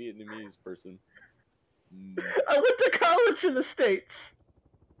fucking Vietnamese person. I went to college in the States.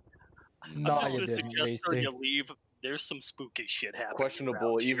 I'm No, just you gonna didn't, suggest when VC. you leave. There's some spooky shit happening. Questionable.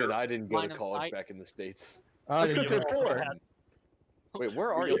 around Even here. I didn't go Line to of college sight. back in the States. I Look didn't at even the door. Wait,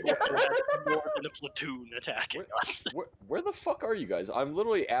 where are We you? also have more than a platoon attacking us. Where the fuck are you guys? I'm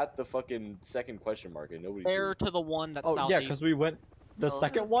literally at the fucking second question mark and nobody's Fair here. to the one that's Oh yeah, southeast. because we went the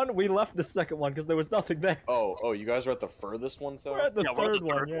second one. We left the second one because there was nothing there. Oh, you guys are at the furthest one, so? We're at the Yeah, we're at third the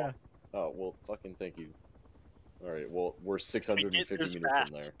one. third Yeah. one. Oh, well, fucking thank you. Alright, well, we're There's 650 meters from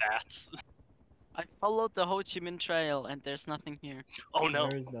there. bats. I followed the Ho Chi Minh Trail and there's nothing here. Oh no,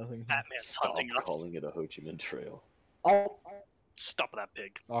 There is nothing. Here. Batman's Stop hunting us. calling it a Ho Chi Minh Trail. Oh, Stop that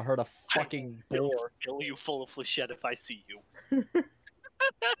pig. I heard a fucking boar. Kill you full of flechette if I see you.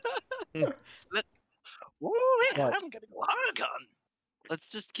 Woo, yeah, What? I'm gonna go hard gun. Let's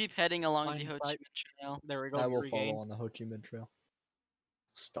just keep heading along Line the Ho of Chi sight. Minh Trail. There we go. I will regain. follow on the Ho Chi Minh Trail.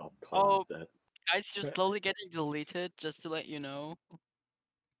 Stop calling Oh, it that. guys, you're slowly getting deleted, just to let you know.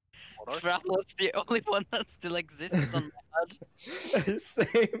 What are- Traveler's the only one that still exists on my HUD.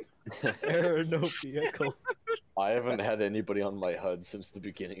 Same. Error, no vehicle. I haven't had anybody on my HUD since the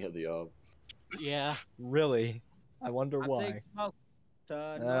beginning of the op. Yeah. Really? I wonder I'm why. saying smoke.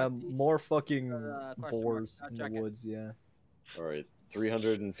 Northeast. More fucking question mark, boars I'll in the check it. woods. Yeah. Alright,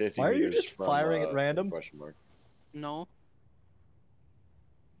 350 Why are you meters just from, firing at the random? Question mark. No.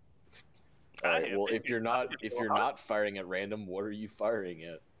 Alright, well, if you're not firing at random, what are you firing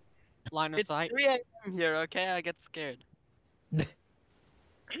at? Line of It's sight. 3 a.m. here, okay? I get scared.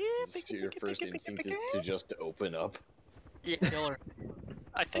 So your first instinct is to just open up. Yeah. Killer.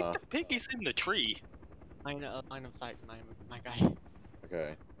 I think the pig is in the tree. Line of sight, my guy.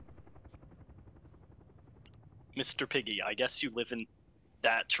 Okay. Mr. Piggy, I guess you live in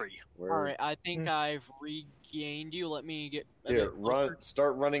that tree. Where? Alright, I think I've regained you. Let me get a Here, bit closer.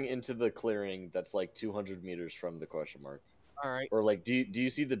 start running into the clearing that's like 200 meters from the question mark. All right. Or like, do you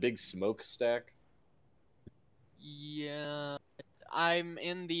see the big smoke stack? Yeah, I'm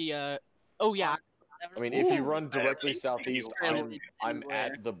in the. Oh yeah. I mean, if you run Ooh. directly southeast, I'm Anywhere.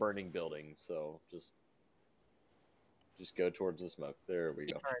 at the burning building, so just go towards the smoke. There we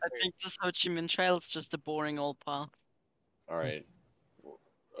go. I think this Ho Chi Minh Trail is just a boring old path. All right.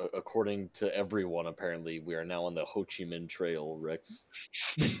 According to everyone, apparently, we are now on the Ho Chi Minh Trail, Rex.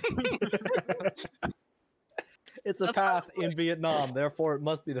 It's a path in Vietnam, therefore it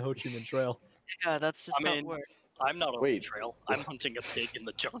must be the Ho Chi Minh Trail. Yeah, that's just I not mean, work. I'm not on Wait. the trail. I'm hunting a pig in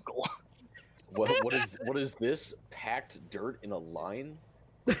the jungle. What is this? Packed dirt in a line,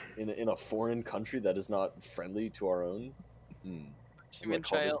 in a foreign country that is not friendly to our own. I'm gonna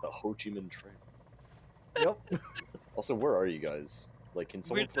call this the Ho Chi Minh Trail. Yep. Also, where are you guys? Like, can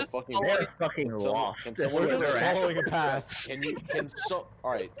someone put fucking? They're fucking lost. Can someone We're put just their following a path.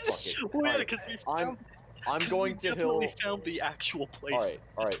 All right, fuck it. Well, yeah, All right, because I'm going to hill. We found the actual place.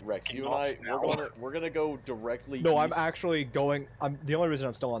 All right, Rex. You and I, we're gonna go directly. No, I'm east. actually going. The only reason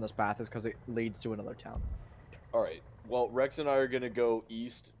I'm still on this path is because it leads to another town. All right. Well, Rex and I are gonna go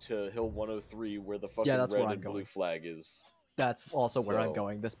east to Hill 103, where the fucking that's red where I'm and blue going. flag is. That's also where I'm So-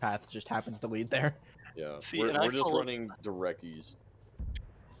 going. This path just happens to lead there. Yeah, See, we're and I just follow- running direct east.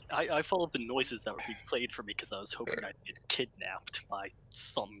 I followed the noises that were being played for me because I was hoping I'd get kidnapped by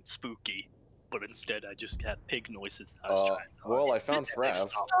some spooky, but instead I just had pig noises that I was trying to Well, I found Frav.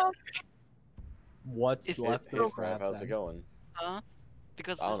 What's left Hey, of Frav, Frav, how's it then? going? Huh?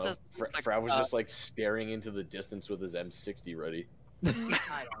 Because I don't know. this is like, Frav was just like staring into the distance with his M60 ready. I don't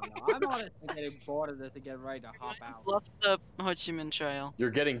know. I'm honestly getting bored of this and getting ready to hop out. left the Ho Chi Minh Trail.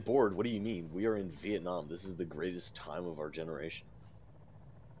 You're getting bored. What do you mean? We are in Vietnam. This is the greatest time of our generation.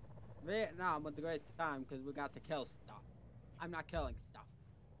 Vietnam was the greatest time because we got to kill stuff. I'm not killing stuff.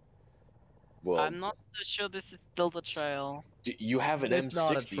 Well, I'm not so sure this is still the trail. You have an It's M60,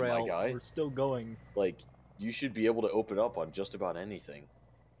 not a trail. my guy. We're still going. Like, you should be able to open up on just about anything.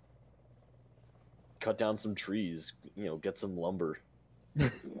 Cut down some trees, get some lumber.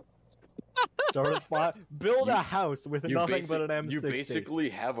 Start a fire. Build a house with nothing but an M60. You basically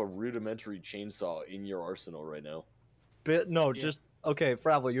have a rudimentary chainsaw in your arsenal right now. Just okay,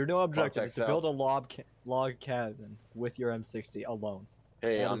 Fravel. Your new objective is to Contact build a log cabin with your M60 alone.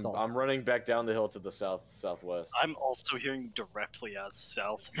 Hey, That is all. I'm running back down the hill to the southwest. I'm also hearing directly as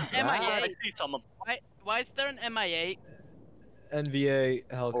south. So MIA. I see some of Why is there an MIA? NVA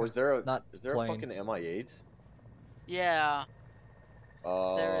helicopter. Oh, is there a not is there plane. a fucking MI8? Yeah.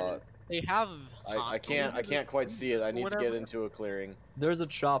 They have. I can't quite see it. I need to get into a clearing. There's a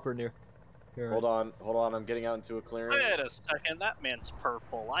chopper near. Here. Hold on. I'm getting out into a clearing. Wait a second, that man's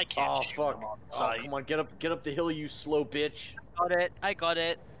purple. I can't Oh shoot fuck! him on Oh, sight. come on, get up the hill, you slow bitch! I got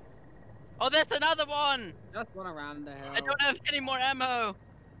it. Oh, there's another one! Just one around the hill. I don't have any more ammo.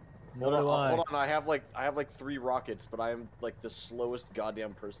 Hold on. I have like 3 rockets, but I am like the slowest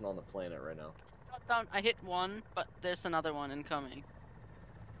goddamn person on the planet right now. Shot down. I hit one, but there's another one incoming.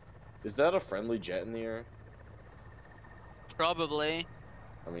 Is that a friendly jet in the air? Probably.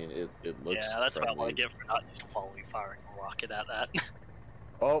 I mean, it looks. Yeah, that's what I friendly. want to get for not just fully firing a rocket at that.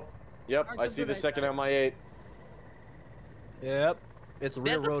 Oh, yep. I see the second MI8. Yep. Its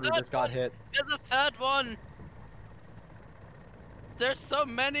rear There's a rotor third just got hit. There's a third one. There's so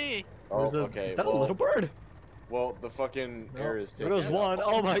many. Oh, Is okay. that a little bird? Well, the fucking air is There taking. goes one.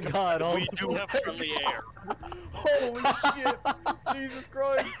 Oh my god. Oh we do have friendly air. Holy shit! Jesus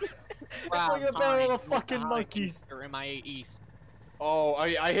Christ! It's like a barrel of fucking monkeys. Or MIA East. Oh,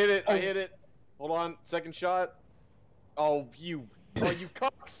 I hit it. I hit it. Hold on. Second shot. Oh, you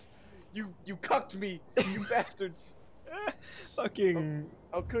cucks! You cucked me, you bastards! Fucking.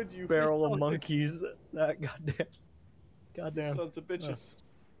 How could you? Barrel of monkeys. That goddamn. Sons of bitches.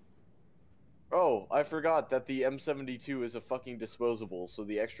 Oh, I forgot that the M72 is a fucking disposable, so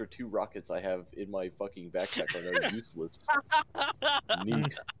the extra 2 rockets I have in my fucking backpack are now useless.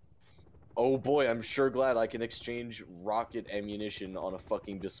 Neat. Oh boy, I'm sure glad I can exchange rocket ammunition on a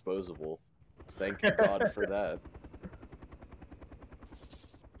fucking disposable. Thank God for that.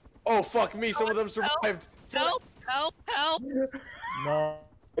 Oh fuck me, some of them survived! Help! Help! Help! No,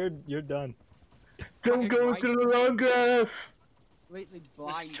 you're done. Don't go through the long grass! Completely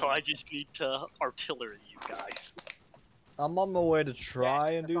blind. So I just need to artillery you guys. I'm on my way to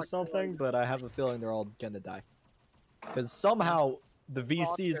try and do something, but I have a feeling they're all gonna die. Because somehow the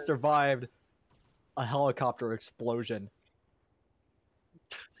VCs survived a helicopter explosion.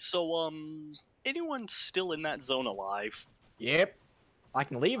 So, anyone still in that zone alive? Yep. I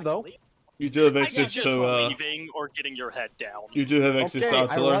can leave though. You do have I access guess just to. leaving or getting your head down. You do have access Okay, to I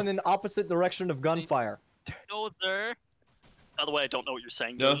artillery. run in opposite direction of gunfire. Dozer. By the way, I don't know what you're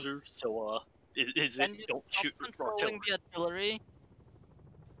saying, Yeah. Dozer. So, is it And you don't stop shoot controlling artillery? the artillery.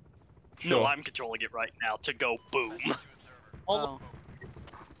 No, I'm controlling it right now to go boom. Oh.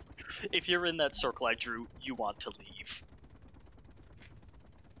 If you're in that circle I drew, you want to leave.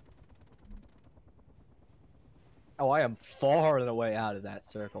 Oh, I am far and away out of that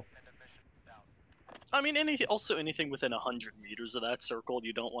circle. I mean, anything within 100 meters of that circle,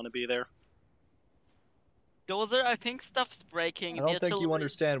 you don't want to be there. Dozer, I think stuff's breaking. I don't The think you artillery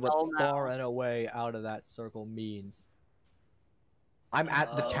understand what fell now. far and away out of that circle means. I'm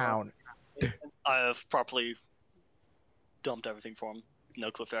at the town. I've properly dumped everything for him. No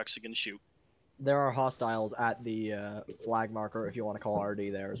cliff actually gonna shoot. There are hostiles at the flag marker if you want to call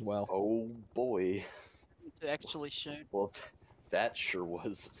RD there as well. Oh boy. To actually shoot. Well, that sure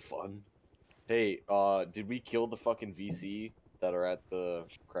was fun. Hey, did we kill the fucking VC that are at the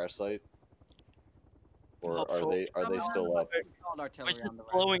crash site? Or are they still up? We're just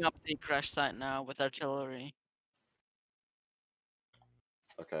blowing up the crash site now with artillery.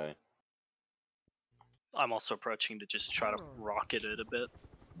 Okay. I'm also approaching to just try to rocket it a bit.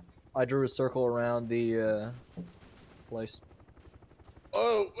 I drew a circle around the place.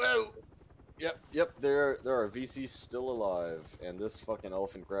 Oh, whoa! Yep, there are VCs still alive, and this fucking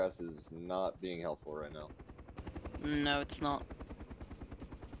elephant grass is not being helpful right now. No, it's not.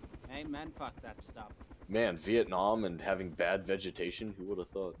 Hey man, fuck that stuff. Man, Vietnam and having bad vegetation, who would have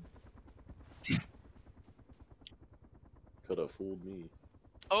thought? Could have fooled me.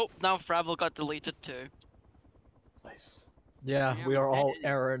 Oh, now Fravel got deleted too. Nice. Yeah, we are all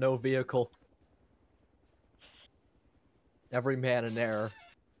error, no vehicle. Every man in error.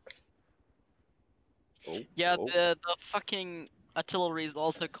 Yeah, the fucking artillery is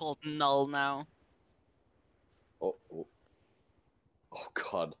also called null now. Oh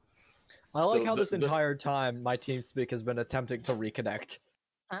god. I like So how the- this entire time my TeamSpeak has been attempting to reconnect.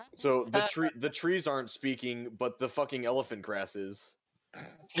 So the trees aren't speaking, but the fucking elephant grass is.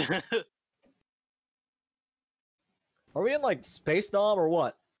 Are we in like Space Dom or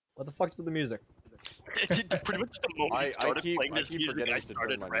what? What the fuck's with the music? Pretty much the moment he started playing this music, forgetting I to turn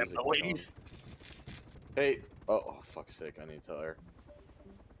started my music back rambling. on. Hey, oh fuck's sake, I need to tell her.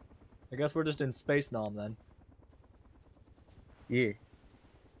 I guess we're just in Space Nom then. Yeah.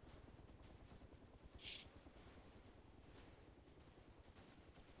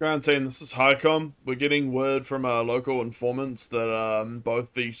 Ground team, this is Highcom. We're getting word from our local informants that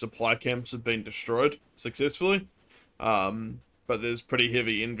both the supply camps have been destroyed successfully. But there's pretty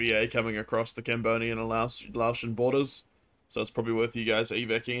heavy NVA coming across the Cambodian and Laotian borders. So it's probably worth you guys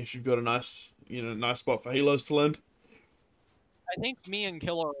evacing if you've got a nice spot for helos to land. I think me and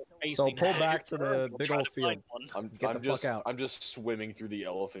Killer are facing. So pull back to the big old field. Get the fuck out. I'm just swimming through the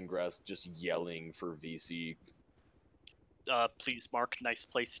elephant grass, just yelling for VC. Please, Mark. Nice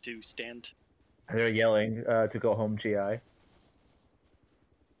place to stand. They're yelling to go home, GI.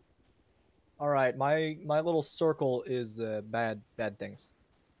 All right, my little circle is bad things.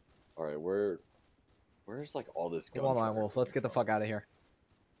 All right, where's like all this Come on, gunfire? Wolf. Let's get the fuck out of here.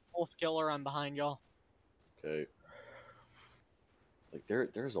 Wolf Killer, I'm behind y'all. Okay. Like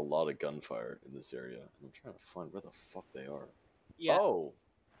there's a lot of gunfire in this area, and I'm trying to find where the fuck they are. Yeah.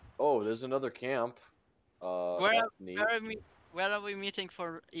 Oh, there's another camp. Where that's neat. are we meeting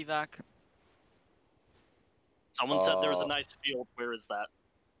for evac? Someone said there was a nice field. Where is that?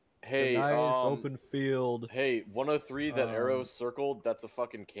 Hey, It's a nice open field. Hey, 103, that arrow circled, that's a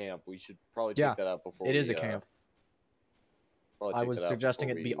fucking camp. We should probably Yeah, check that out before it we, is a camp. probably I check was that out suggesting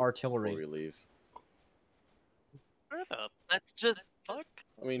before it be we- artillery. Before we leave. Where the Let's just fuck?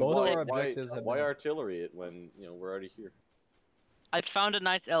 I mean, Both of why, our objectives have why been- artillery it when, we're already here? I found a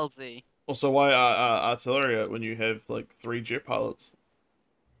nice LZ. Also, why artillery it when you have like 3 jet pilots?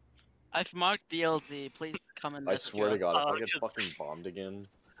 I've marked the LZ. Please come and. I swear to God, if I get just- fucking bombed again,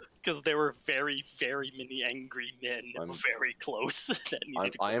 Because there were very, very many angry men very close that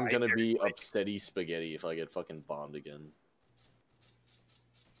needed to I am cry gonna very be quick. upsetty spaghetti if I get fucking bombed again.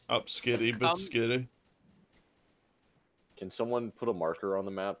 Up skitty, but skitty. Can someone put a marker on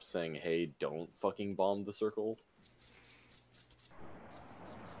the map saying, hey, don't fucking bomb the circle?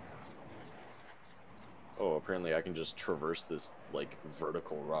 Oh, apparently I can just traverse this, like,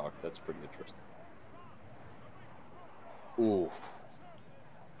 vertical rock. That's pretty interesting. Ooh.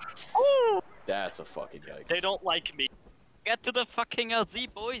 That's a fucking yikes. They don't like me. Get to the fucking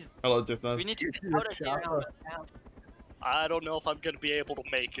LZ, boys. Hello, Death Knight. We need to get out of here. I don't know if I'm gonna be able to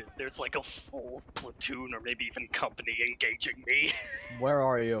make it. There's like a full platoon or maybe even company engaging me. Where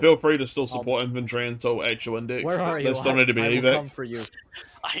are you? Feel free to still support infantry until actual index. Where are you? They still need to be I will come evacs. for you.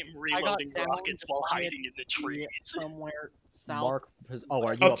 I'm reloading rockets while hiding in the trees. Somewhere south. Mark. Oh,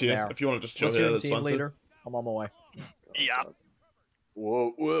 are you Up up to you. there? If you want to just chill What's here, your that's team fine too. leader? I'm on my way. Yeah.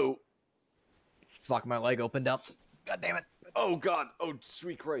 Whoa, whoa. Fuck, my leg opened up. God damn it. Oh god. Oh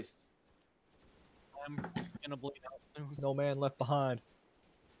sweet Christ. I'm gonna bleed out soon. No man left behind.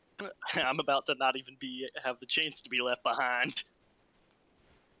 I'm about to not even have the chance to be left behind.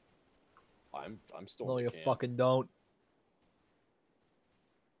 I'm still. No, in you the camp. fucking don't.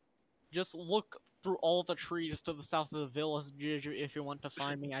 Just look through all the trees to the south of the village if you want to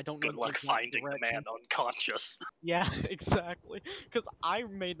find me. I don't know Good the luck exact finding the direction. man unconscious. Yeah, exactly. Because I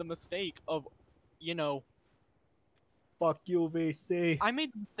made the mistake of, you know, Fuck you, VC. I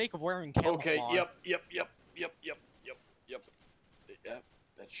made the mistake of wearing camouflage. Okay. Yep.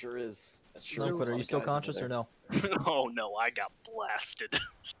 That sure is. That sure is. But are you still conscious or no? Oh no, I got blasted.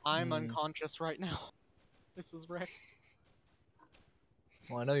 I'm unconscious right now. This is wrecked.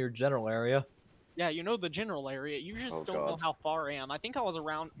 Well, I know your general area. Yeah, you know the general area. You just Oh, don't know God. how far I am. I think I was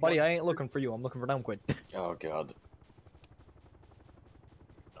around. Buddy, I ain't looking for you. I'm looking for Dumbquid. Oh god.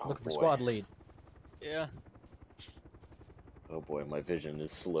 Oh, looking for boy. squad lead. Yeah. Oh boy, my vision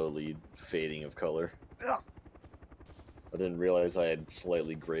is slowly fading of color. I didn't realize I had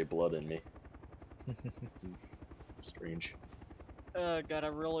slightly gray blood in me. Strange. God, I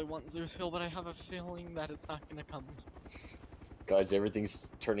really want Zeus Hill, but I have a feeling that it's not gonna come. Guys,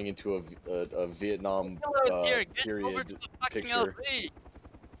 everything's turning into a Vietnam Here, get over period to the fucking picture.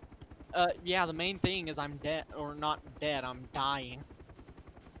 LZ. Yeah, the main thing is I'm dead, or not dead, I'm dying.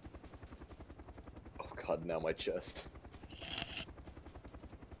 Oh god, now my chest.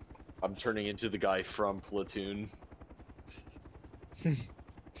 I'm turning into the guy from Platoon.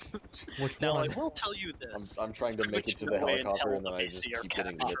 Which Now, one? I will tell you this. I'm trying to make it to the helicopter and then I just keep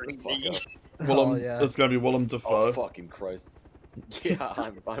getting lit the fuck up. Willem, Oh, yeah. It's gonna be Willem Dafoe. Oh fucking Christ. Yeah,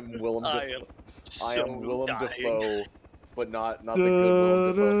 I'm Willem Dafoe. I so am Willem dying. Dafoe, but not the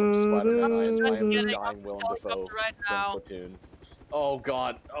good Willem Dafoe from Spider-Man. I am the dying Willem Dafoe right now. from Platoon. Oh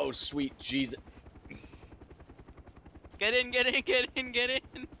god, oh sweet Jesus. Get in, get in, get in, get in.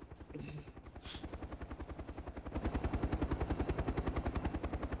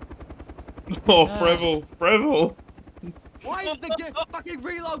 Oh, Breville, Breville. Why is the fucking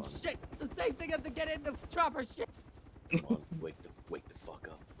reload shit the same thing as the get in the chopper shit? Come on, wake the fuck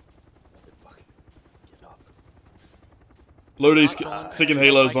up. Motherfucker. Get up. Lodi's seeking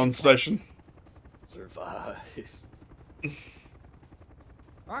halos on station. Survive.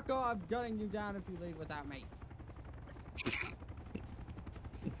 Rocco, I'm gunning you down if you leave without me.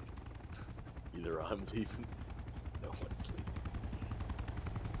 Either I'm leaving, no one's leaving.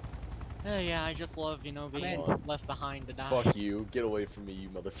 Yeah, I just love, you know, being left behind to die. Fuck you, get away from me, you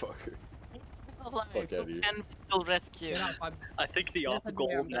motherfucker. Alive, Fuck out of here. and still rescue. I think the op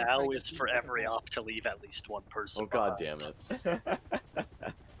goal now is for every op to leave at least one person. Oh god damn it.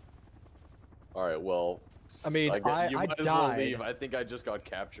 Alright, well. I mean, you I might as well died. leave. I think I just got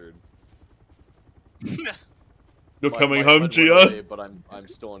captured. You're My coming head home, went Gio? away, but I'm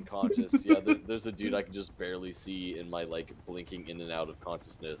still unconscious. Yeah, there's a dude I can just barely see in my like blinking in and out of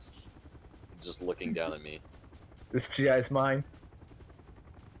consciousness, just looking down at me. This GI's mine.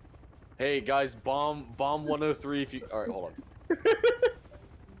 Hey guys, bomb 103 if you. All right, hold on.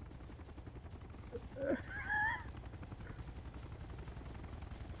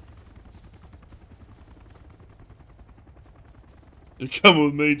 You come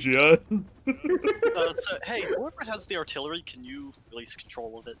with me, Gio. So, hey, whoever has the artillery, can you release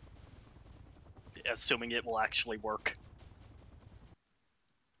control of it? Assuming it will actually work.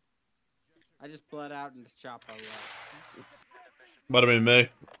 I just bled out in the chopper. Might have been me.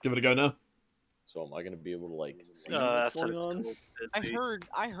 Give it a go now. So am I gonna be able to like see what's going on? I heard.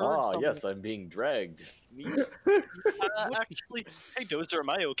 Ah, someone- yes, I'm being dragged. Neat. Actually, hey Dozer, am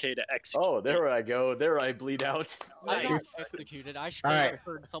I okay to execute? Oh, there I go. There I bleed out. I got Nice. executed. I should Alright. have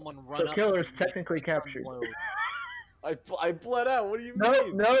heard someone run So up. killer's and technically captured. unload. I bled out. What do you Nope,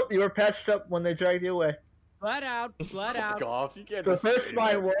 mean? nope, you were patched up when they dragged you away. Bled out, bled out. Fuck off. You can't So just first say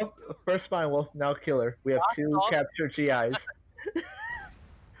spine that. wolf, now killer. We have two captured GIs.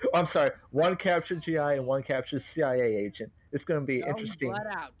 Oh, I'm sorry, one captured GI and one captured CIA agent. It's gonna be No, interesting. bled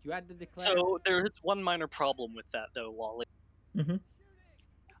out. You had to declare. So there is one minor problem with that, though, Wally. Mhm.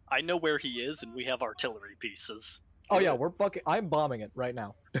 I know where he is, and we have artillery pieces. Oh yeah, I'm bombing it right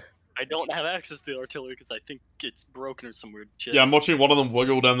now. I don't have access to the artillery because I think it's broken or some weird shit. Yeah, I'm watching one of them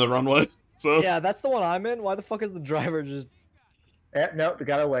wiggle down the runway. So Yeah, that's the one I'm in. Why the fuck is the driver just? Nope, they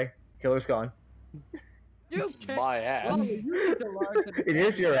got away. Killer's gone. You It's can't. my ass. Well, you need to learn to It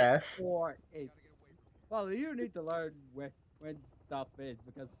is your ass. For a... Well, you need to learn when stuff is,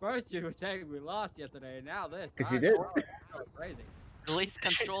 because first you were saying we lost yesterday, and now this. 'Cause you did. Crazy. Release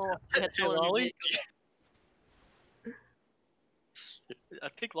control. Hey, control your Lolly. vehicle. I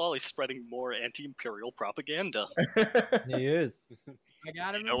think Lolly's spreading more anti-imperial propaganda. He is. I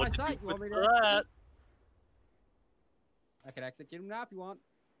got him know in my what to sight. do You want me with to? that. I can execute him now if you want.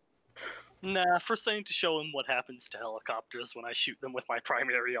 Nah, first I need to show him what happens to helicopters when I shoot them with my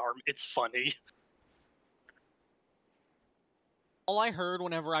primary arm. It's funny. All I heard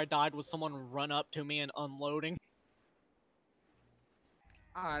whenever I died was someone run up to me and unloading.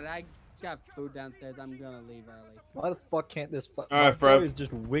 Alright, I got food downstairs. I'm gonna leave early. Why the fuck can't this fuck? Alright, My boy Fred. is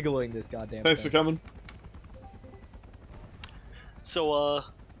just wiggling this goddamn Thanks for thing. coming. So,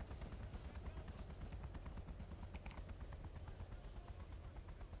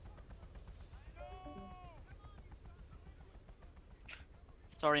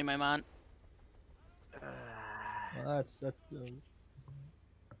 Sorry, my man. That's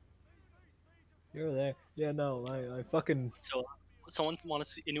you're there. Yeah, no, I fucking. So,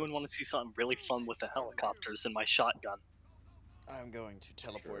 anyone want to see something really fun with the helicopters and my shotgun? I'm going to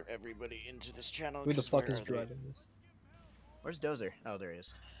teleport everybody into this channel. Who the 'cause fuck where is are they? driving this? Where's Dozer? Oh, there he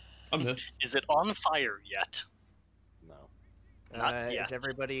is. I'm here. Is it on fire yet? No. Not yet. Is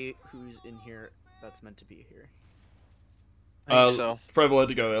everybody who's in here that's meant to be here? I think so. Fravel had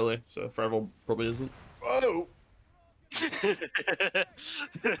to go early, so Fravel probably isn't. Oh!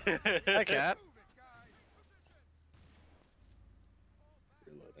 Hi, Cat.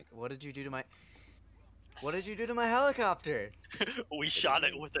 What did you do to my? What did you do to my helicopter? We shot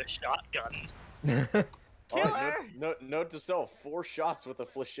it with a shotgun. Note to self: 4 shots with a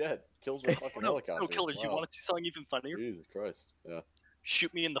flechette kills a fucking helicopter. No, killer. Do you Wow. want to see something even funnier? Jesus Christ! Yeah.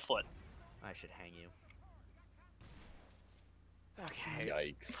 Shoot me in the foot. I should hang you. Okay.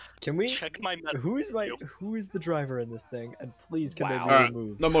 Yikes! Can we? Check my medical Who is the driver in this thing? And please, can they be Alright,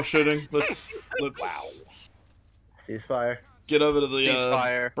 removed? no more shooting. Let's Ceasefire. get over to the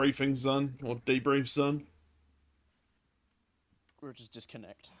Ceasefire. briefing zone or debrief zone. Or just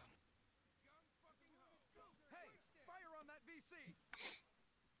disconnect.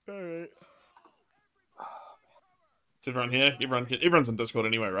 Alright. Is everyone here? Everyone's in Discord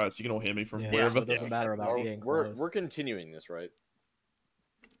anyway, right? So you can all hear me from wherever. So it doesn't matter about being close. We're continuing this, right?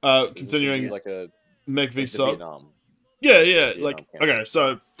 Continuing like a MACV-SOG. Vietnam. Yeah, Vietnam like campaign. okay,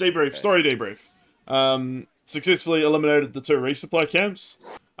 so debrief, story debrief. Successfully eliminated the 2 resupply camps.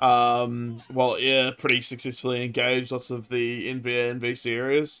 While Air pretty successfully engaged lots of the NVA and VC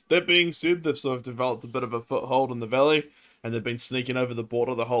areas. That being said, they've sort of developed a bit of a foothold in the valley, and they've been sneaking over the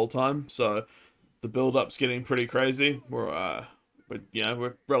border the whole time. So the build-up's getting pretty crazy. We're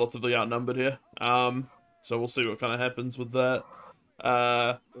relatively outnumbered here. So we'll see what kind of happens with that.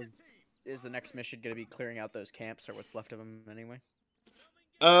 Is the next mission going to be clearing out those camps or what's left of them anyway?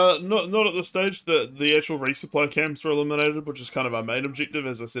 Not at this stage. The actual resupply camps are eliminated, which is kind of our main objective,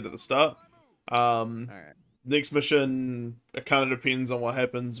 as I said at the start. Alright. Next mission, it kind of depends on what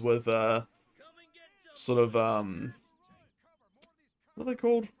happens with sort of what are they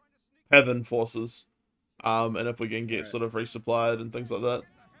called? Heaven forces. And if we can get sort of resupplied and things like that.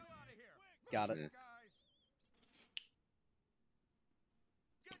 Got it.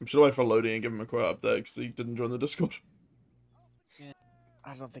 I should wait for Lodi and give him a quick update because he didn't join the Discord. Yeah.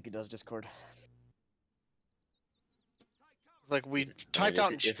 I don't think he does Discord. Like we typed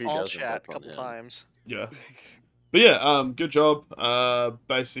out if he in all doesn't, chat a that's on couple him. times. Yeah. But yeah, good job.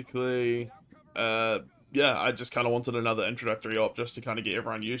 Basically, yeah, I just kind of wanted another introductory op just to kind of get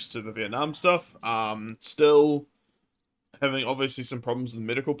everyone used to the Vietnam stuff. Still having obviously some problems with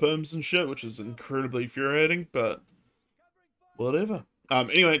medical perms and shit, which is incredibly infuriating, but whatever.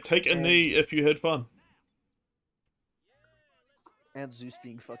 Anyway, take a knee if you had fun. And Zeus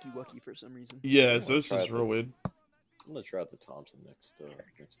being fucky wucky for some reason. Yeah, so this is real weird. I'm gonna try out the Thompson next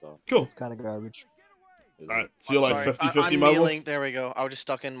off. Cool. It's kind of garbage. Alright, so you're like Sorry, 50-50, I'm my kneeling. wolf? There we go. I was just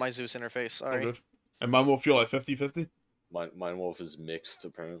stuck in my Zeus interface. Oh, Sorry. good. And my wolf, you're like 50-50? Mine wolf is mixed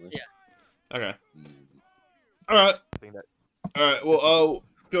apparently. Yeah. Okay. Alright. Alright, well, I'll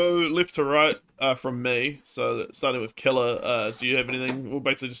go left to right from me. So, starting with Killer, do you have anything? We'll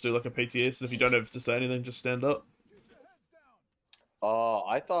basically just do like a PTS, and if you don't have to say anything, just stand up.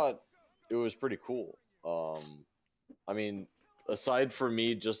 I thought it was pretty cool. I mean, aside from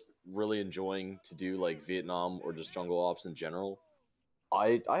me just really enjoying to do like Vietnam or just jungle ops in general,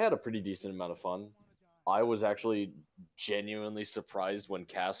 I had a pretty decent amount of fun. I was actually genuinely surprised when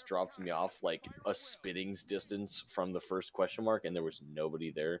Cass dropped me off like a spitting's distance from the first question mark and there was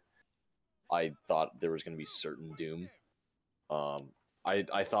nobody there. I thought there was going to be certain doom.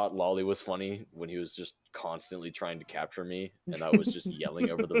 I thought Lolly was funny when he was just constantly trying to capture me, and I was just yelling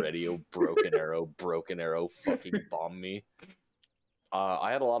over the radio, broken arrow, fucking bomb me.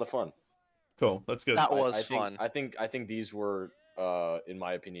 I had a lot of fun. Cool, that's good. That was I fun. think these were, in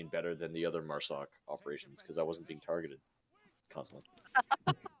my opinion, better than the other MARSOC operations because I wasn't being targeted constantly.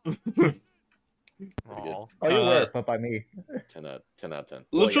 Pretty good. Oh, you were, but by me. 10 out of 10.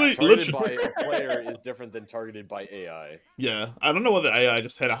 Literally, well, yeah, targeted by a player is different than targeted by AI. Yeah, I don't know whether AI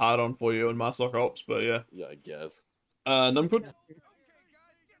just had a hard on for you in MACV-SOG Ops, but yeah. Yeah, I guess. Numcud?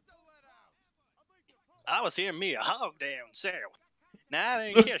 I was hearing me a hog down south. Now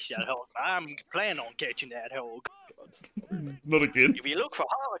I didn't catch that hog. I'm planning on catching that hog. Not again. If you look for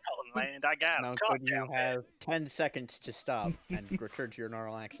hog on land, I got Now, him caught could you down there. have 10 seconds to stop and return to your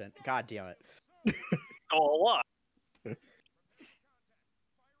normal accent? God damn it. Or what? Has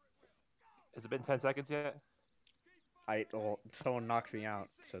it been 10 seconds yet? Well, someone knocked me out,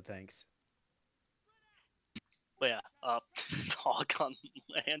 so thanks. But yeah, hog on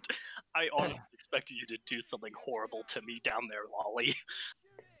land. I honestly expected you to do something horrible to me down there, Lolly.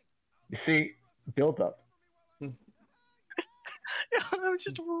 You see, build up. Yeah, I was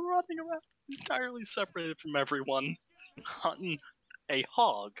just running around entirely separated from everyone, hunting a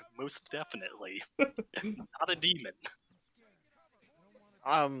hog, most definitely. Not a demon.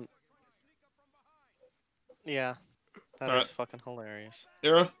 Yeah, that Alright. is fucking hilarious.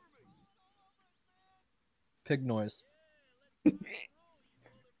 Era? Pig noise. Yeah,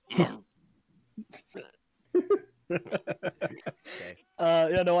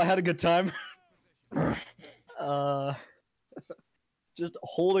 no, I had a good time. Just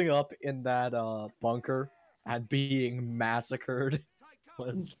holding up in that bunker and being massacred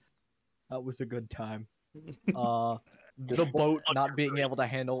that was a good time. The boat not being able to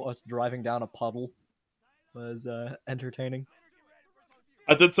handle us driving down a puddle was entertaining.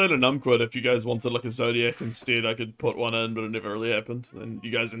 I did say to Numquid if you guys wanted like a Zodiac instead, I could put one in, but it never really happened. And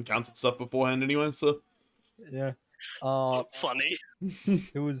you guys encountered stuff beforehand anyway, so yeah. Funny.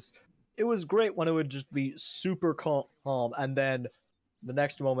 It was great when it would just be super calm, and then the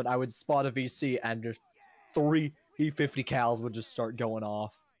next moment I would spot a VC and just 3 E50 cals would just start going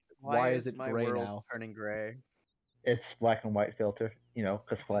off. Why is it my gray world now? turning gray? It's black and white filter, you know,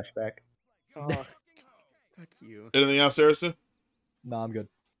 because flashback. Oh, fuck you. Anything else, Saracen? No, I'm good.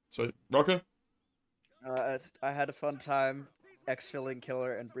 Sweet. Rocker? I had a fun time. Exfilling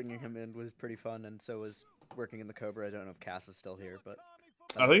Killer and bringing him in was pretty fun, and so was working in the Cobra. I don't know if Cass is still here, but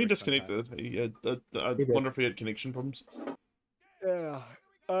I think he disconnected. I wonder if he had connection problems. Yeah,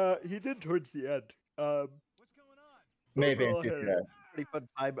 he did towards the end. Maybe. overall, I had a pretty fun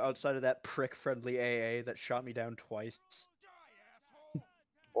time outside of that prick-friendly AA that shot me down twice.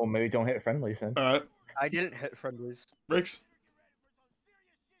 Well, maybe don't hit friendlies then. Alright. I didn't hit friendlies. Briggs?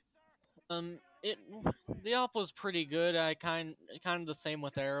 The op was pretty good. I kind of the same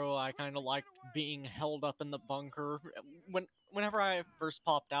with Arrow. I kind of liked being held up in the bunker. Whenever I first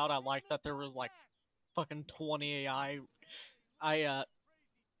popped out, I liked that there was like fucking 20 AI. I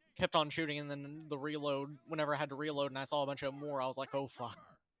kept on shooting, and then the reload. Whenever I had to reload, and I saw a bunch of more, I was like, oh fuck.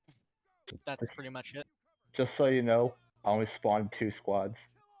 That's pretty much it. Just so you know, I only spawned 2 squads.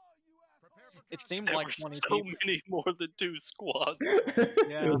 It seemed There like were 20 so people. many more than 2 squads.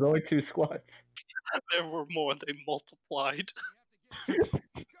 Yeah. It was only 2 squads. There were more. They multiplied.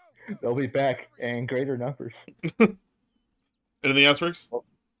 They'll be back in greater numbers. Anything else, Riggs?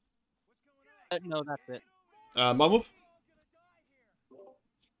 No, that's it. Mammoth?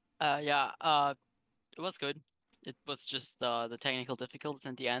 Yeah, it was good. It was just the technical difficulties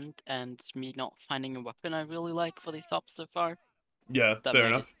in the end, and me not finding a weapon I really like for these ops so far. Yeah, That fair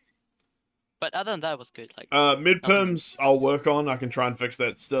made it- enough. But other than that, it was good. Like Mid-perms, I'll work on. I can try and fix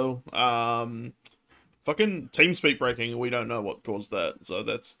that still. Fucking TeamSpeak breaking, we don't know what caused that. So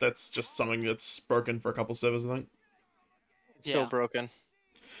that's just something that's broken for a couple servers, I think. It's still broken.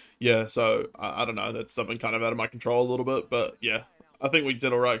 Yeah, so I don't know. That's something kind of out of my control a little bit. But yeah, I think we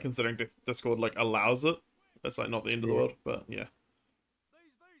did alright considering Discord like allows it. That's like not the end of the world, but yeah.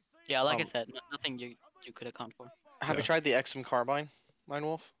 Yeah, like I said, nothing you could account for. Have you tried the XM carbine, Mine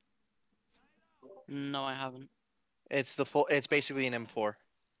Wolf? No, I haven't. It's It's basically an M4.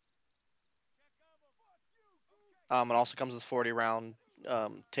 It also comes with 40 round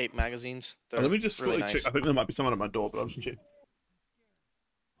tape magazines. They're Let me just really quickly nice. check. I think there might be someone at my door, but I'll just check.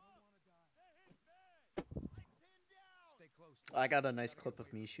 I got a nice clip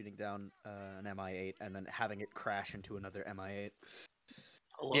of me shooting down an MI8 and then having it crash into another MI8.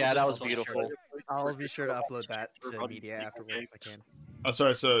 Yeah, that was beautiful. I'll be sure to upload that to media afterwards if I can. Oh,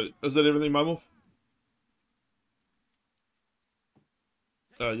 sorry. So is that everything, Mammoth?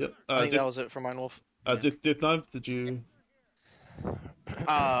 Yep. I think that was it for Mine Wolf. Death Knife, did you?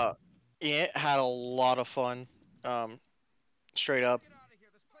 Yeah, had a lot of fun. Straight up.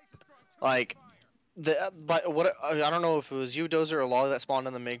 Like, but what I don't know if it was you, Dozer, or Lolly that spawned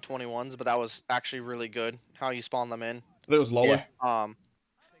in the MiG-21s, but that was actually really good how you spawn them in. I think it was Lolly.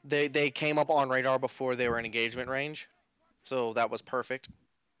 They came up on radar before they were in engagement range, so that was perfect.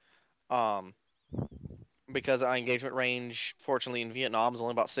 Because our engagement range, fortunately in Vietnam, is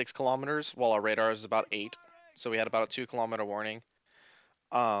only about 6 kilometers, while our radar is about 8, so we had about a 2-kilometer warning.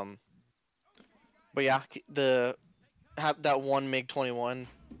 But yeah, that one MiG-21,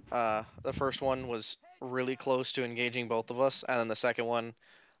 the first one was really close to engaging both of us, and then the second one,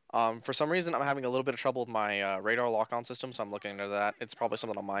 for some reason I'm having a little bit of trouble with my radar lock-on system, so I'm looking into that. It's probably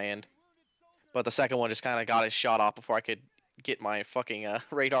something on my end. But the second one just kind of got his shot off before I could get my fucking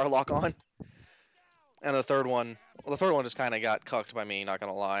radar lock on. And the third one just kind of got cucked by me, not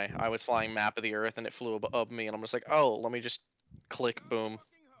gonna lie. I was flying map of the earth and it flew above me, and I'm just like, oh, let me just click, boom.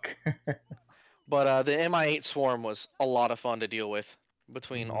 But the MI8 swarm was a lot of fun to deal with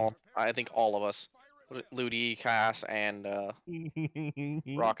between I think all of us. Ludi, Cass, and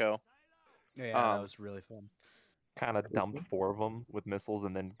Rocco. Yeah, that was really fun. Kind of dumped 4 of them with missiles,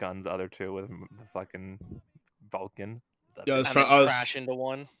 and then guns the other 2 with the fucking Vulcan. Yeah, I was trying to crash into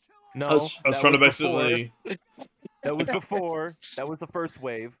one. No, I was trying to basically. That was before. That was the first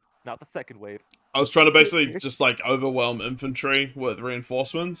wave, not the second wave. I was trying to basically just like overwhelm infantry with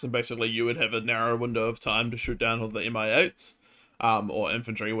reinforcements, and basically you would have a narrow window of time to shoot down all the MI8s, or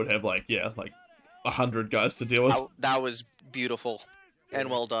infantry would have like 100 guys to deal with. That was beautiful and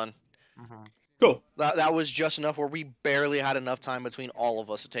well done. Cool. That was just enough where we barely had enough time between all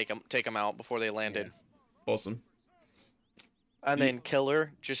of us to take them out before they landed. Awesome. And then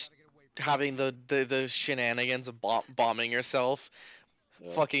Killer just having the shenanigans of bombing yourself.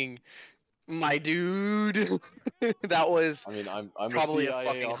 Fucking my dude. That was I'm probably a CIA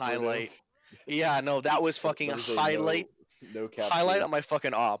fucking operative. highlight. Yeah, no, that was fucking highlight. No capture. Highlight on my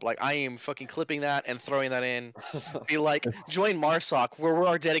fucking op. Like, I am fucking clipping that and throwing that in. Be like, join MARSOC, where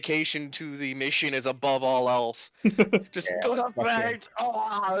our dedication to the mission is above all else. Just go to fact.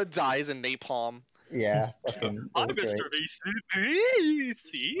 Oh, dies in napalm. Yeah. I'm Mr. VC.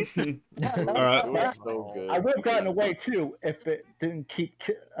 See? Alright. It was so good. I would have gotten away too if it didn't keep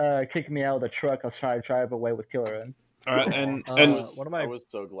kicking me out of the truck. I was trying to drive away with Killer in. Alright, and I was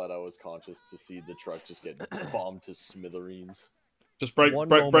so glad I was conscious to see the truck just get bombed to smithereens. Just break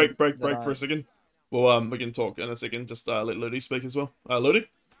for a second. Well, we can talk in a second. Just let Ludi speak as well. Ludi?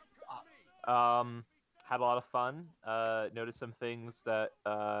 Had a lot of fun. Noticed some things that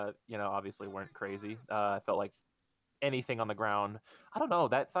obviously weren't crazy. I felt like anything on the ground. I don't know,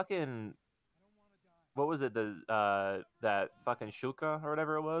 that fucking, what was it? That fucking Shuka or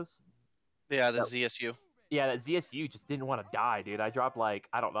whatever it was. Yeah, the ZSU. Yeah, that ZSU just didn't want to die, dude. I dropped like,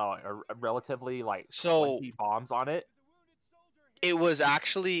 I don't know, a relatively like 20 bombs on it. It was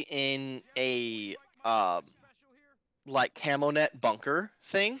actually in a like camo net bunker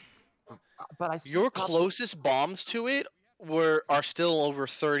thing. But your closest bombs to it are still over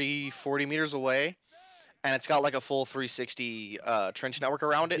 30-40 meters away, and it's got like a full 360 trench network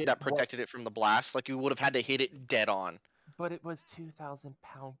around it that protected it from the blast. Like, you would have had to hit it dead on. But it was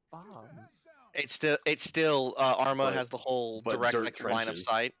 2,000-pound bombs. It's still Arma has the whole direct line of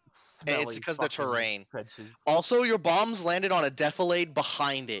sight. And it's because of the terrain. Trenches. Also, your bombs landed on a defilade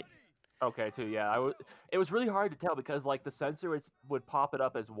behind it. Okay, too. Yeah, it was really hard to tell because like the sensor would pop it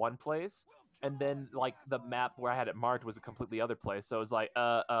up as one place, and then like the map where I had it marked was a completely other place. So it was like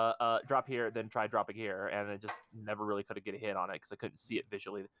drop here, then try dropping here, and it just never really could get a hit on it because I couldn't see it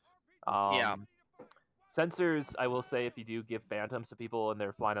visually. Yeah. Sensors, I will say, if you do give phantoms to people and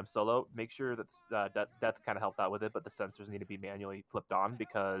they're flying them solo, make sure that Death kind of helped out with it, but the sensors need to be manually flipped on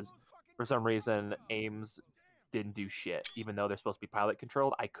because for some reason AIMS didn't do shit. Even though they're supposed to be pilot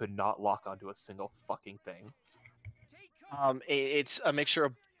controlled, I could not lock onto a single fucking thing. It's a mixture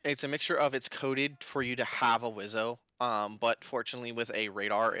of it's coded for you to have a Wizzo, but fortunately with a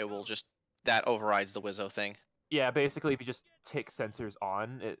radar, it will just that overrides the Wizzo thing. Yeah, basically, if you just tick sensors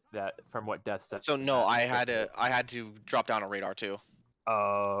on, that from what Death said. So no, I had to drop down a radar too.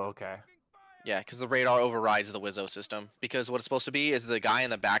 Oh, okay. Yeah, because the radar overrides the Wizzo system. Because what it's supposed to be is the guy in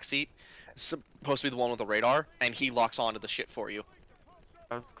the backseat supposed to be the one with the radar, and he locks onto the shit for you.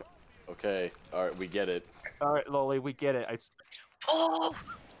 Okay, all right, we get it. All right, Loli, we get it. Oh!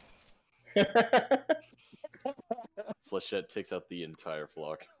 Flechette takes out the entire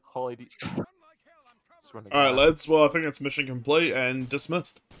flock. Holy. Alright, lads. Well, I think it's mission complete and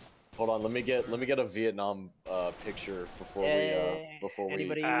dismissed. Hold on, let me get a Vietnam picture before we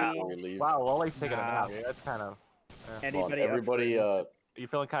leave. Wow, Wally's taking a nap. That's kind of. Anybody? Everybody, Are you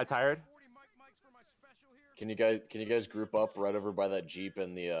feeling kind of tired? can you guys group up right over by that Jeep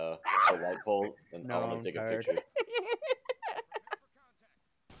and the light pole? And No, I want I'm to take tired. a picture.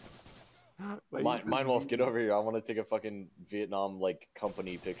 Mine Wolf, get over here. I want to take a fucking Vietnam like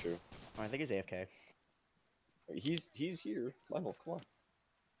company picture. I think he's AFK. He's here. Mine Wolf, come on.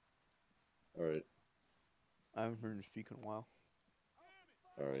 All right. I haven't heard him speak in a while.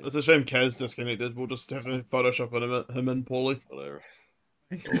 All right. It's a shame Kez disconnected. We'll just have to Photoshop him and Paulie. Whatever.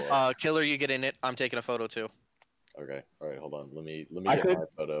 Killer, you get in it. I'm taking a photo too. Okay. All right. Hold on. Let me I get could- my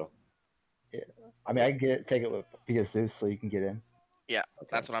photo. Yeah. I mean, I can take it with via Zeus so you can get in. Yeah,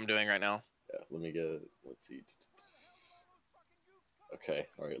 that's what I'm doing right now. Yeah. Let me get. Let's see. Okay.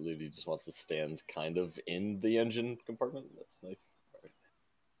 All right. Ludi just wants to stand kind of in the engine compartment. That's nice.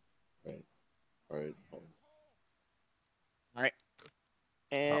 All right. All right. Hold on. All right.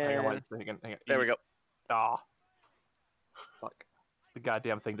 Oh, hang on, And hang on. there we go. Ah. Fuck. The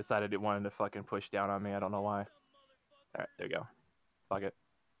goddamn thing decided it wanted to fucking push down on me. I don't know why. Alright, there you go. Fuck it.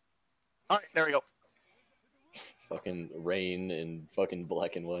 Alright, there we go. Fucking rain and fucking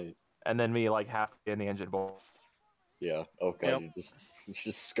black and white. And then me like half in the engine block. Yeah. Oh god, Yep. you're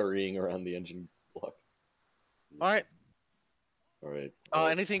just scurrying around the engine block. Alright. All right.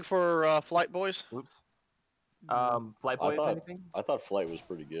 Anything for flight boys? Oops. Flight boys, anything? I thought flight was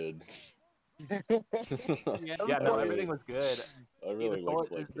pretty good. Yeah, no, everything was good. I really liked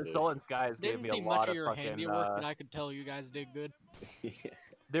flight The today. Stolen Skies gave Didn't me a see lot much of your fucking. handiwork, but I could tell you guys did good.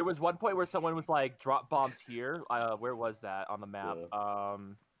 There was one point where someone was like, "Drop bombs here." Where was that on the map?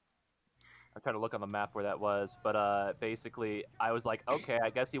 I'm trying to look on the map where that was, but basically, I was like, "Okay, I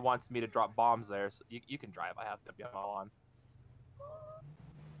guess he wants me to drop bombs there." So you can drive. I have to be all on.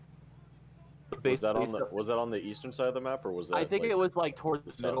 Was that on the eastern side of the map, or was that? I think like, it was like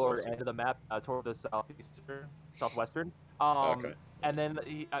towards the middle or southwestern? end of the map, toward the southwestern. Okay. And then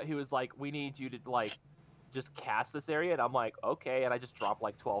he was like, "We need you to like just cast this area," and I'm like, "Okay," and I just dropped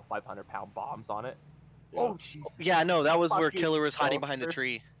like 12 500-pound bombs on it. Yeah. Oh Jesus! Yeah, no, that was where Fucking Killer was hiding monster. behind the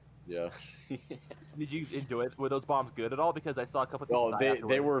tree. Yeah. Did you enjoy it? Were those bombs good at all? Because I saw a couple. Well, people die they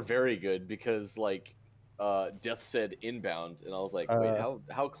afterwards. were very good because like Death said inbound, and I was like, wait,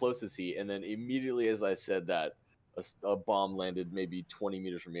 how close is he? And then immediately as I said that, a bomb landed maybe 20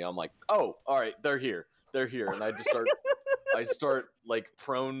 meters from me. I'm like, oh, all right, they're here, and I just start like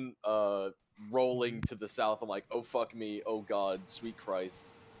prone rolling to the south. I'm like, oh fuck me, oh god, sweet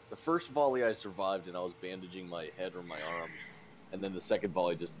Christ. The first volley I survived, and I was bandaging my head or my arm, and then the second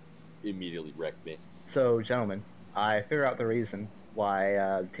volley just immediately wrecked me. So, gentlemen, I figured out the reason why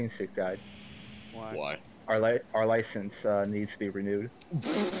the Team Stick died. Why? Our license needs to be renewed.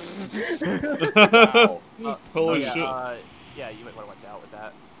 Wow. Holy yeah, shit. Yeah, you might want to watch out with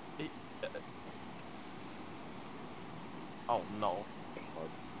that. Oh no.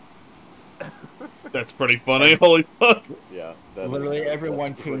 That's pretty funny. Holy fuck. Yeah. That Literally is, everyone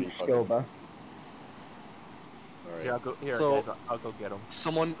that's pretty team fucking- Scoba. Alright. Yeah, guys, I'll go get them.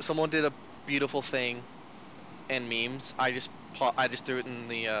 Someone did a beautiful thing, and memes. I just threw it in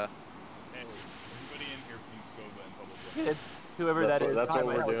the. Hey, everybody in here ping Scoba in public. Kid, whoever that is. That's what time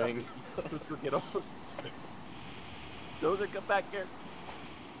we're out. doing. Let's go get 'em. Those are come back here.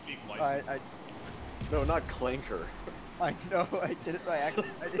 No, not Clanker. I know, I did it by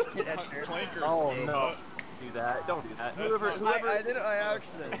accident. I just hit enter. Clanker, Oh Scoba. no! Do that! Don't do that! That's Whoever, not- I did it by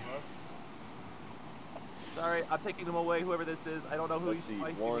accident. Sorry, I'm taking them away. Whoever this is, I don't know who Let's he's see.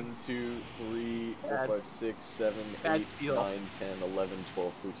 fighting. 1, 2, 3, 4, Bad- 5, 6, 7, bad 8, steal. 9, 10, 11,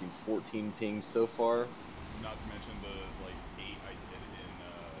 12, 13, 14 pings so far. Not to mention the like 8 I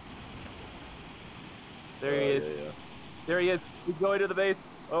did in. There he is. Yeah. There he is. He's going to the base.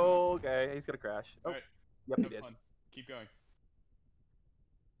 Oh, okay. He's gonna crash. Oh, Alright. yep, he Have did. fun. Keep going.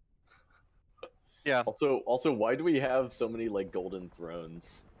 Yeah. Also, why do we have so many like golden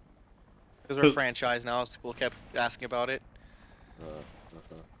thrones? Because we're a franchise now, so people kept asking about it.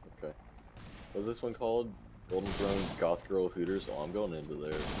 Okay. What's this one called? Golden Throne, Goth Girl, Hooters. Oh, I'm going into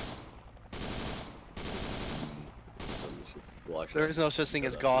there. Delicious. Well, actually, There is no such thing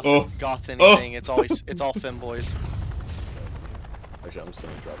as goth Oh. anything. It's always it's all femboys. Actually, I'm just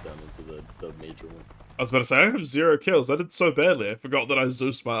gonna drop down into the major one. I was about to say, I have 0 kills. I did so badly. I forgot that I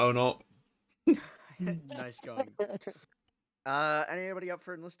Zeused my own op. Nice going. Anybody up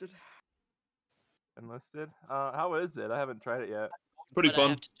for enlisted? Enlisted? How is it? I haven't tried it yet. Pretty But I fun.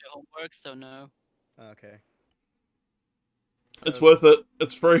 have to do homework, so no. Okay. It's worth it.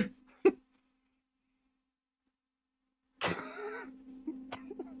 It's free.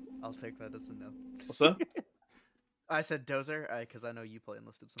 I'll take that as a no. What's that? I said Dozer because I know you play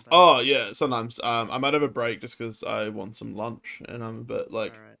enlisted sometimes. Oh yeah, sometimes. I might have a break just because I want some lunch and I'm a bit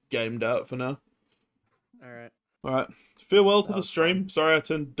like gamed out for now. All right. All right. Farewell to That the was stream. fun. Sorry I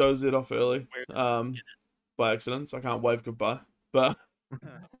turned Dozette off early. By accident, so I can't wave goodbye. But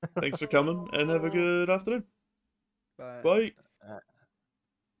thanks for coming and have a good afternoon. Bye. Bye.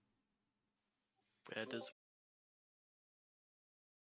 Where does